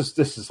like, this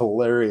is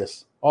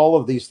hilarious. All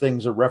of these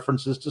things are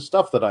references to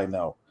stuff that I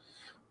know.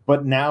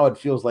 But now it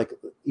feels like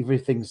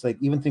everything's like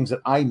even things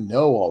that I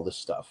know all this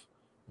stuff.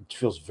 It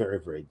feels very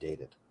very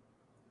dated.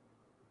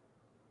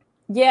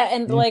 Yeah,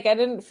 and Yeah. like I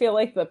didn't feel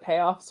like the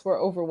payoffs were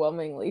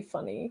overwhelmingly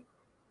funny.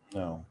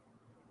 No.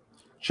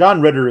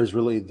 John Ritter is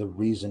really the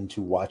reason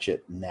to watch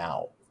it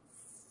now.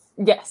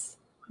 Yes.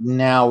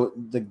 Now,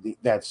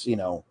 that's,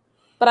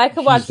 But I could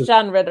he's watch the,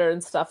 John Ritter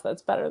and stuff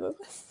that's better than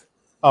this.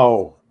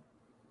 oh,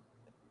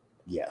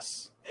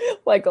 yes.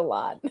 Like a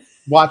lot.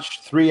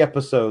 Watch 3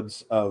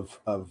 episodes of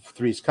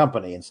Three's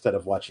Company instead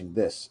of watching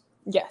this.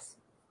 Yes.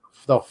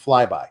 They'll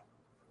fly by.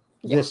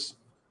 Yeah. This,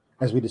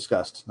 as we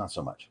discussed, not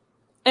so much.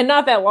 And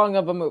not that long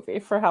of a movie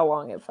for how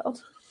long it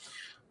felt.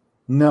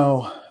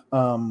 No,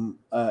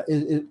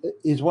 it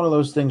is one of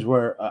those things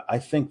where I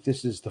think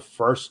this is the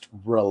first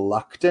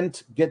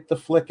reluctant get the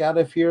flick out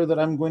of here that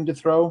I'm going to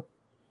throw,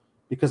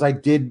 because I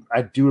do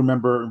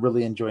remember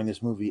really enjoying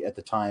this movie at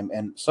the time,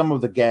 and some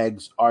of the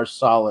gags are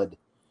solid,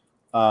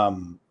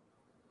 um,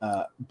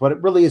 but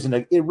it really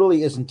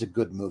isn't a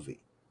good movie.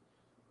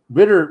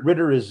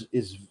 Ritter is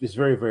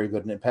very, very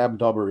good, and Pam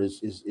Dauber is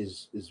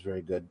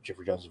very good.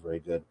 Jeffrey Jones is very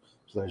good.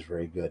 Slater's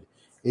very good.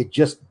 It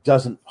just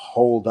doesn't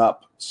hold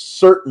up,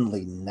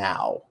 certainly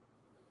now.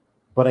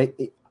 But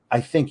I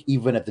think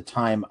even at the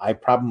time, I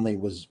probably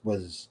was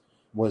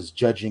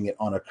judging it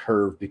on a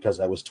curve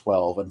because I was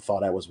 12 and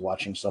thought I was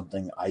watching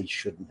something I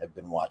shouldn't have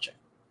been watching.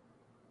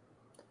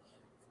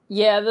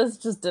 Yeah, this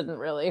just didn't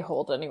really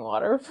hold any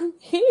water for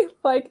me.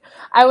 Like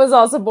I was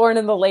also born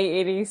in the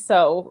late 80s,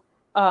 so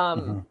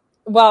um Mm-hmm.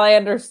 while I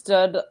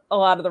understood a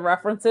lot of the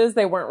references,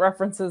 they weren't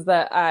references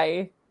that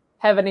I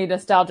have any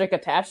nostalgic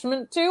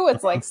attachment to.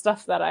 It's like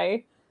stuff that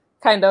I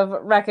kind of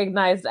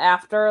recognized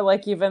after,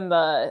 like even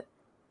the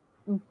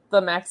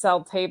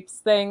Maxell tapes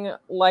thing.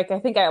 Like I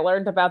think I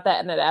learned about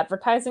that in an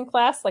advertising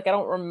class. Like I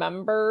don't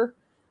remember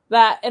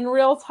that in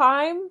real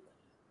time.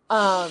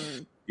 Um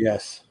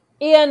Yes.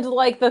 and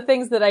like the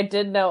things that I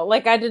did know,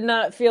 like I did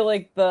not feel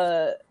like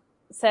the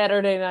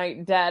Saturday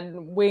Night Dead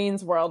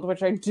Wayne's World,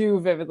 which I do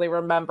vividly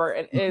remember,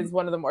 it Mm-hmm. is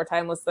one of the more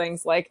timeless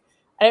things. Like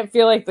I didn't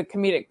feel like the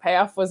comedic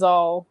payoff was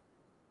all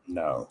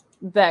No.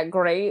 that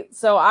great.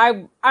 So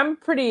I'm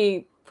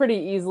pretty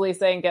easily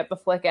saying get the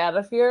flick out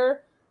of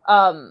here.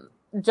 Um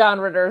John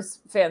Ritter's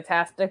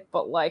fantastic,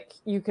 but like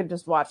you could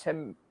just watch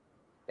him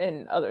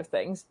in other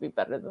things be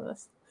better than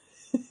this.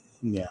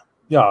 Yeah.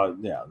 Yeah.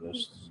 Yeah.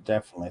 There's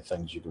definitely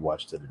things you could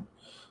watch that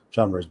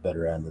genre is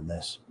better at than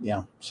this.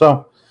 Yeah.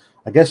 So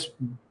I guess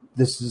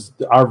this is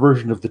our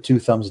version of the 2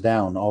 thumbs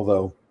down,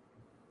 although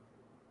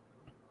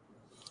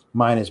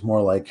mine is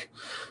more like,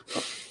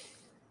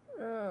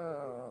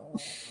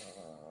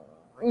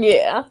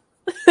 Yeah.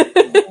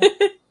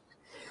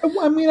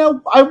 I mean,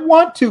 I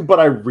want to, but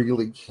I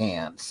really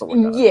can't. So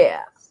we gotta do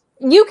Yeah.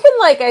 You can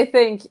like I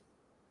think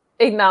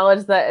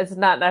acknowledge that it's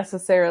not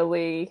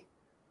necessarily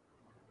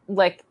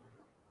like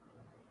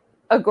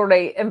a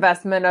great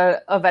investment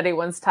of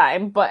anyone's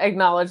time, but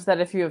acknowledge that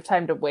if you have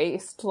time to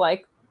waste,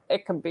 like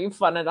it can be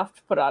fun enough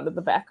to put on in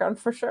the background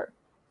for sure.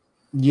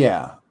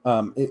 Yeah.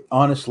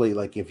 Honestly,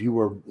 like if you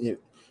were,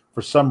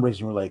 for some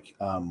reason, we're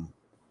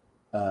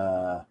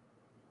uh,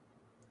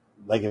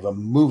 like if a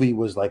movie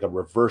was like a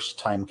reverse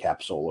time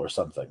capsule or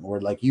something, or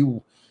like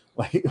you,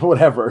 like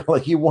whatever,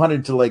 like you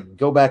wanted to like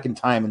go back in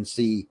time and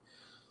see,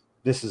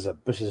 this is a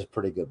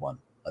pretty good one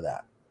of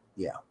that.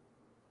 Yeah.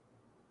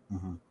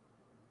 Mm-hmm.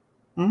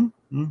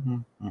 Mm-hmm.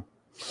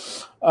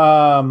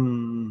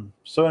 Mm-hmm.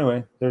 So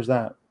anyway, there's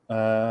that.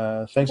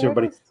 Thanks There it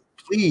everybody. is.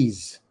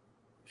 Please,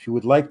 if you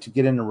would like to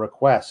get in a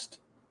request,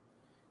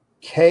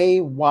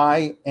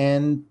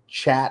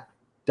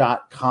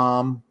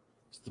 kynchat.com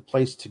is the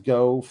place to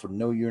go for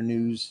Know Your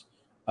News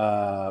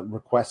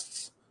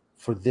requests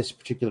for this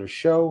particular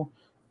show.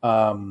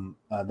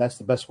 That's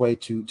the best way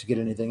to get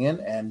anything in.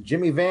 And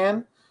Jimmy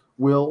Van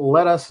will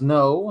let us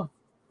know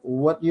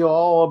what you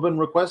all have been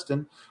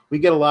requesting. We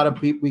get a lot of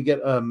people. We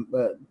get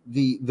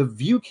the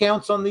view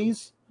counts on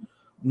these,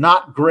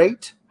 not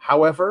great.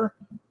 However,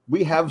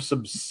 we have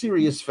some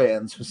serious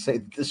fans who say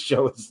that this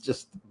show is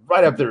just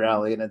right up their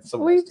alley, and it's so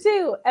We nice to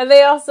hear. do. And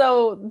they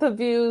also the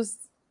views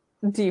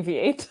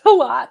deviate a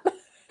lot.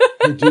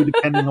 They do,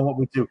 depending on what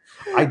we do.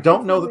 I It's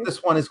don't know that funny.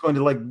 this one is going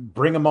to like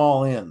bring them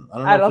all in. I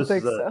don't I know if don't this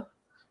is think a. so.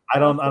 I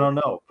don't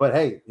know. But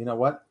hey, you know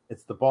what?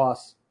 It's the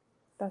boss.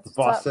 That's The what's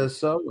boss up. says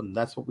so, and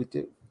that's what we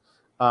do.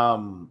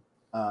 Um,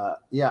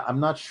 yeah, I'm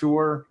not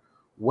sure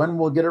when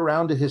we'll get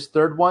around to his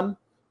third one,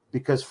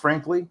 because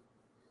frankly,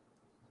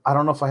 I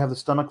don't know if I have the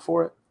stomach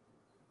for it.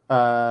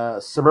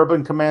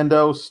 Suburban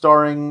Commando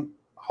starring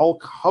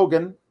Hulk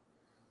Hogan.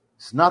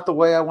 It's not the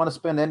way I want to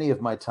spend any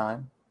of my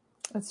time.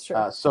 That's true.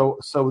 So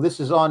this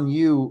is on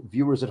you,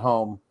 viewers at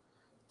home,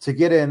 to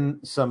get in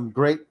some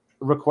great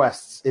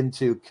requests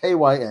into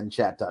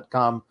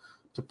kynchat.com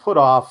to put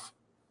off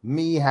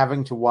me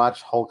having to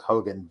watch Hulk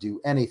Hogan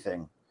do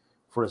anything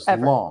for as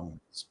Ever. long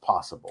as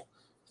possible.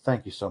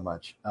 Thank you so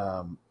much.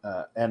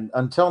 And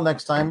until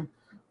next time,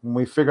 when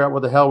we figure out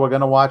what the hell we're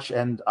going to watch,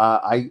 and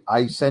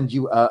I send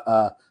you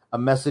a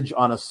message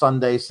on a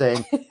Sunday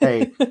saying,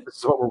 hey, this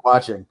is what we're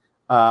watching.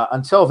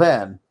 Until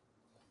then,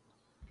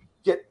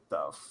 get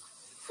the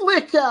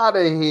flick out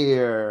of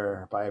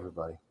here. Bye,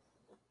 everybody.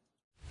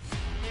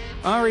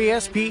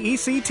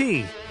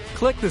 RESPECT.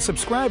 Click the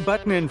subscribe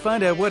button and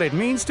find out what it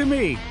means to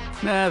me.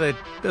 Nah, that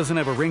doesn't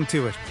have a ring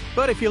to it.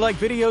 But if you like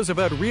videos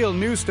about real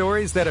news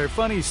stories that are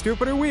funny,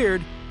 stupid, or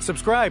weird,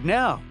 subscribe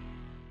now.